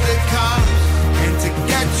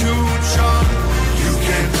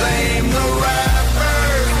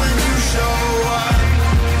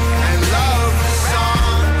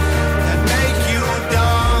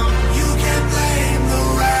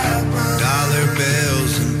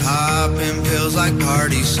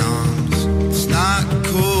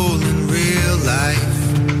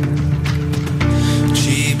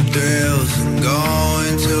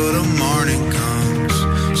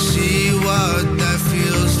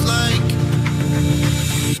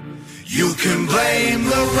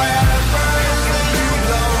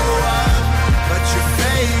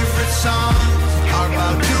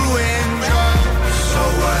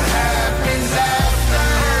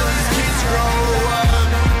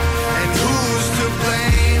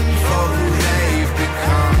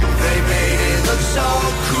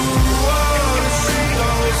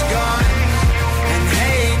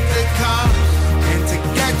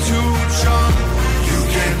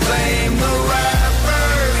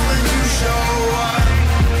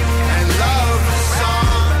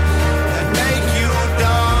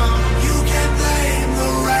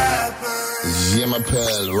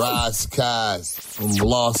Chappelle, Roz Kaz from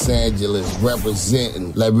Los Angeles,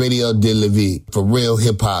 representing La Radio de la Vie for real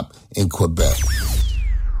hip-hop in Quebec.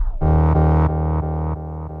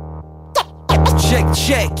 Check,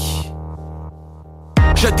 check.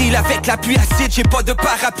 Je deal avec la pluie acide, j'ai pas de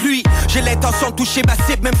parapluie. J'ai l'intention de toucher ma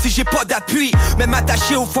cible même si j'ai pas d'appui. Même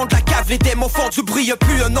attaché au fond de la cave, les démons font du bruit. Y'a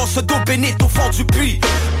plus un once d'eau bénite au fond du puits.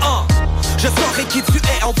 Je saurai qui tu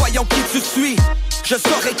es en voyant qui tu suis. Je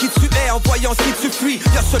saurai qui tu es en voyant si tu fuis.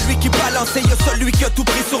 Y'a celui qui balance et y'a celui qui a tout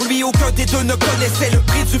pris sur lui. Aucun des deux ne connaissait le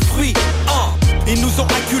prix du fruit. Ils nous ont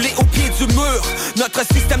acculés au pied du mur. Notre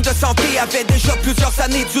système de santé avait déjà plusieurs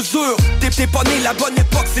années d'usure. T'es pas né la bonne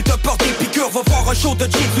époque, c'est de porter des piqûres. Va voir un show de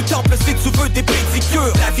J du temple si tu veux des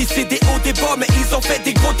pédicures. La vie c'est des hauts, des bas, mais ils ont fait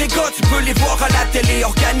des gros dégâts. Tu peux les voir à la télé,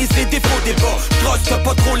 organiser des faux débats. J'troste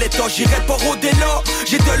pas trop l'état, j'irai pas rôder là.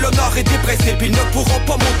 J'ai de l'honneur et des principes, ils ne pourront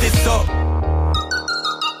pas monter ça.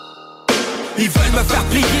 Ils veulent me faire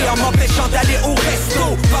plier en m'empêchant d'aller au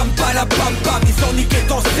resto. Pam pala pam pam, ils ont niqué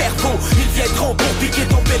ton cerveau. Ils viendront pour piquer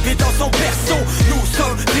ton bébé dans son berceau. Nous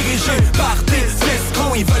sommes dirigés par des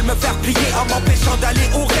escrocs. Ils veulent me faire plier en m'empêchant d'aller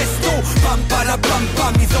au resto. Pam pala pam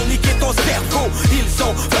pam, ils ont niqué ton cerveau. Ils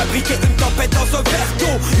ont fabriqué une tempête dans un verre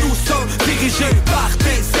d'eau. Nous sommes dirigés par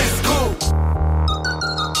des escrocs.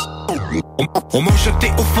 On m'a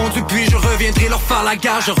jeté au fond du puits, je reviendrai leur faire la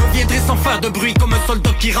gare. Je reviendrai sans faire de bruit comme un soldat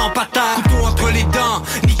qui rampe à terre. Couteau entre les dents,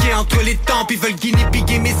 niqué entre les tempes. Ils veulent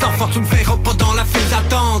guinée-piguer mes enfants, tu me verras pas dans la file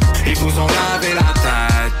d'attente. Ils vous ont lavé la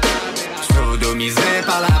tête, sodomisés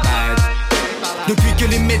par la bête. Depuis que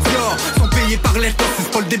les médias sont payés par l'État,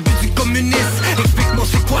 c'est pas le début du communisme. Explique-moi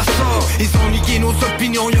c'est quoi ça? Ils ont niqué nos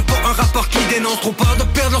opinions, y'a pas un rapport qui dénonce. Trop peur de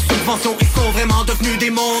perdre leurs subventions, ils sont vraiment devenus des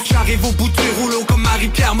monstres. J'arrive au bout du rouleau comme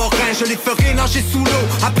Marie-Pierre Morin. Je les ferai nager sous l'eau,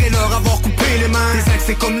 après leur avoir coupé les mains. Les ex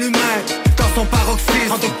c'est comme l'humain, dans son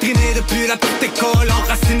paroxysme. Endoctriné depuis la petite école,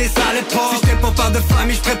 enraciné ça l'époque. Si j'étais pas père de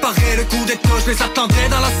famille, je préparais le coup d'état. Je les attendrais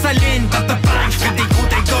dans la saline, je fais des gros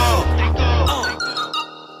dégâts.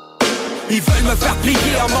 Ils veulent me faire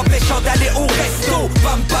plier en m'empêchant d'aller au resto.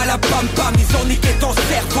 Pam pala pam pam, ils ont niqué ton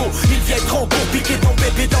cerveau. Ils viendront pour piquer ton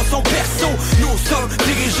bébé dans son berceau. Nous sommes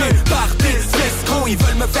dirigés par des escrocs. Ils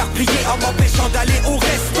veulent me faire plier en m'empêchant d'aller au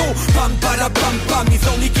resto. Pam pala pam pam, ils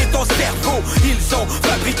ont niqué ton cerveau. Ils ont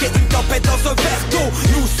fabriqué une tempête dans un verre d'eau.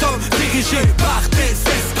 Nous sommes dirigés par des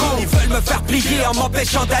escrocs. Ils veulent me faire plier en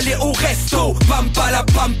m'empêchant d'aller au resto. Pam pala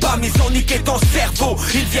pam pam, ils ont niqué ton cerveau.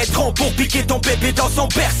 Ils viendront pour piquer ton bébé dans son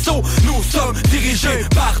berceau. Nous sommes dirigés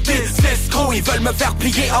par des escrocs. Ils veulent me faire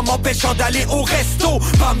plier en m'empêchant d'aller au resto.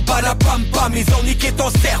 Pam pala pam pam, ils ont niqué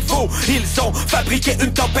ton cerveau. Ils ont fabriqué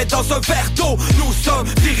une tempête dans un verre d'eau. Nous sommes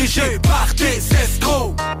dirigés par des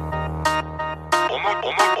escrocs. On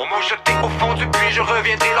m'a jeté au fond du puits, je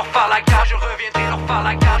reviendrai leur faire la gare. Je reviendrai leur faire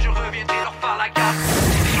la gare, je reviendrai leur faire la gare.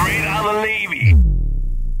 Straight out of Navy.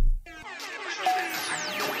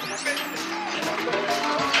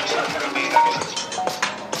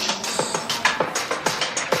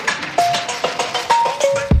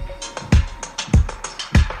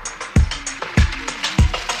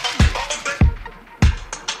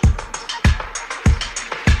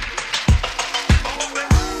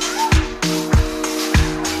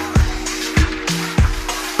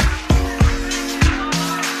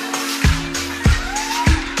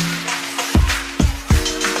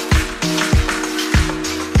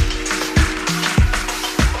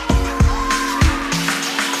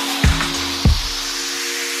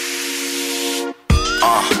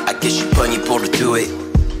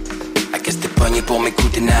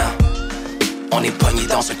 On est pogné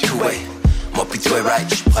dans un two-way. Moi pis toi right,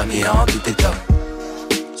 j'suis premier en tout état.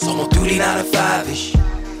 Sur mon tout lit dans le favish.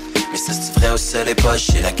 Mais ça c'est vrai au seul et pas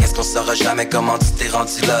chez la caisse qu'on saura jamais comment tu t'es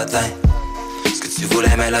rendu là, dingue. Ce que tu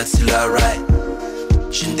voulais mais là tu l'as right.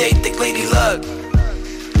 J'ai une date avec Lady Luck.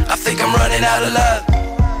 I think I'm running out of love.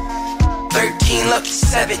 13 lucky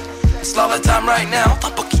 7. It's all the time right now,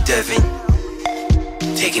 t'en pas qui devine.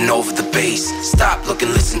 Taking over the base. Stop, look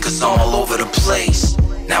and listen cause I'm all over the place.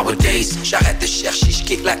 Nowadays, j'arrête de chercher,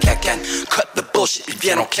 j'kick la cacane. Cut the bullshit, ils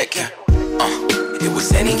viennent en quelqu'un. It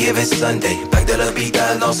was any given Sunday. Back de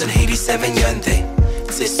l'hôpital dans une 87 Hyundai.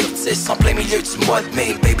 10 sur 10 en plein milieu du mois de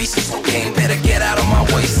mai. Baby, c'est son game, better get out of my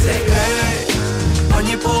way. Say hey,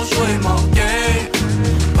 pogné pour jouer mon game.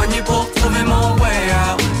 Pogné pour trouver mon way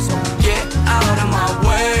out. So get out of my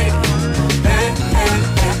way. Hey, hey,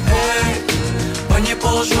 hey, hey. Pogné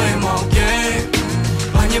pour jouer mon game.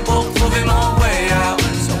 Pogné pour trouver mon way out.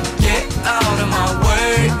 Out of my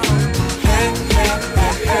way. Hey, hey,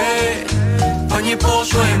 hey, hey. Pogné pour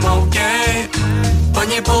jouer mon game.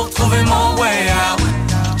 Pogné pour trouver mon way out.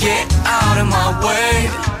 Get out of my way.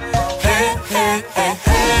 Hey, hey, hey.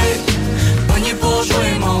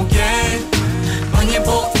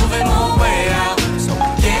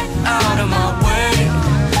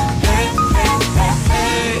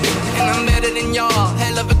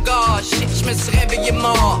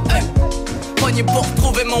 pogné pour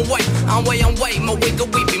trouver mon way. En way, my way go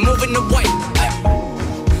we be moving the way.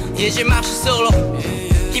 Yeah, j'ai marché sur l'eau.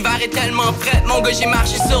 L'hiver est tellement prêt, mon gars, j'ai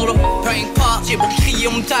marché sur l'eau. Peu importe, j'ai beau crier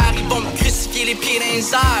au terre, ils vont me crucifier les pieds dans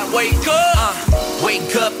les airs. Wake up!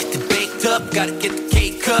 Wake up, get the baked up, gotta get the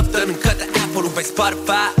cake up. Donne une cote à Apple ou ben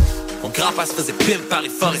Spotify. Mon grand-père se faisait pimp par les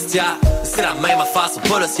forestières. C'est la même affaire, sont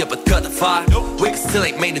pas là s'il y a pas de code à faire. We can still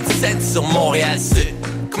ain't made a cent sur Montréal Sud.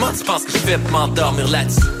 Comment tu penses que je fais pour m'endormir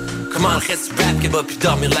là-dessus? Comment le reste du rap qui va plus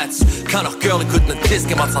dormir là-dessus? Quand leur girl écoute notre disque,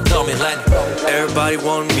 elle va s'endormir là-dessus. Everybody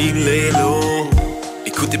want me lay low.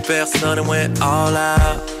 Écoutez personne and went all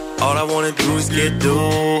out. All I wanna do is get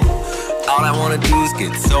dough. All I wanna do is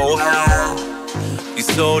get so high. You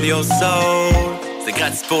sold your soul. C'est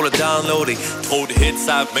gratis pour le downloader. Trop de hits,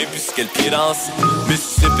 savent même plus sur quel pied danser.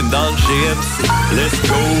 Mississippi dans le GMC. Let's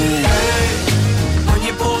go. Hey,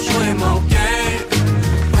 pogné pour jouer mon game.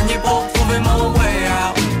 Pogné pour trouver mon way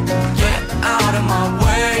out. Get out of my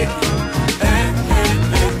way. Hey, hey,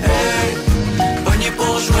 hey, hey. Pogné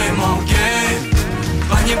pour jouer mon game.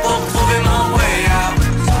 Pogné pour trouver mon way out.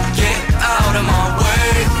 Get out of my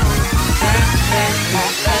way. Hey, hey,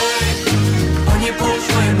 hey, hey. Pogné pour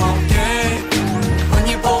jouer mon game.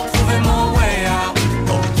 Pogné pour trouver mon way out.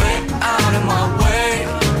 Get out of my way.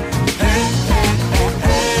 Hey, hey, hey,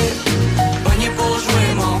 hey. Pogné pour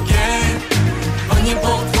jouer mon game. Pogné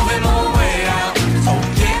pour trouver mon way out.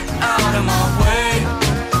 Get out of my way.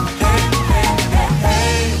 Hey, hey, hey,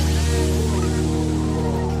 hey.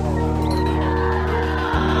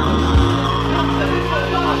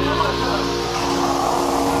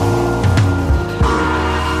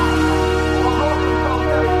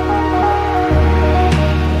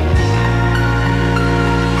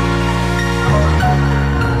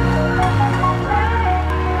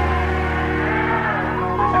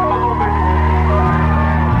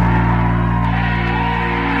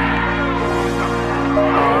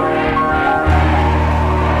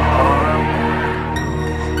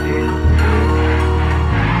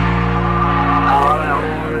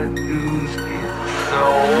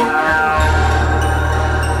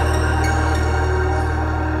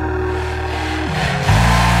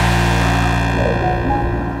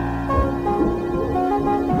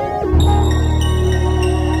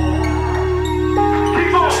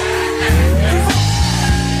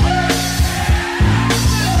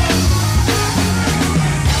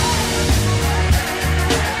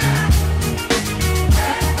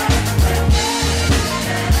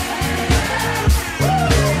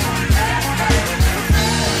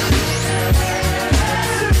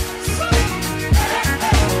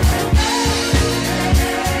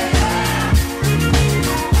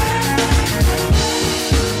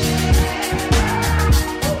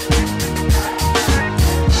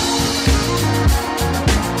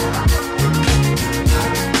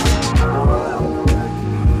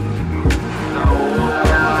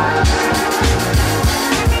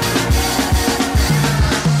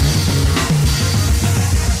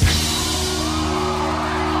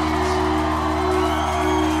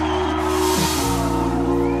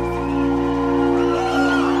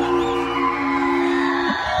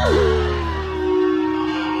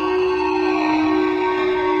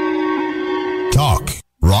 Talk,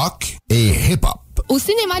 rock et hip-hop. Au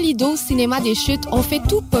Cinéma Lido, Cinéma des Chutes, on fait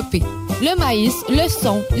tout popper. Le maïs, le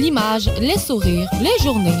son, l'image, les sourires, les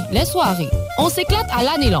journées, les soirées. On s'éclate à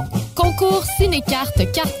l'année longue. Concours,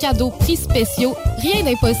 ciné-cartes, cartes cadeaux, prix spéciaux, rien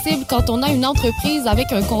d'impossible quand on a une entreprise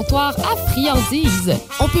avec un comptoir à friandises.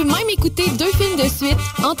 On peut même écouter 2 films de suite,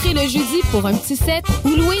 entrer le jeudi pour un petit set ou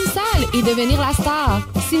louer une salle et devenir la star.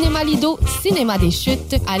 Cinéma Lido, Cinéma des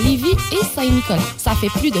Chutes, à Lévis et Saint-Nicolas. Ça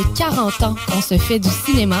fait plus de 40 ans qu'on se fait du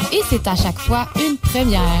cinéma et c'est à chaque fois une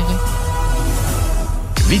première.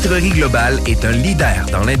 Vitrerie Globale est un leader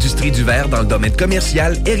dans l'industrie du verre dans le domaine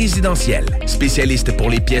commercial et résidentiel. Spécialiste pour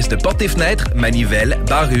les pièces de portes et fenêtres, manivelles,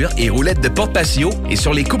 barrures et roulettes de porte patio et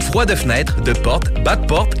sur les coupes froides de fenêtres, de portes, bas de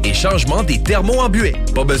porte et changement des thermos embués.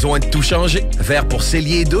 Pas besoin de tout changer. Verre pour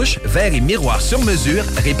cellier et douche, verre et miroirs sur mesure,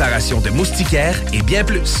 réparation de moustiquaires et bien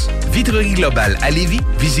plus. Vitrerie Globale à Lévis,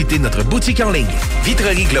 visitez notre boutique en ligne.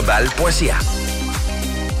 vitrerieglobale.ca.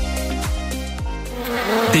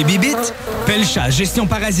 Tes bibites? Pelcha Gestion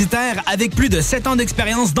Parasitaire avec plus de 7 ans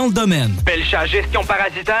d'expérience dans le domaine. Pelcha Gestion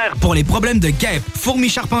Parasitaire. Pour les problèmes de guêpes, fourmis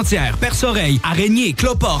charpentières, perce-oreilles, araignées,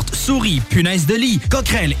 cloportes, souris, punaises de lit,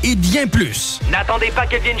 coquerelles et bien plus. N'attendez pas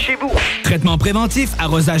qu'elles viennent chez vous. Traitement préventif,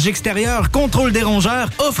 arrosage extérieur, contrôle des rongeurs,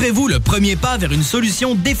 offrez-vous le premier pas vers une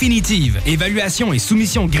solution définitive. Évaluation et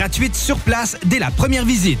soumission gratuite sur place dès la première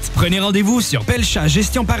visite. Prenez rendez-vous sur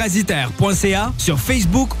pelchagestionparasitaire.ca, sur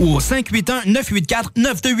Facebook ou au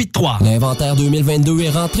 581-984-9211. 9283. L'inventaire 2022 est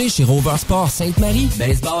rentré chez Rover Sport Sainte-Marie.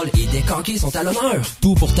 Baseball et deck hockey sont à l'honneur.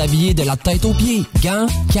 Tout pour t'habiller de la tête aux pieds. Gants,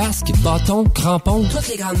 casques, bâtons, crampons, toutes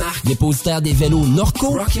les grandes marques. Dépositaire des vélos Norco,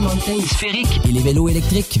 Rocky Mountain, Sphérique et les vélos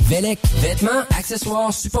électriques Velec. Vêtements,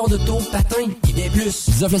 accessoires, supports d'auto, patins et bien plus.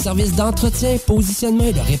 Ils offrent le service d'entretien, positionnement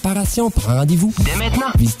et de réparation. Prends rendez-vous dès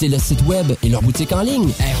maintenant. Visitez le site web et leur boutique en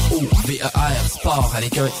ligne. ROVER Sport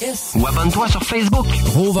avec un S. Ou abonne-toi sur Facebook.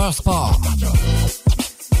 Rover Sport.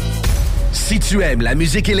 Si tu aimes la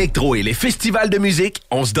musique électro et les festivals de musique,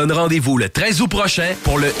 on se donne rendez-vous le 13 août prochain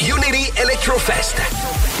pour le Unity Electrofest.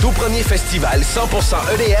 Tout premier festival 100%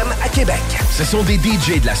 EDM à Québec. Ce sont des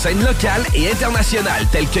DJ de la scène locale et internationale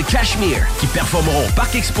tels que Cashmere qui performeront au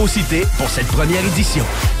Parc Expo-Cité pour cette première édition.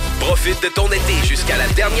 Profite de ton été jusqu'à la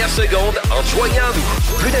dernière seconde en te joignant à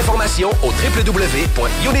nous. Plus d'informations au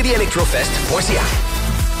www.unityelectrofest.ca.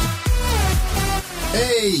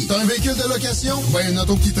 Hey, t'as un véhicule de location? Ben, une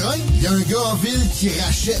auto qui traîne? Il y a un gars en ville qui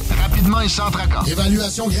rachète. Rapidement et sans tracas.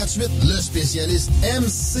 Évaluation gratuite. Le spécialiste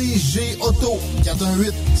MCG Auto.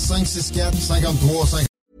 418-564-5350.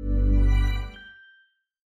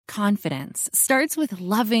 Confidence starts with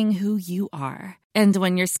loving who you are. And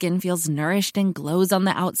when your skin feels nourished and glows on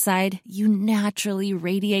the outside, you naturally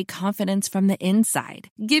radiate confidence from the inside.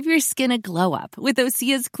 Give your skin a glow up with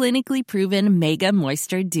Osea's clinically proven Mega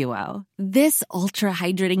Moisture Duo. This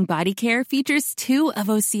ultra-hydrating body care features two of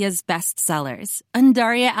Osea's best sellers,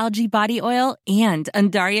 Undaria Algae Body Oil and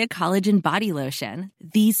Undaria Collagen Body Lotion.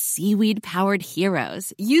 These seaweed-powered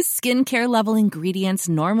heroes use skincare-level ingredients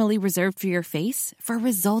normally reserved for your face for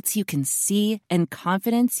results you can see and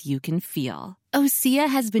confidence you can feel. Osea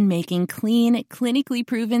has been making clean, clinically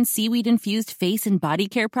proven seaweed-infused face and body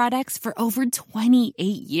care products for over 28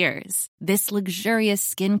 years. This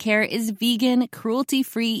luxurious skincare is vegan,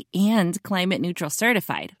 cruelty-free, and climate-neutral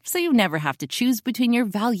certified, so you never have to choose between your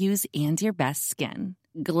values and your best skin.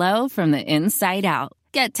 Glow from the inside out.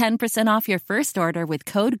 Get 10% off your first order with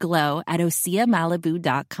code GLOW at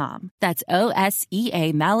OseaMalibu.com. That's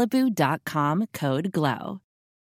OSEA Malibu.com, code GLOW.